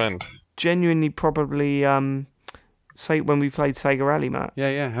was Southend. Genuinely probably say when we played Sega Rally, Matt.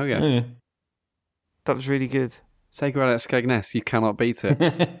 Yeah, hell yeah. That was really good. Sega Rally at Skegness, you cannot beat it.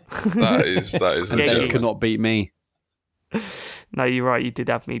 that is And you cannot beat me. No, you're right. You did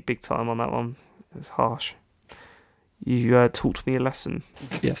have me big time on that one. It was harsh. You taught me a lesson.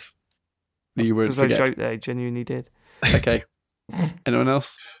 Yes. You would There's no joke there. Genuinely did. Okay. Anyone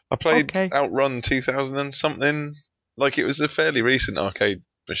else? I played Outrun 2000 and something. It was a fairly recent arcade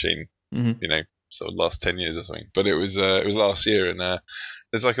machine. Mm-hmm. Sort of last 10 years or something. But it was last year, and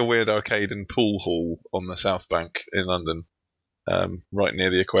there's a weird arcade and pool hall on the South Bank in London, right near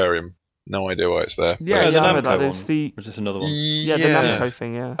the aquarium. No idea why it's there. Yeah, the Namco Namco one. Was this another one? Yeah, the Namco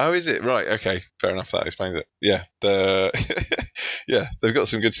thing, yeah. Oh, is it? Right, okay. Fair enough, that explains it. Yeah, they've got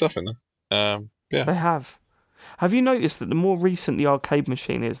some good stuff in there. Yeah. They have. Have you noticed that the more recent the arcade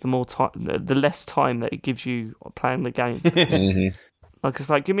machine is, the more the less time that it gives you playing the game? Mm-hmm. It's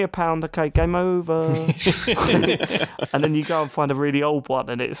like, give me £1, okay, game over. And then you go and find a really old one,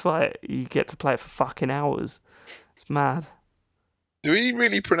 and it's like you get to play it for fucking hours. It's mad. Do we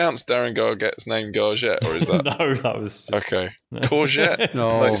really pronounce Darren Gargette's name Gargette, or is that... No, that was... Just... Okay. Courgette?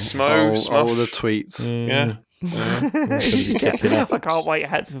 No. Like Smuff? All the tweets. Yeah. I can't wait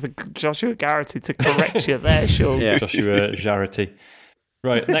for Joshua Garrity to correct you there, Sean. Yeah, Joshua Garrity.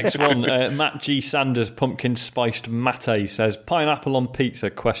 Right, next one. Matt G. Sanders, pumpkin spiced mate, says, "Pineapple on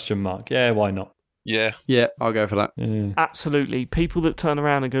pizza, ? Yeah, why not? Yeah. Yeah, I'll go for that. Yeah. Absolutely. People that turn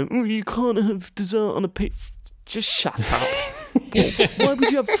around and go, "Oh, you can't have dessert on a pizza." Just shut up. Why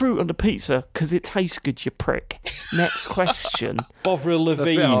would you have fruit on the pizza? Because it tastes good, you prick. Next question. Bovril That's a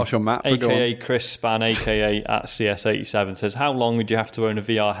bit Levine, harsh on Matt, but go aka Chris Span, aka at CS87, says, how long would you have to own a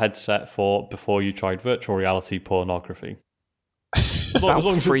VR headset for before you tried virtual reality pornography? About as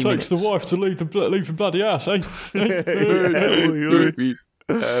long as 3 it takes minutes. the wife to leave the bloody ass, eh?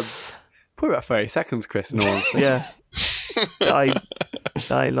 Probably about 30 seconds, Chris, in all honesty. Yeah. I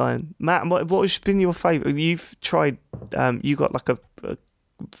ain't lying. Matt, what's been your favourite? You've tried, you got like a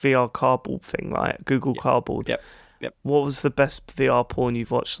VR cardboard thing, right? Google Cardboard. Yep. What was the best VR porn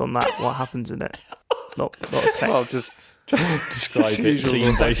you've watched on that? What happens in it? Not a sex. Well, just Describe it usual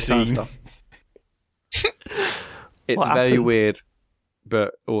scene by sex kind of scene. stuff. It's What very happened? weird,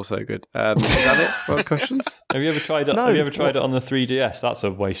 but also good. Is that it for our questions? Have you ever tried it? No, Have you ever tried it on the 3DS? That's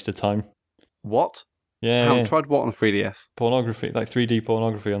a waste of time. What? I Yeah, haven't tried what on a 3DS? pornography, like 3D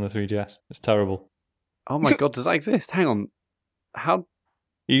pornography on the 3DS. It's terrible. Oh my god, does that exist? Hang on. How?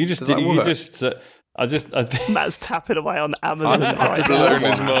 You just, Does that you work? just, I think. Matt's tapping away on I've Amazon I've right just now. blown looked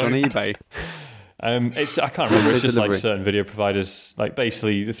his one on mind. eBay. It's I can't remember. It's just like Delivery. certain video providers, like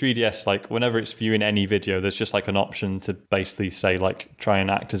basically the 3DS. Like whenever it's viewing any video, there's just like an option to basically say like try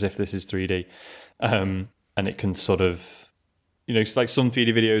and act as if this is 3D, and it can sort of, it's like some 3D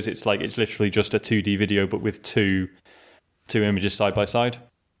videos. It's like it's literally just a 2D video, but with two images side by side,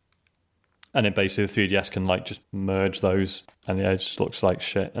 and then basically the 3DS can like just merge those, and it just looks like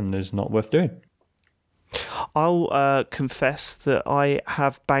shit and is not worth doing. I'll confess that I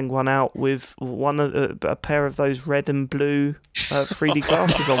have banged one out with a pair of those red and blue 3D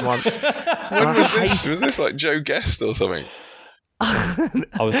glasses on once. When was this? Was this like Joe Guest or something? I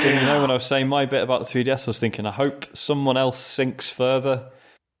was thinking, when I was saying my bit about the 3DS, I was thinking, I hope someone else sinks further.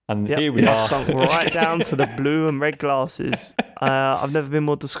 And Yep, here we I've are. sunk right down to the blue and red glasses. I've never been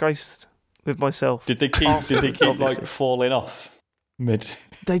more disgraced with myself. Did they keep Obviously. like falling off mid?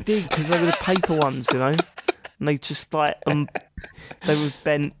 They did, because they were the paper ones, and they just like they were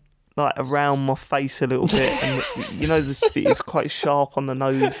bent like around my face a little bit, and it's quite sharp on the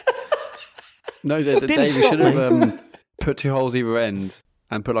nose. No, Didn't Dave, you stop should have put 2 holes either end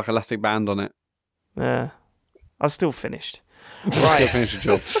and put like elastic band on it. Yeah, I still finished. Still Right, finish the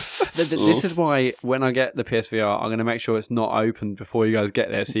job. This is why when I get the PSVR, I'm going to make sure it's not open before you guys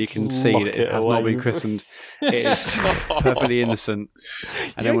get there, so you can see Lock that it it has not away. been christened. It is perfectly innocent.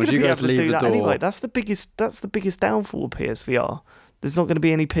 And you're then once going to you be guys able to leave do the that door, anyway. That's the biggest downfall of PSVR. There's not going to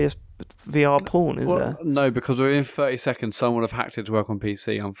be any PSVR porn, is there? no, because within 30 seconds, someone would have hacked it to work on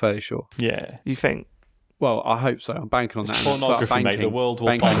PC. I'm fairly sure. Yeah. You think? Well, I hope so. I'm banking on that. It's and I'll start pornography, mate. banking. The world will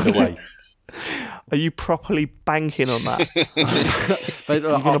Banking. find a way. Are you properly banking on that?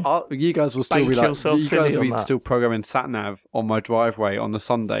 But, you guys will still bank be like, yourself you silly guys will on be that. still programming sat nav on my driveway on the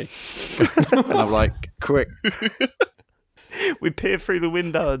Sunday, and I'm like, quick, We peer through the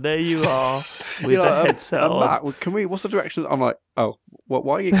window, and there you are with You know, the headset on. Matt, can we? What's the direction? I'm like, oh,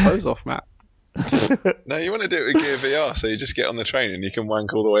 why are your clothes off, Matt? No, you want to do it with Gear VR, so you just get on the train and you can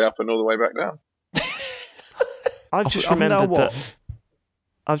wank all the way up and all the way back down. I've just I've now remembered what? that.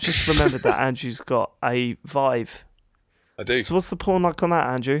 I've just remembered that Andrew's got a Vive. I do. So what's the porn like on that,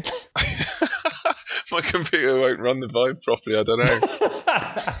 Andrew? My computer won't run the Vive properly, I don't know.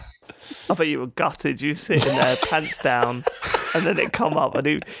 I bet you were gutted. You were sitting there, pants down, and then it come up,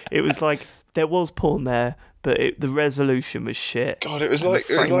 and it was like there was porn there, but the resolution was shit. God, it was And the like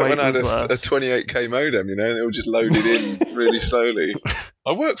frame when I had rate was a worse. 28k modem, and it all just loaded in really slowly.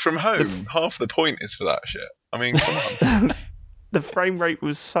 I work from home. Half the point is for that shit. I mean, come on. The frame rate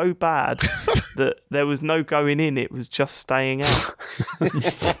was so bad that there was no going in; it was just staying out.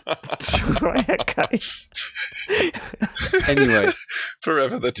 Right, okay. Anyway,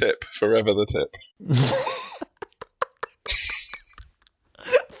 Forever the tip. Forever the tip.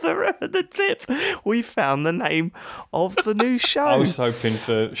 Forever the tip. We found the name of the new show. I was hoping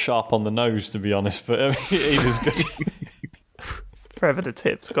for sharp on the nose, to be honest, but it was good. Forever the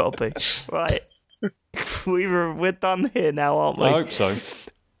tip's got to be right. We're done here now, aren't we? I hope so.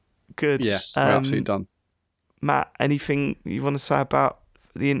 Good. yeah, we're absolutely done. Matt, anything you want to say about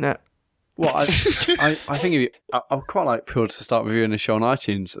the internet? Well, I think I'd quite like people to start reviewing the show on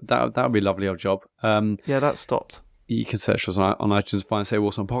iTunes. That would be a lovely old job. Yeah, that stopped. You can search us on iTunes, find Say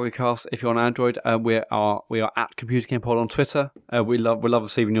Wilson Podcast. If you're on Android, we are at Computer Game Pod on Twitter. We love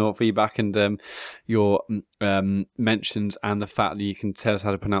receiving your feedback and your mentions, and the fact that you can tell us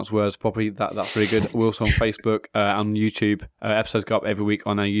how to pronounce words properly. That's really good. We're also on Facebook, on YouTube. Episodes go up every week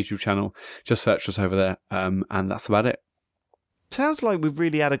on our YouTube channel. Just search us over there, and that's about it. Sounds like we've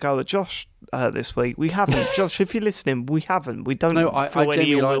really had a go at Josh this week. We haven't. Josh, if you're listening, we haven't. We don't feel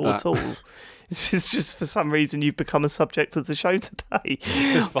any ill will at all. It's just for some reason you've become a subject of the show today.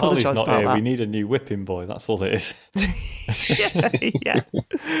 Because Farley's not here, we need a new whipping boy. That's all it is. yeah.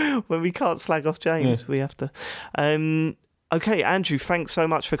 When we can't slag off James, we have to. Okay, Andrew, thanks so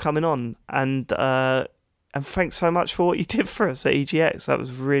much for coming on, and thanks so much for what you did for us at EGX. That was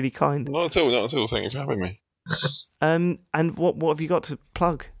really kind. Not at all. Thank you for having me. And what have you got to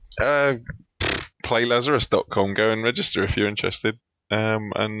plug? PlayLazarus.com. Go and register if you're interested.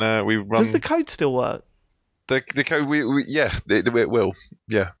 And we run. Does the code still work? The code, it will.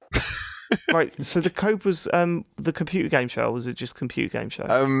 Yeah. Right. So the code was the computer game show, or was it just computer game show?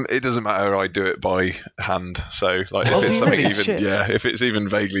 It doesn't matter. I do it by hand. So like, if Oh, it's do something you? even, Shit. if it's even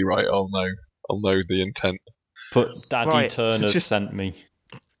vaguely right, I'll know the intent. But Daddy Right, so Turner just- sent me.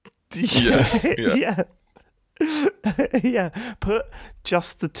 Yeah. Yeah. Put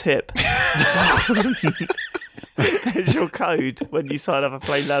just the tip as your code when you sign up at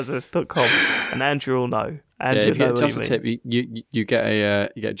PlayLazarus.com, and Andrew will know. Andrew if you will get know just what a you mean. tip, you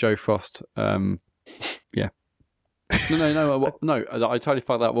get Joe Frost. Yeah. No. I totally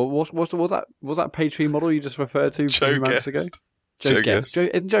fucked that. What was that Patreon model you just referred to a Joe few moments Guest. ago? Joe Guest.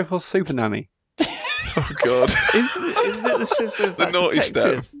 Guest. Isn't Joe Frost Super Nanny? Oh God. Isn't it the sister of The that naughty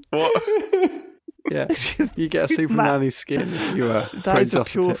detective? step. What? Yeah, you get a Super Matt, Nanny skin if you That is a just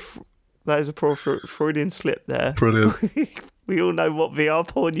pure. tip. That is a poor Freudian slip there. Brilliant. We all know what VR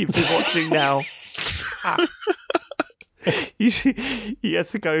porn you've been watching now. You have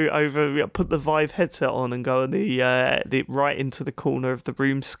to go over, put the Vive headset on, and go on the right into the corner of the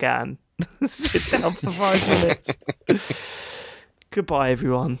room scan. Sit down for 5 minutes. Goodbye,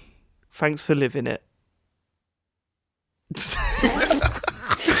 everyone. Thanks for living it.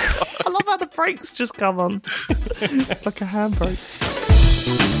 I love how the brakes just come on. It's like a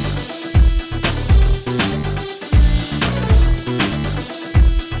handbrake.